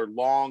tall or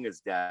long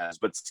as Dez,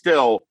 but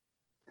still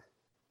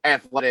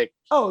athletic.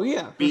 Oh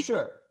yeah, for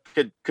sure.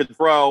 Could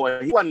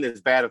throw. He wasn't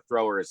as bad a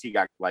thrower as he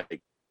got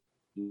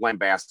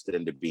lambasted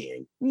into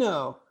being.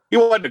 No, he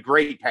wasn't a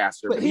great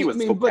passer, but he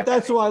was. But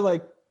that's why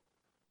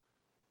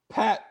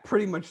Pat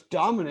pretty much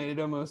dominated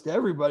almost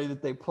everybody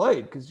that they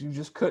played because you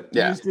just couldn't.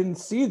 You just didn't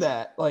see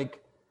that.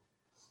 Like,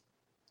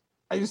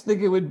 I just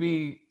think it'd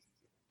be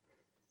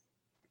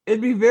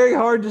very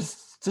hard to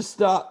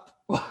stop.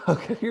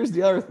 Okay, here's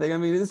the other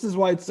thing. This is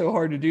why it's so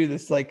hard to do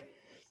this. Like,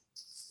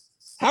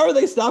 how are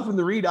they stopping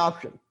the read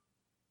option?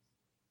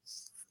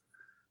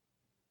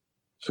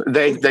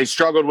 They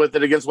struggled with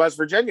it against West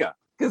Virginia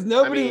because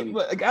nobody,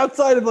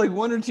 outside of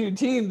one or two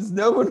teams,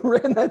 no one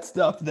ran that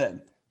stuff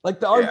then. Like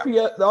the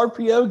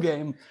RPO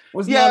game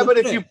was but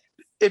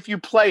if you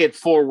play it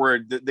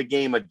forward, the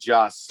game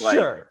adjusts.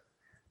 Sure,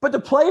 but the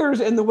players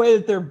and the way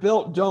that they're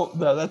built don't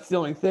though. That's the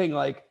only thing.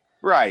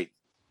 Right,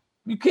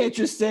 you can't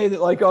just say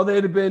that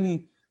they'd have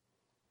been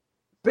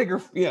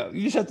bigger. You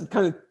just have to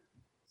kind of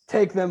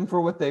take them for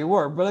what they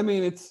were. But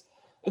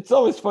it's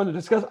always fun to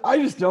discuss. I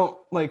just don't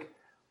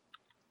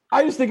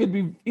I just think it'd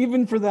be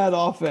even for that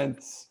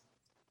offense.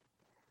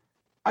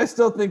 I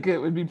still think it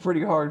would be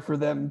pretty hard for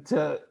them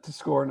to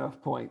score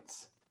enough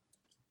points.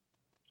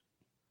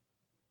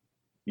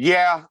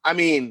 Yeah,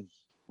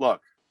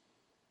 look,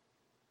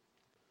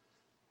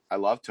 I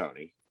love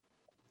Tony.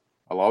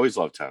 I'll always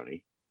love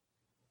Tony.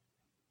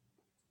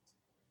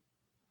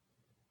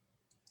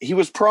 He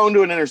was prone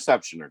to an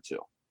interception or two.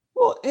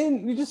 Well,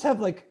 and you just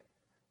have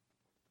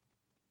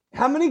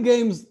how many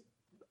games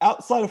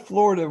outside of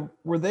Florida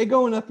were they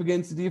going up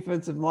against a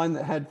defensive line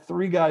that had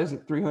three guys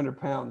at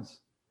 300 pounds?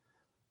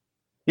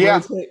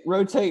 Yeah.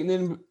 Rotating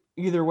in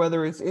either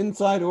whether it's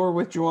inside or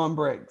with Juwan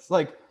Briggs.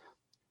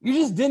 You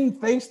just didn't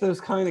face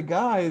those kind of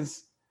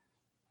guys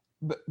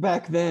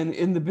back then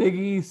in the Big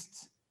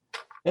East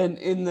and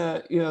in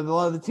the, a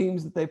lot of the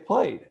teams that they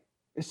played.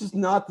 It's just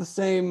not the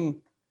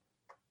same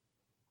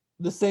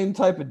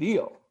type of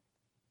deal.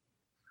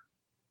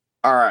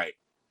 All right.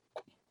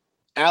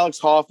 Alex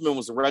Hoffman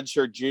was a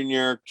redshirt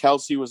junior.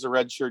 Kelsey was a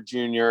redshirt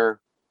junior.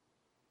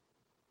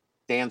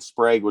 Dan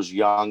Sprague was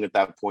young at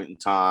that point in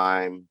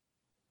time.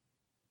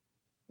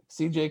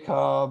 CJ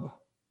Cobb.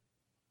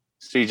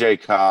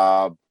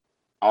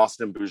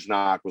 Austin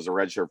Bujnak was a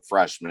redshirt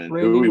freshman.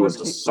 Randy was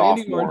a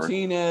sophomore.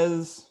 Randy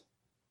Martinez.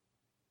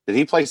 Did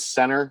he play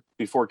center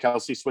before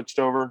Kelsey switched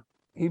over?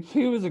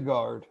 He was a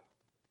guard.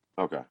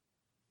 Okay.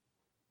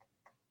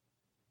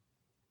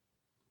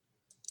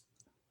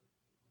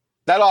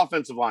 That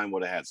offensive line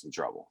would have had some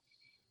trouble.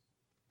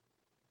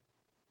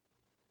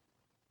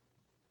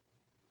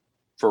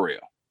 For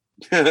real.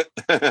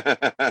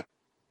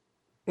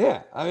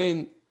 Yeah, I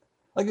mean,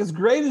 like as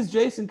great as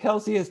Jason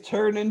Kelsey has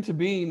turned into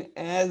being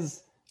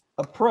as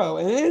a pro,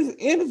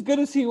 and as good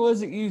as he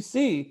was at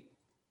UC,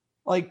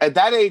 like at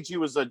that age, he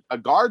was a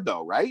guard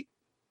though, right?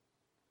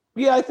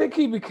 Yeah, I think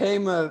he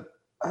became I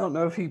don't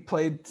know if he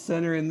played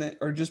center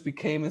or just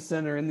became a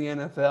center in the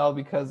NFL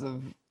because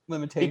of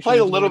limitations. He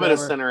played a little bit of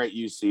center at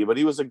UC, but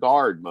he was a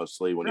guard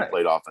mostly when he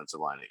played offensive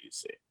line at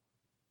UC.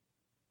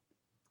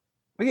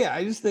 But yeah,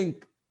 I just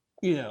think,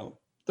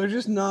 they're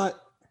just not.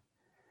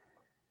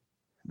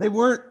 They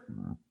weren't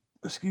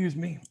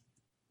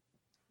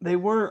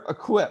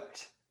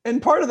equipped.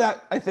 And part of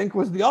that, I think,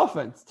 was the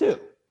offense, too.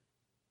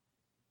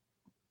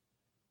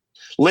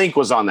 Link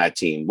was on that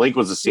team. Link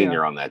was a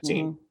senior on that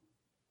team. Mm-hmm.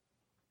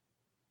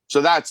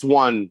 So that's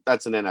an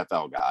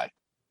NFL guy.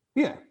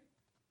 Yeah.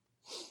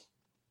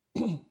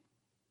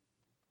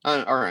 All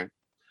right.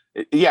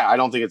 Yeah, I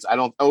don't think it's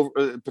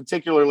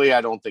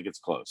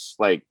close.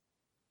 Like,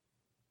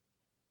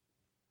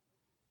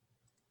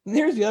 and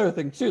here's the other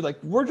thing, too.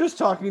 Like, we're just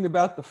talking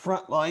about the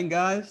front line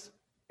guys.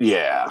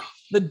 Yeah.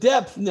 The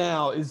depth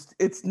now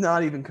it's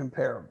not even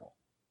comparable.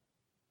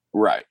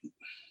 Right.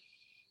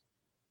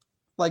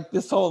 Like,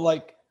 this whole,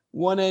 1A,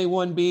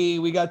 1B,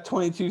 we got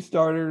 22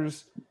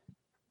 starters.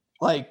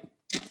 Like,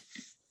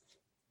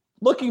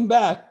 looking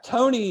back,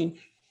 Tony,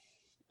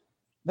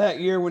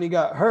 that year when he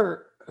got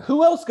hurt,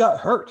 who else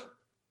got hurt?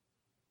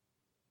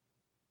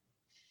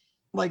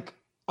 Like,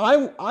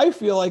 I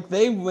feel like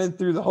they went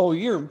through the whole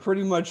year and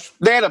pretty much.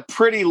 They had a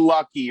pretty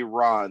lucky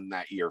run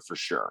that year for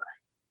sure.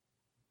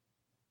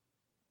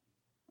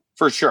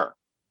 For sure.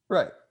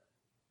 Right.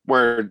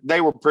 Where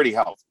they were pretty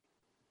healthy.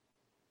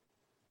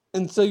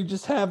 And so you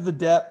just have the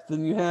depth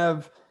and you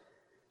have,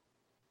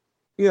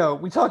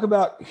 we talk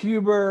about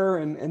Huber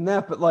and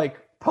that, but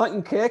punt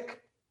and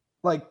kick,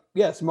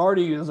 yes,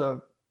 Marty is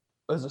a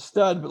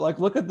stud, but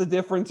look at the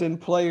difference in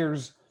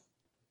players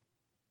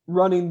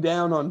running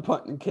down on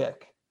punt and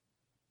kick.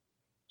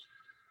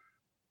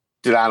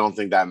 Dude, I don't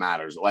think that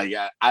matters.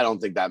 I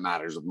don't think that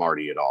matters with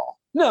Marty at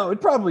all. No,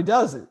 it probably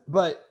doesn't,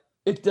 but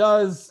it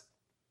does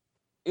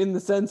in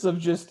the sense of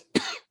just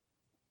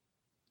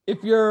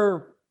if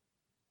you're,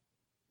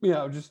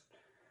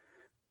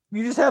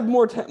 you just have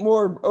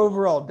more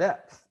overall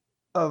depth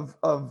of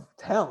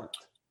talent.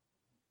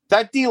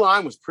 That D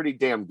line was pretty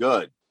damn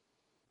good,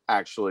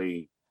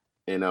 actually,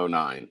 in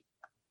 2009.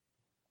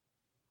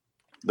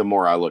 The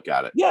more I look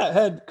at it. Yeah, it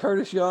had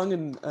Curtis Young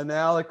and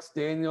Alex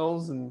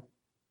Daniels and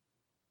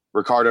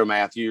Ricardo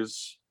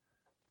Matthews,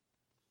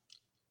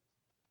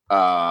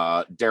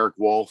 Derek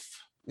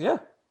Wolfe,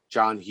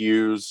 John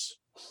Hughes,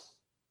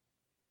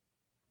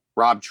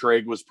 Rob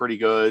Trigg was pretty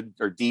good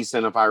or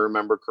decent if I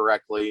remember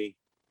correctly.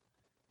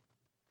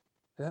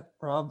 Yeah,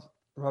 Rob's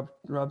a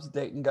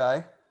Dayton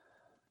guy.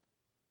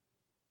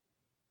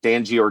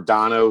 Dan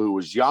Giordano, who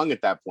was young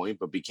at that point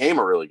but became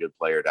a really good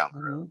player down the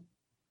road.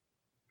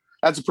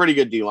 That's a pretty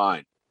good D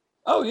line.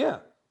 Oh yeah.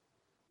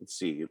 Let's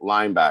see,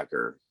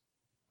 linebacker.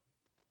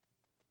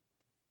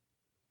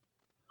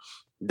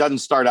 Doesn't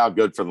start out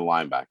good for the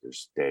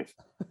linebackers, Dave.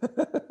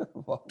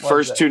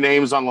 First two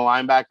names on the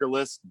linebacker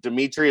list,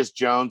 Demetrius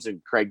Jones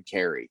and Craig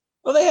Carey.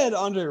 Well, they had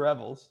Andre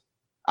Revels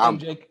and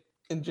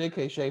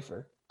J.K.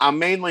 Schaefer. I'm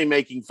mainly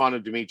making fun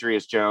of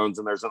Demetrius Jones,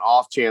 and there's an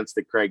off chance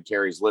that Craig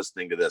Carey's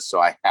listening to this,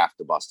 so I have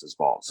to bust his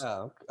balls.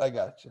 Oh, I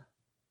got you.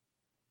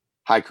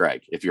 Hi,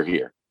 Craig, if you're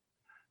here.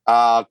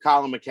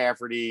 Colin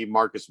McCafferty,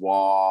 Marcus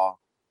Waugh,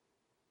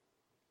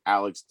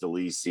 Alex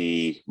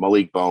DeLisi,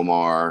 Malik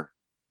Bomar.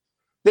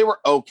 They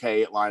were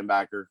okay at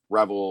linebacker.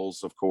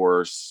 Revels, of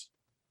course.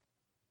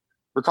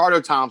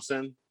 Ricardo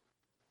Thompson.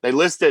 They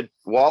listed,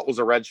 Walt was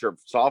a redshirt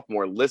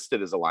sophomore,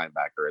 listed as a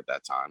linebacker at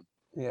that time.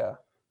 Yeah.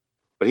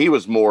 But he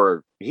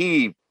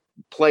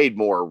played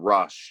more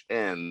rush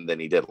end than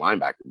he did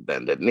linebacker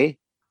then, didn't he?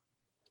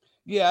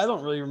 Yeah, I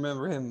don't really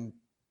remember him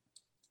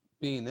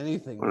being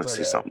anything but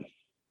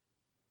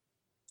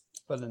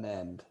an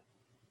end.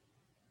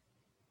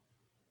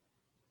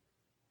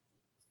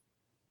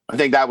 I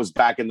think that was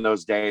back in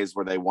those days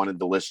where they wanted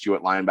to list you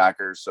at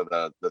linebacker so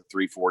the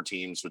 3-4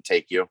 teams would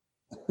take you.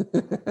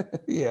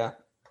 Yeah.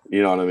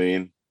 You know what I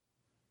mean?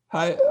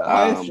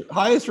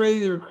 Highest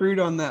rated recruit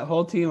on that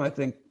whole team, I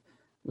think,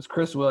 was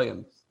Chris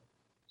Williams.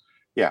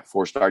 Yeah,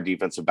 4-star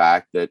defensive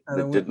back that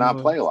did not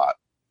play a lot.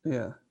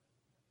 Yeah.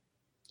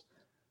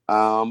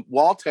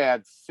 Walt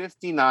had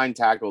 59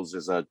 tackles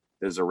as a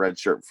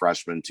redshirt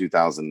freshman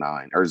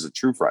 2009, or as a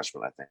true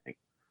freshman, I think.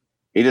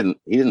 He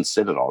didn't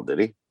sit at all, did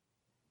he?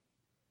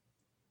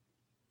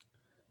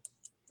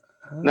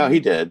 No, he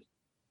did.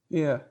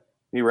 Yeah.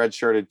 He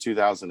redshirted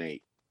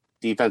 2008.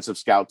 Defensive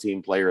Scout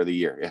Team Player of the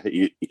Year.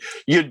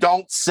 You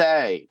don't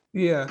say.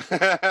 Yeah.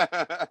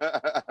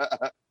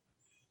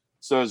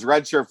 So his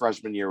redshirt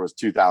freshman year was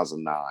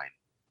 2009.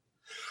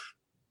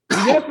 He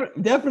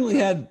definitely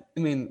had, I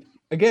mean,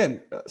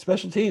 again,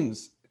 special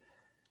teams.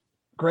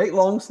 Great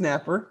long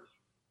snapper.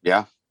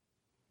 Yeah.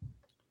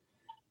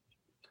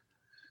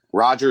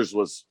 Rogers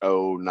was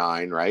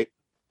 09, right?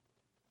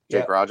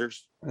 Jake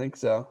Rogers? I think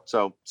so.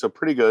 So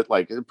pretty good,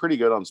 pretty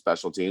good on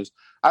special teams.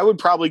 I would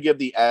probably give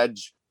the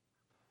edge.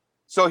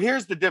 So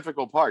here's the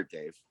difficult part,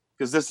 Dave,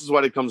 because this is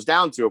what it comes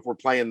down to if we're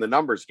playing the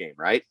numbers game,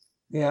 right?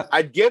 Yeah.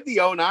 I'd give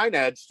the 09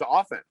 edge to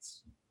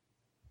offense.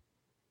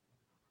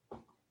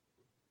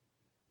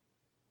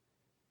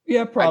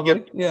 Yeah,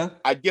 probably.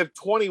 I'd give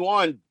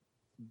 21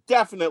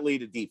 definitely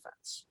to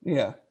defense.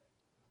 Yeah.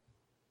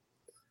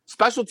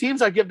 Special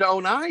teams, I'd give to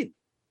 09.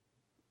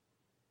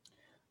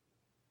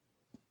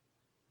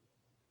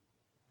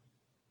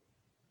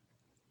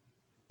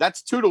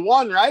 That's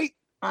 2-1, right?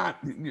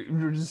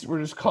 We're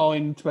just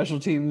calling special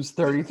teams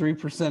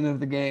 33% of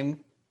the game.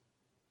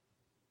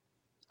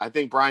 I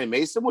think Brian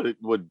Mason would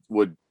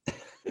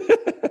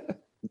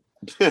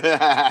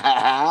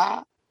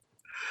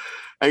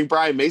I think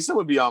Brian Mason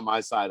would be on my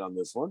side on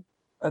this one.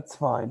 That's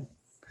fine.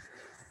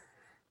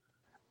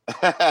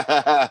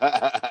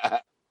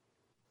 I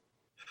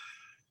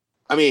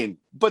mean,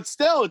 but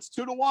still, it's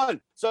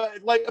 2-1. So,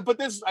 but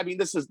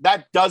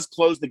that does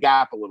close the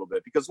gap a little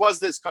bit, because what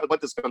this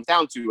comes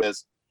down to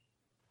is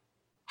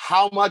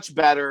how much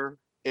better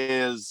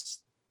is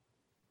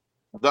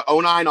the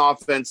 09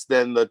 offense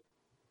than the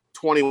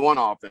 21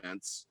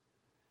 offense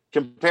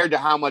compared to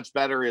how much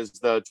better is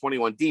the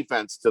 21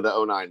 defense to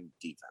the 09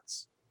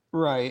 defense.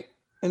 Right.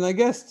 And I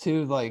guess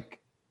too,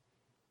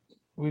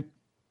 we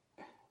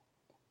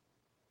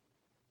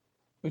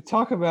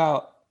talk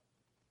about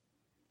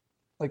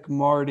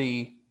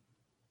Marty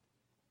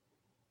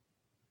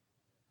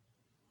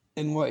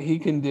and what he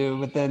can do,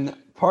 but then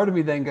part of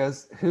me then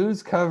goes,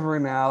 who's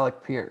covering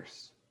Alec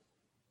Pierce?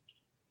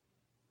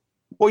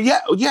 Well,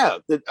 yeah.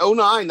 The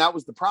 09, that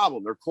was the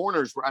problem. Their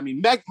corners were,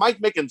 Mike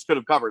Mickens could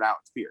have covered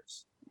Alex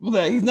Pierce.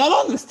 Well, he's not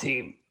on this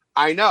team.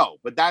 I know,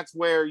 but that's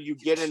where you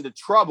get into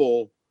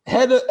trouble.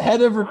 Head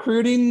of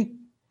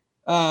recruiting,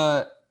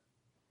 number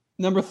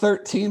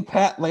 13,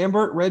 Pat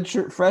Lambert,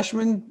 redshirt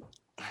freshman.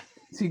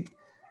 Is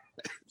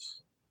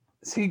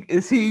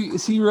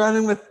he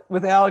running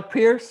with Alec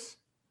Pierce?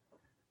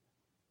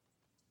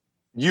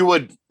 You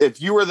would,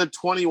 if you were the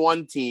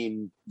 21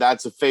 team,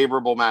 that's a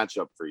favorable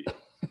matchup for you.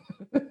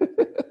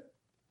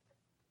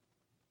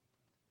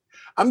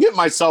 I'm getting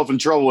myself in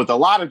trouble with a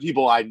lot of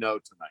people I know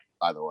tonight,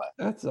 by the way.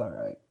 That's all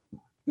right.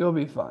 You'll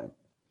be fine.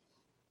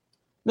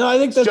 No, I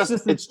think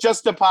it's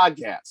just a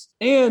podcast.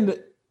 And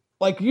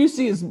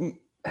UC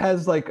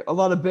has a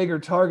lot of bigger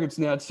targets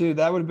now too.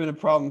 That would have been a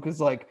problem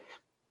because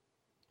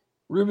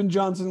Reuben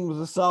Johnson was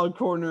a solid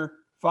corner,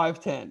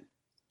 5'10".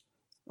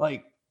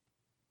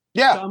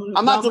 Yeah,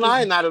 I'm not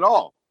denying that at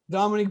all.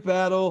 Dominic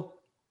Battle,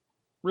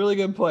 really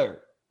good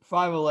player,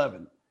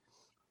 5'11".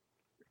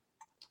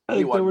 I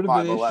think there would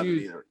have been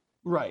issues. Either.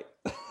 Right.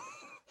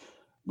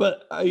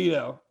 But,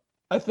 I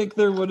think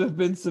there would have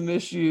been some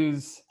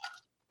issues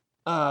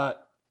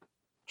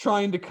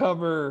trying to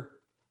cover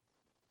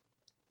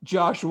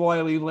Josh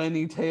Wiley,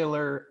 Lenny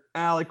Taylor,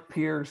 Alec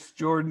Pierce,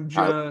 Jordan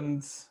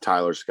Jones,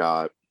 Tyler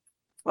Scott.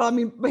 Well,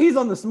 but he's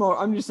on the small.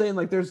 I'm just saying,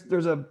 there's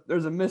a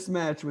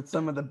mismatch with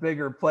some of the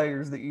bigger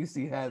players that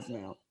UC has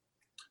now.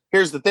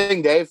 Here's the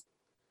thing, Dave.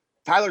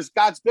 Tyler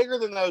Scott's bigger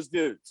than those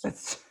dudes.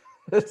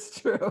 That's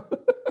true.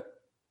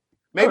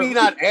 Maybe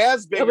not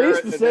as big. At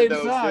least the same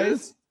size.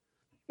 Dudes.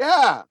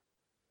 Yeah.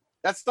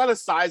 That's not a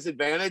size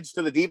advantage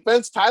to the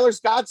defense. Tyler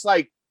Scott's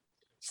right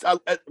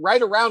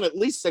around at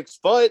least 6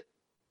 foot.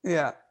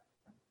 Yeah.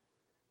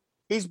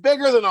 He's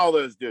bigger than all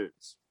those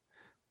dudes.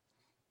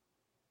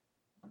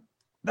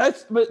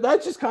 But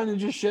that just kind of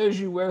just shows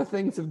you where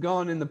things have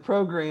gone in the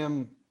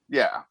program.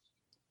 Yeah.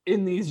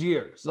 In these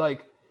years.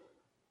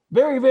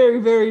 Very, very,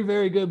 very,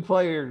 very good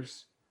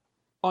players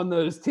on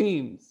those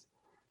teams.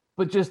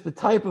 But just the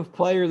type of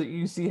player that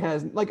UC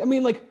has,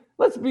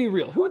 let's be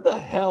real. Who the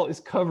hell is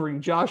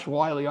covering Josh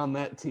Wiley on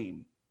that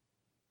team?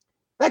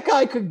 That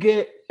guy could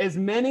get as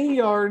many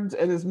yards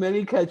and as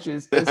many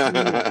catches as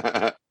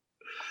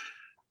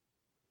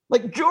he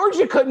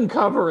Georgia couldn't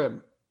cover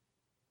him.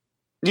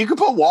 You could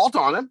put Walt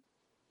on him.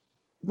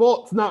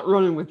 Walt's not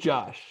running with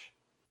Josh.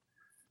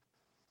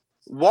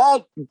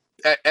 Walt,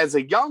 as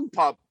a young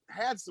pup,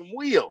 had some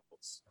wheels.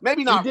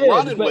 Maybe not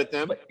running with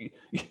him. But he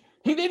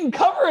didn't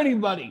cover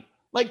anybody.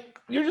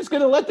 You're just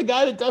going to let the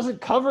guy that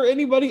doesn't cover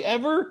anybody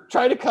ever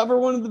try to cover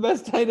one of the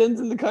best tight ends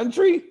in the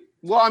country?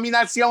 Well,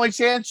 that's the only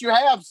chance you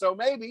have, so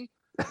maybe.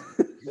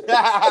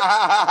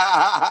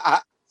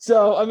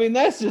 So,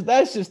 that's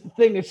just the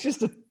thing. It's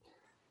just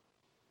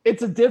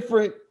it's a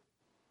different,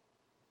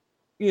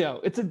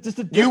 it's just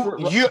a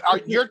different.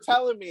 You're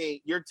telling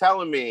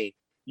me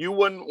you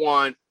wouldn't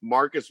want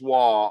Marcus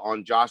Wall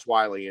on Josh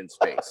Wiley in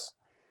space.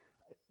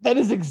 That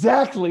is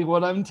exactly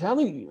what I'm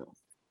telling you.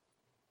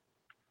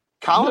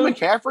 Colin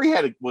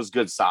McCaffrey was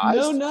good size.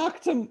 No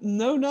knock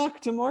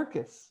to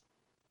Marcus.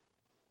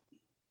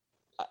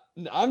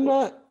 I'm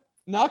not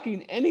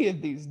knocking any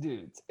of these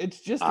dudes. It's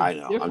just I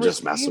know. I'm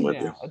just messing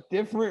with you. A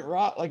different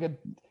rock,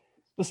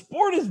 the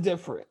sport is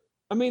different.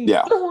 I mean,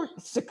 Yeah. there weren't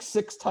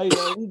 6'6" tight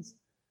ends.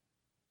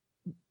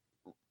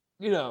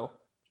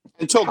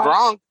 Until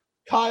Gronk.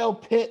 Kyle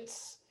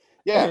Pitts.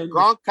 Yeah,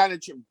 Gronk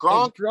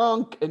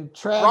and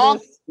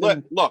Travis.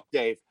 Look,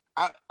 Dave,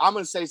 I'm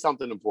going to say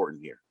something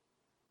important here.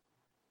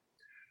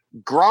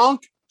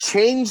 Gronk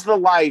changed the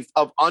life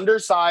of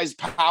undersized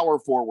power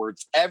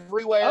forwards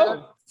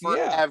everywhere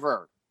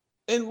forever.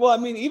 Yeah. And well, I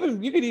mean,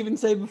 you could even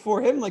say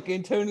before him, like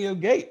Antonio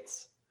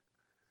Gates.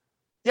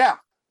 Yeah,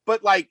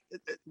 but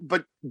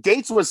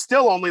Gates was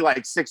still only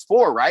like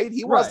 6'4", right?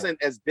 He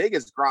wasn't as big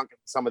as Gronk and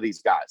some of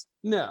these guys.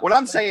 No. What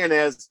I'm saying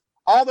is,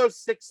 all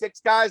those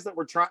 6'6" guys that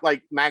were trying,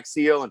 like Max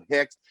Seal and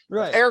Hicks,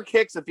 Eric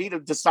Hicks, if he'd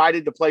have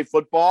decided to play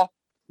football,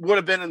 would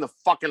have been in the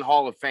fucking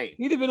Hall of Fame.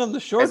 He'd have been on the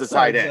short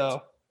side,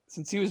 though,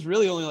 since he was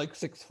really only like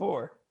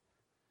 6'4".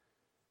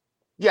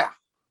 Yeah.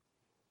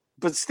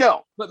 But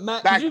still,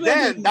 back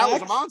then, that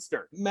was a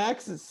monster.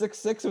 Max is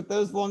 6'6" with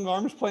those long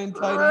arms playing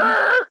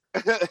tight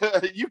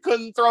end. You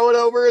couldn't throw it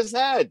over his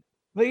head.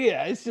 But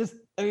yeah, it's just,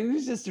 I mean,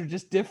 these are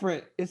just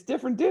different. It's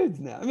different dudes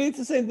now. I mean, it's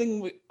the same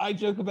thing I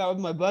joke about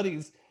with my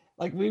buddies.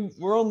 Like,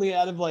 we're only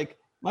out of, like,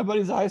 my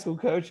buddy's a high school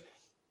coach,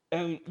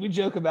 and we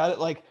joke about it.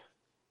 Like,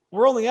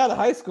 we're only out of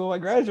high school. I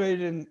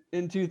graduated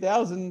in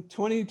 2000,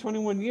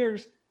 21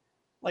 years.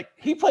 Like,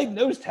 he played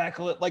nose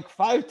tackle at, like,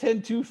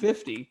 5'10",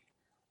 250.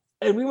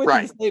 And we went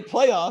to the state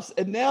playoffs,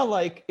 and now,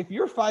 like, if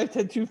you're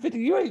 5'10", 250,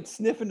 you ain't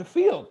sniffing the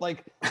field,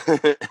 like,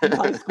 in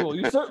high school.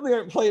 You certainly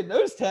aren't playing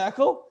nose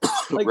tackle.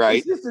 Like,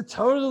 it's just a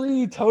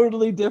totally,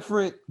 totally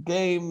different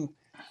game,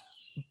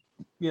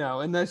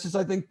 and that's just,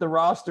 I think, the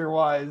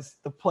roster-wise,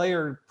 the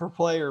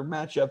player-for-player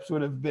matchups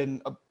would have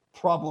been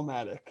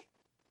problematic.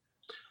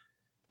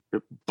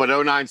 But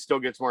 09 still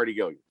gets Marty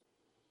Gilliam.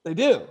 They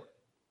do.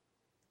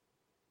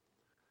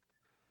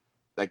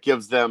 That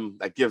gives them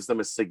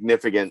a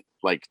significant,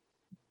 like,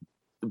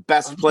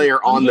 best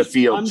player on the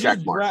field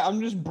check mark.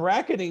 I'm just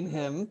bracketing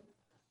him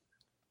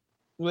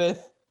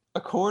with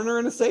a corner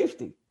and a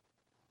safety,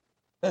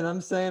 and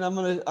I'm saying I'm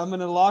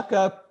gonna lock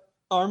up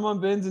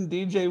Armon Binns and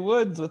DJ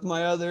Woods with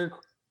my other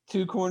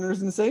two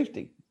corners and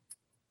safety.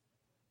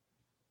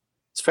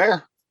 It's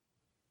fair.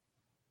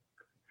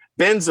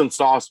 Binns and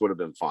Sauce would have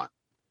been fun.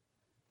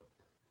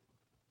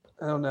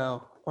 I don't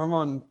know.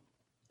 Armon,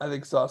 I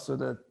think Sauce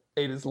would have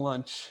ate his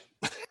lunch.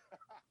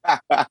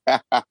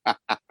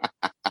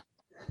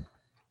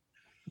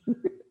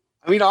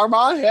 I mean,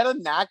 Armand had a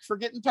knack for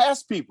getting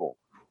past people.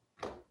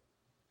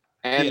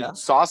 And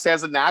Sauce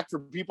has a knack for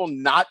people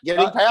not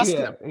getting past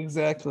him.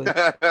 Exactly.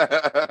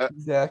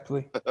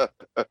 Exactly.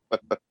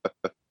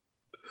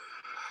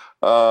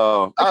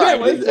 Oh,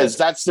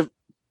 that's the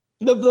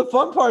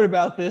fun part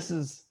about this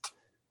is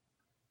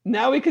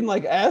now we can,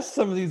 like, ask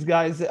some of these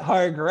guys at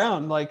higher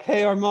ground, like,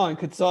 hey, Armand,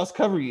 could Sauce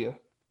cover you?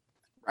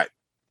 Right.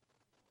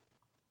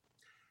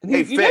 And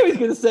he's going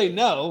to say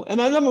no. And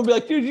I'm going to be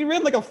like, dude, you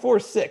ran like a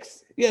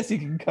 4.6. Yes, he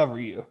can cover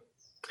you.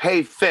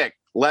 Hey, Fick,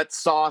 let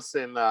Sauce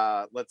and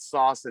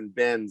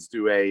Binns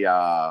do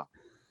an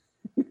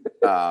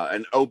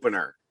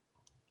opener.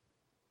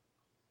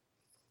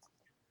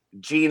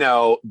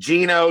 Gino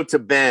to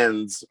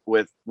Binns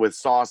with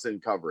Sauce in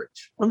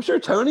coverage. I'm sure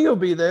Tony will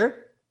be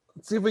there.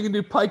 Let's see if we can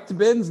do Pike to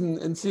Binns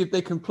and see if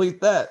they complete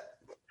that.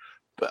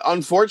 But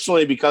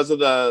unfortunately, because of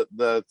the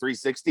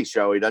 360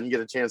 show, he doesn't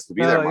get a chance to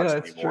be there much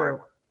anymore.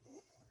 True.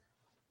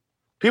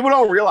 People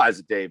don't realize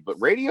it, Dave,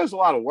 but radio's a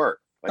lot of work.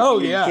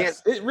 Like,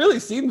 it really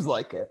seems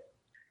like it.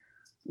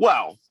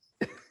 Well,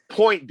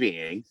 point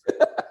being,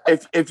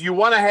 if you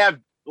want to have,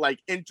 like,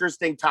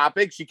 interesting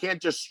topics, you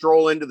can't just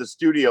stroll into the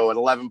studio at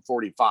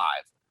 11:45.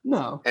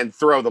 No. And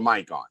throw the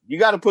mic on. You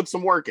got to put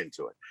some work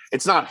into it.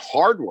 It's not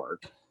hard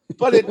work,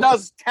 but it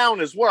does count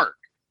as work.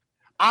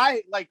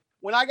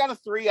 When I got a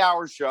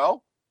 3-hour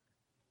show,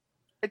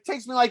 it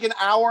takes me like an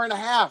hour and a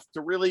half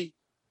to really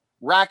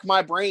rack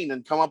my brain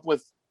and come up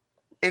with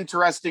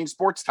interesting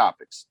sports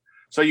topics.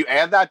 So you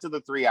add that to the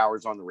 3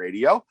 hours on the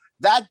radio.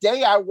 That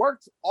day I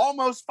worked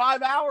almost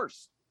 5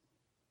 hours.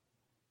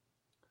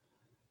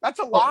 That's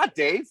a lot,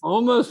 Dave.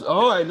 Almost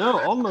 5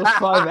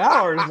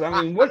 hours.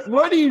 I mean,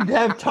 what do you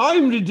have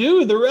time to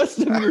do the rest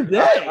of your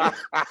day?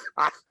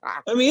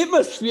 I mean, it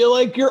must feel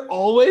like you're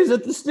always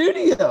at the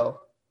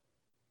studio.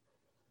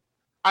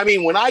 I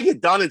mean, when I get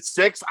done at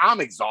 6,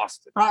 I'm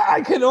exhausted. I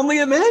can only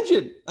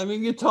imagine. I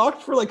mean, you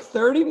talked for like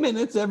 30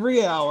 minutes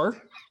every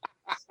hour.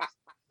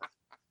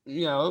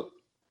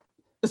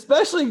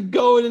 Especially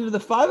going into the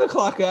 5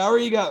 o'clock hour,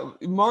 you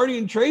got Marty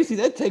and Tracy.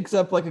 That takes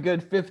up like a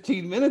good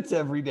 15 minutes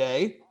every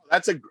day.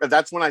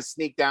 That's when I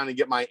sneak down and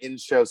get my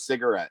in-show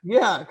cigarette.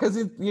 Yeah, because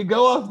you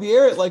go off the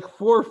air at like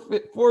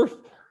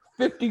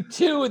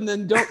 4:52 and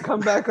then don't come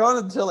back on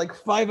until like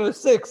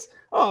 5:06.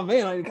 Oh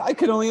man, I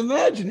can only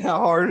imagine how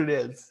hard it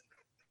is.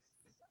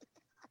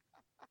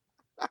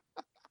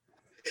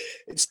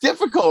 It's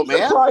difficult,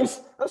 man.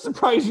 I'm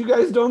surprised you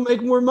guys don't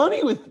make more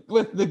money with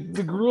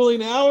the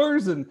grueling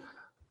hours and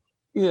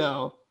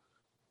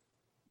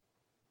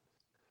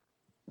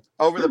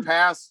Over the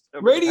past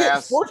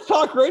sports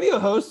talk radio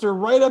hosts are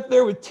right up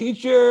there with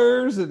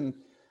teachers and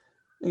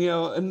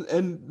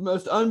and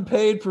most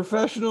underpaid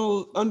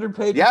professionals.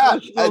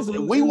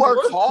 We work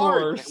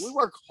hard. Man. We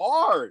work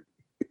hard.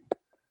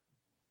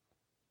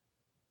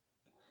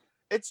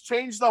 It's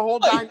changed the whole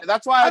dynamic.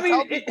 That's why I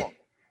tell people.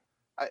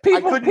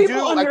 People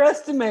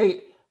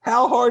underestimate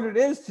how hard it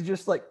is to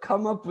just like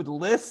come up with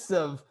lists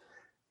of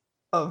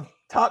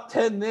top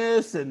 10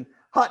 this and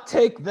hot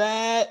take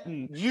that,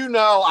 and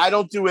I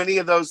don't do any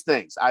of those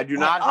things. I do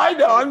not. I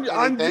know.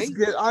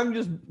 I'm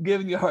just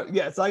giving you hard.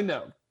 Yes, I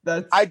know.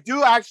 I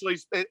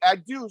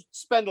do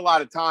spend a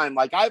lot of time.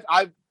 Like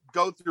I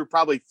go through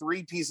probably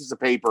 3 pieces of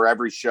paper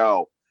every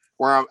show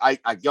where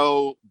I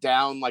go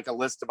down like a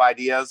list of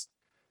ideas,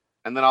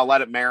 and then I'll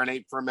let it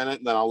marinate for a minute,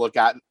 and then I'll look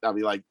at it. And I'll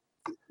be like,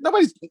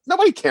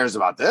 nobody cares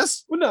about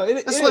this. Well, no,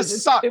 this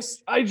list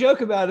sucks. I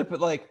joke about it, but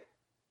like,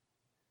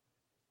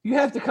 you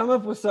have to come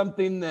up with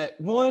something that,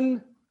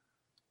 one,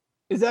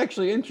 is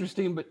actually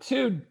interesting, but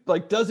 2,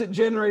 like, does it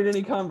generate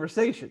any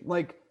conversation?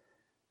 Like,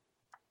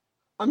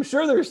 I'm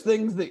sure there's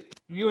things that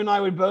you and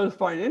I would both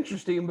find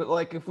interesting, but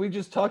like, if we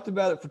just talked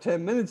about it for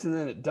 10 minutes and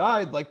then it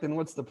died, like, then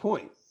what's the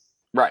point?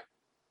 Right.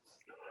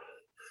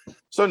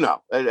 So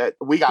no,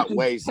 we got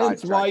way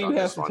sidetracked. That's why you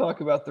have to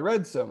talk about the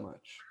Reds so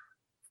much.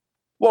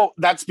 Well,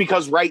 that's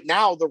because right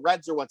now the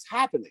Reds are what's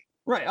happening.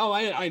 Right. Oh,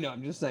 I know.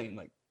 I'm just saying,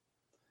 like,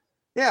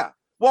 yeah.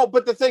 Well,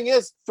 but the thing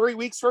is, 3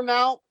 weeks from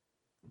now,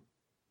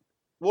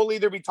 we'll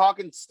either be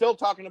still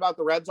talking about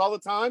the Reds all the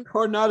time,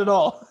 or not at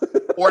all,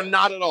 or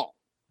not at all.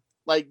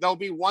 Like, there'll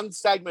be one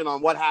segment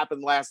on what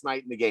happened last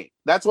night in the game.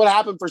 That's what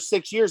happened for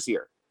 6 years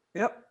here.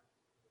 Yep.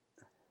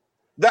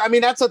 I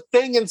mean, that's a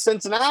thing in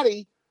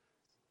Cincinnati.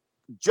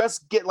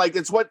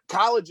 It's what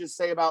colleges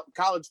say about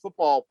college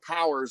football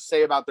powers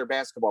say about their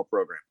basketball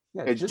program.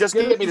 Yeah, it's just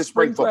get me to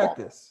spring football.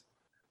 Practice.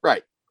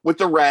 Right. With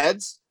the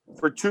Reds,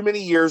 for too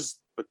many years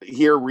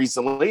here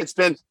recently, it's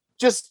been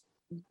just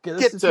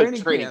get to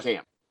training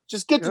camp.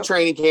 Just get to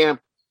training camp.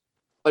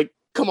 Like,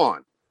 come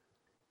on.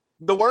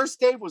 The worst,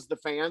 Dave, was the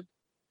Fan.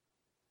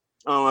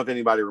 I don't know if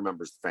anybody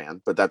remembers the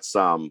Fan, but that's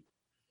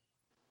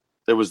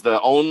it was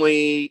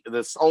only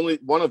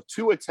one of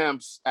 2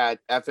 attempts at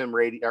FM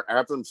radio or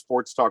FM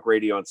sports talk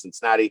radio in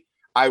Cincinnati.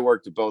 I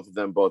worked at both of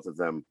them. Both of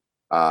them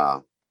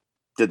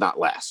did not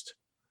last.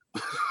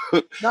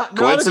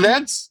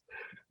 Coincidence?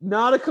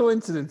 Not a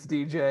coincidence,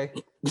 DJ.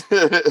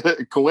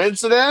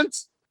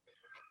 Coincidence?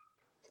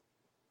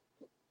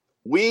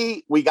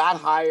 We got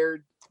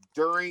hired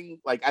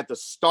during, like, at the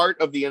start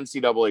of the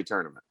NCAA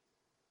tournament.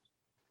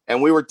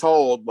 And we were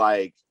told,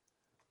 like,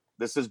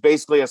 this is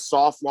basically a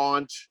soft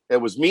launch. It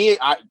was me.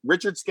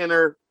 Richard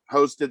Skinner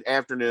hosted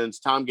afternoons.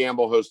 Tom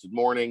Gamble hosted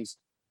mornings.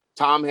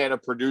 Tom had a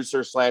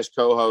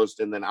producer/co-host,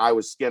 and then I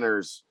was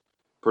Skinner's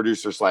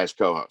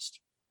producer/co-host.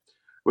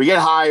 We get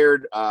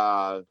hired.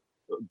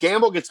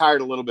 Gamble gets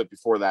hired a little bit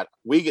before that.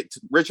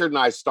 Richard and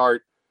I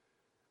start.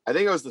 I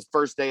think it was the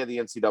first day of the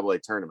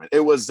NCAA tournament.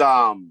 It was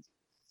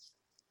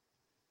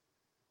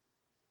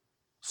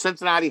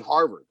Cincinnati,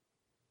 Harvard.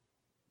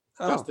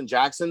 Oh. Justin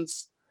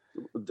Jackson's.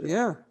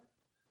 Yeah.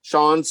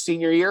 Sean's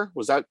senior year.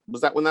 Was that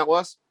when that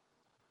was?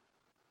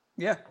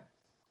 Yeah.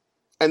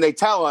 And they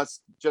tell us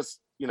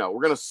we're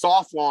going to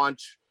soft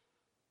launch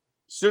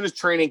as soon as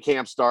training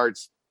camp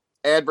starts,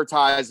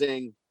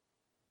 advertising,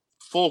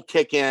 full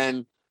kick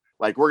in.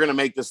 Like, we're going to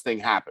make this thing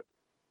happen.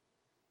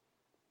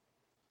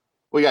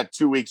 We got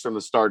 2 weeks from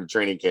the start of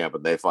training camp,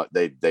 and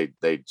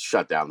they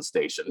shut down the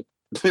station.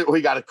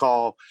 We got a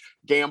call.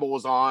 Gamble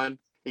was on.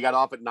 He got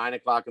off at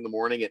 9:00 in the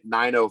morning. At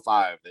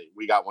 9:05,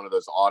 we got one of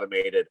those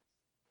automated.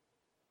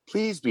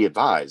 Please be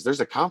advised,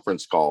 there's a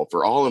conference call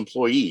for all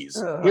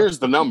employees. Here's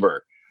the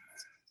number.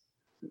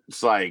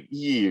 It's like,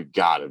 you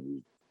gotta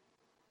be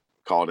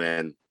called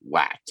in,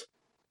 whacked.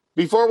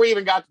 Before we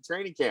even got to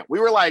training camp, we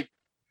were like,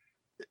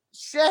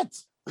 shit.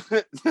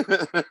 They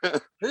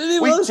didn't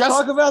even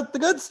talk about the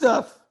good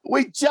stuff.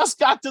 We just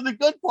got to the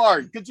good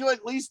part. Could you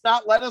at least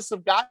not let us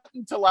have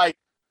gotten to, like,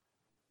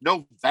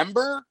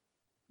 November?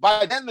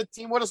 By then, the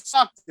team would have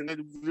sucked, and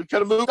we could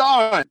have moved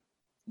on.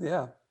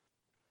 Yeah.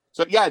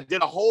 So, yeah,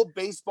 did a whole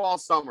baseball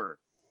summer.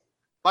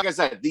 Like I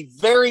said, the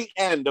very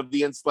end of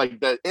the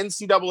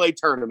NCAA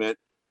tournament,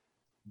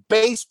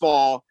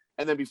 baseball,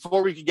 and then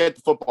before we could get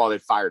to football, they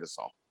fired us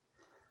all.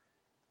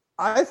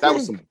 That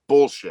was some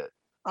bullshit.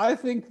 I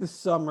think the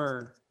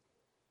summer,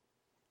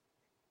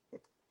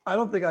 I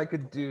don't think I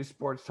could do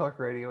sports talk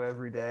radio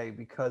every day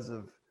because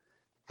of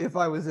if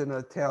I was in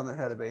a town that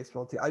had a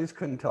baseball team. I just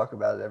couldn't talk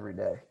about it every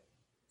day.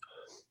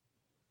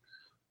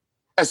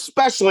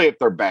 Especially if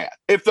they're bad.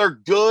 If they're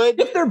good.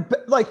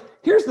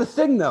 Here's the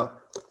thing, though.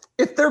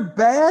 If they're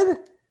bad,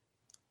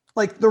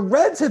 like, the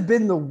Reds have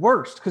been the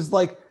worst because,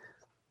 like,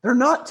 they're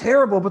not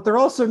terrible, but they're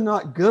also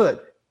not good.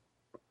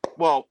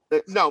 Well,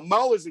 no,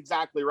 Mo is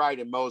exactly right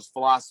in Mo's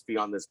philosophy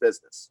on this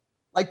business.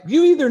 Like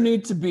you either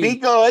need to Be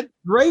good.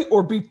 great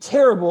or be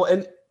terrible,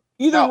 and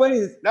either way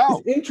is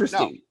interesting.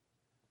 No.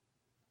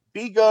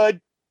 Be good,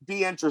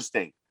 be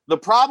interesting. The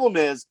problem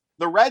is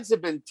the Reds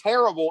have been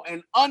terrible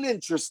and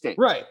uninteresting.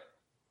 Right.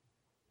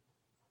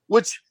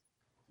 Which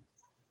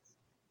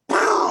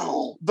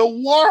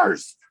the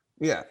worst.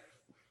 Yeah.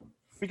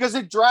 Because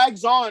it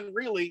drags on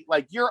really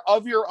like you're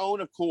of your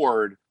own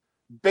accord,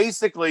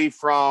 basically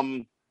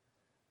from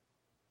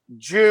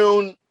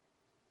June,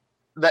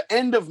 the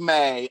end of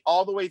May,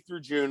 all the way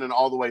through June and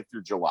all the way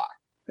through July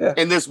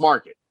in this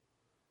market.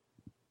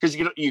 Because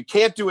you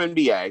can't do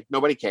NBA.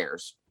 Nobody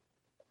cares.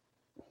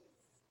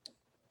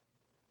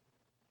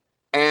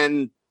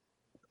 And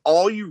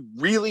all you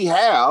really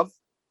have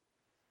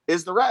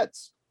is the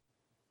Reds.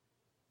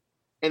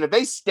 And if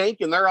they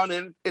stink and they're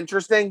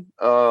uninteresting,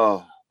 it's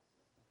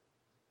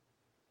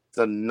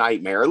a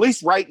nightmare. At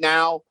least right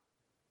now,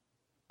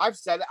 I've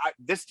said it,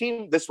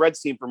 this Reds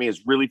team for me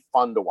is really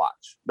fun to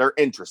watch. They're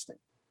interesting.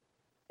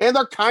 And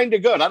they're kind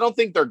of good. I don't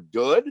think they're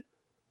good.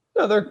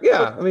 No, they're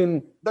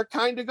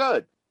kind of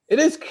good. It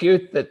is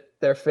cute that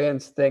their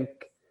fans think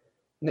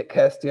Nick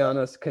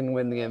Castellanos can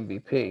win the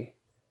MVP.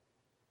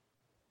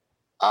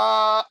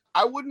 I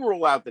wouldn't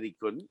rule out that he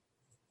couldn't.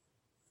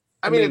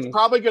 I mean, it's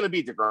probably going to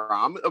be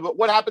DeGrom. But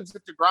what happens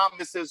if DeGrom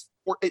misses?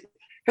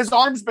 His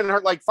arm's been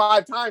hurt like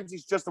 5 times.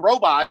 He's just a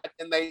robot,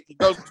 and he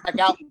goes back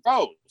out and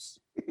throws.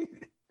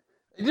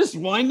 They just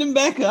wind him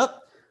back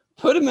up,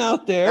 put him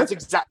out there.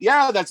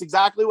 That's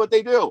exactly what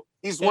they do.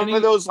 He's one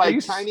of those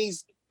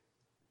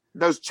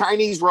those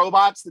Chinese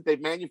robots that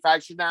they've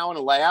manufactured now in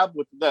a lab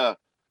with the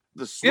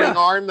swing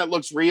arm that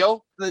looks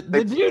real.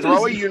 They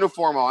throw a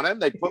uniform on him.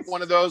 They put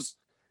one of those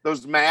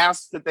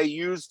masks that they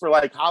use for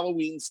like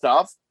Halloween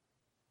stuff,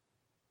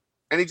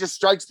 and he just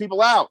strikes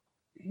people out.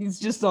 He's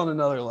just on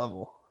another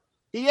level.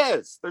 He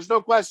is. There's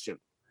no question.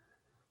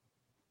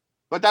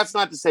 But that's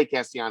not to say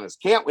Castellanos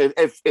can't win.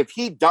 If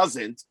he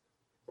doesn't,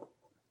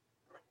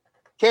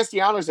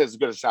 Castellanos has as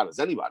good a shot as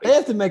anybody. They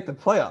have to make the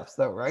playoffs,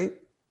 though, right?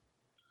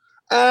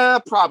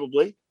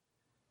 Probably.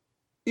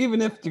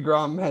 Even if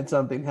DeGrom had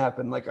something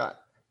happen,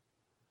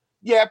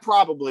 yeah,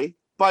 probably.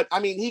 But I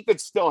mean, he could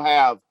still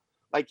have,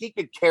 he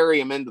could carry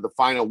him into the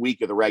final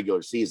week of the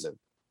regular season,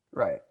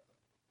 right?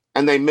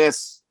 And they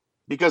miss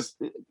because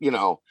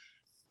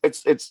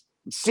it's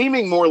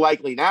seeming more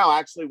likely now.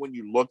 Actually, when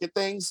you look at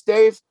things,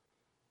 Dave,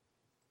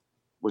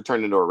 we're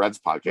turning into a Reds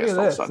podcast. Look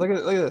at this. Look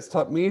at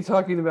this. Me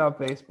talking about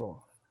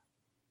baseball.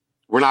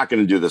 We're not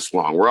going to do this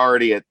long. We're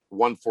already at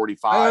 1:45.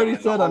 I already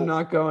said I'm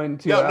not going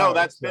to. No,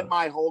 that's been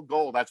my whole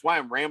goal. That's why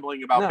I'm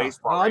rambling about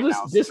baseball right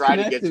now. So try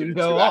to get you to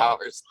 2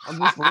 hours. I'll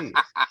just leave.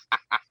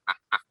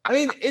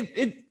 I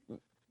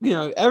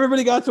mean,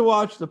 everybody got to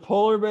watch the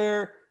polar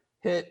bear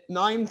hit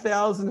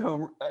 9,000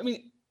 home. I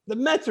mean, the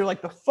Mets are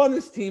like the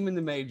funnest team in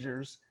the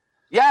majors.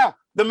 Yeah,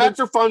 the Mets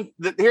are fun.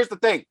 Here's the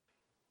thing.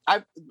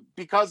 I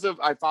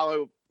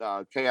follow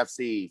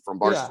KFC from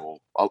Barstool,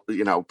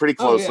 pretty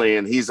closely,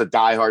 and he's a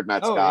diehard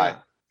Mets guy. Yeah.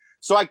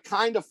 So I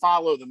kind of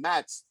follow the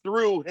Mets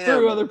through him.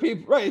 Through other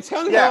people, right? It's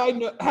kind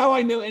of how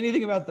I know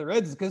anything about the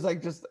Reds because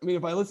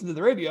if I listen to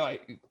the radio, I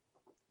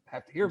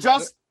have to hear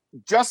about it.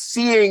 Just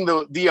seeing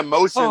the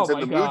emotions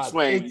and the mood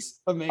swings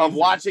of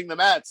watching the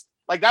Mets,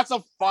 that's a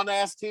fun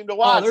ass team to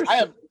watch.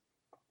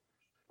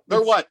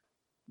 They're what?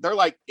 They're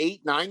like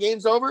 8-9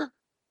 games over.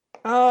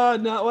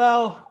 No.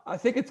 Well, I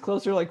think it's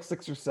closer like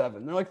 6 or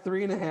 7. They're like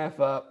 3.5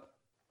 up.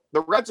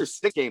 The Reds are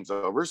 6 games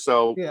over,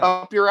 so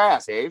up your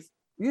ass, Dave.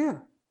 Yeah.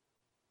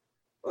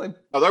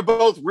 They're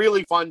both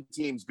really fun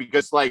teams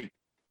because,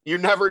 you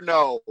never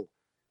know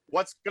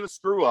what's going to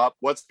screw up,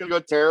 what's going to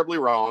go terribly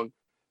wrong.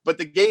 But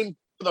the game,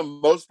 for the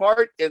most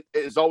part, it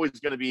is always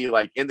going to be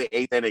in the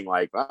 8th inning.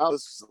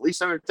 This is at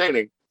least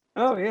entertaining.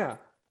 Oh yeah.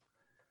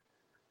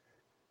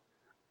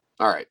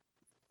 All right.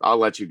 I'll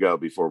let you go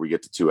before we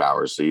get to 2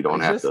 hours, so you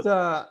don't have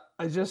to.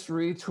 I just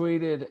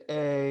retweeted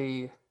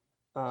a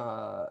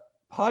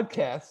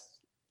podcast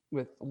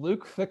with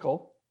Luke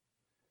Fickell.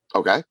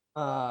 Okay.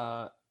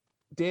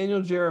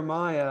 Daniel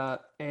Jeremiah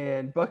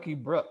and Bucky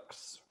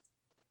Brooks,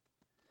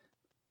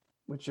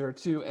 which are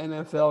 2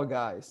 NFL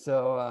guys.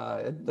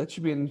 So that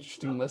should be an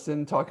interesting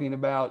listen, talking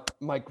about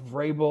Mike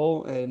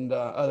Vrabel and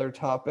other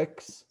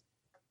topics.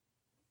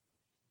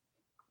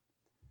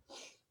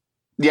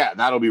 Yeah,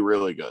 that'll be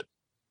really good.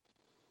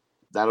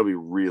 That'll be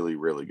really,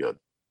 really good.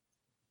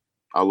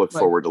 I'll look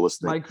forward to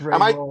listening. Mike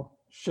Vrabel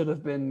should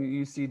have been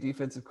UC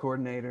defensive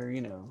coordinator,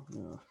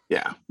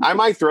 Yeah, I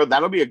might throw.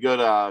 That'll be a good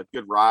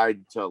ride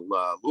to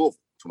Louisville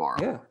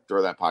tomorrow. Yeah,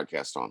 throw that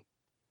podcast on.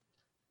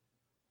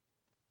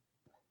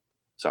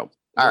 So,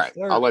 all right,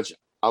 sir.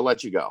 I'll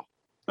let you go.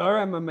 All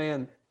right, my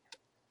man.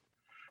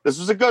 This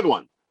was a good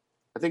one.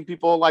 I think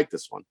people will like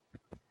this one.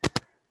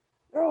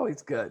 They're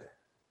always good.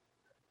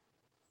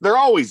 They're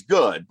always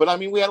good, but I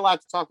mean, we had a lot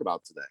to talk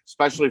about today,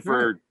 especially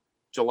for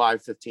July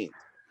 15th.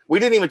 We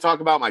didn't even talk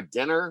about my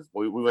dinner.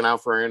 We went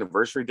out for our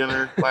anniversary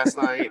dinner last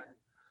night.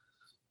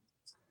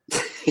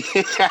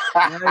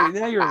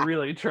 Now you're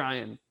really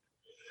trying.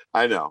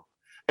 I know.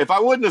 If I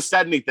wouldn't have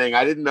said anything,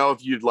 I didn't know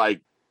if you'd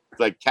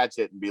like catch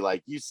it and be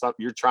like,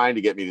 you're trying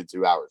to get me to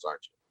 2 hours,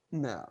 aren't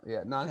No,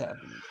 yeah, not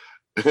happening.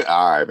 you?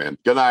 All right, man.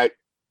 Good night.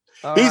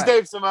 All He's right.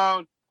 Dave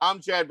Simone. I'm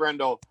Chad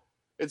Brendel.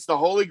 It's the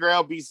Holy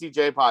Grail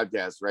BCJ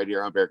podcast right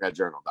here on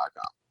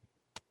BearcatJournal.com.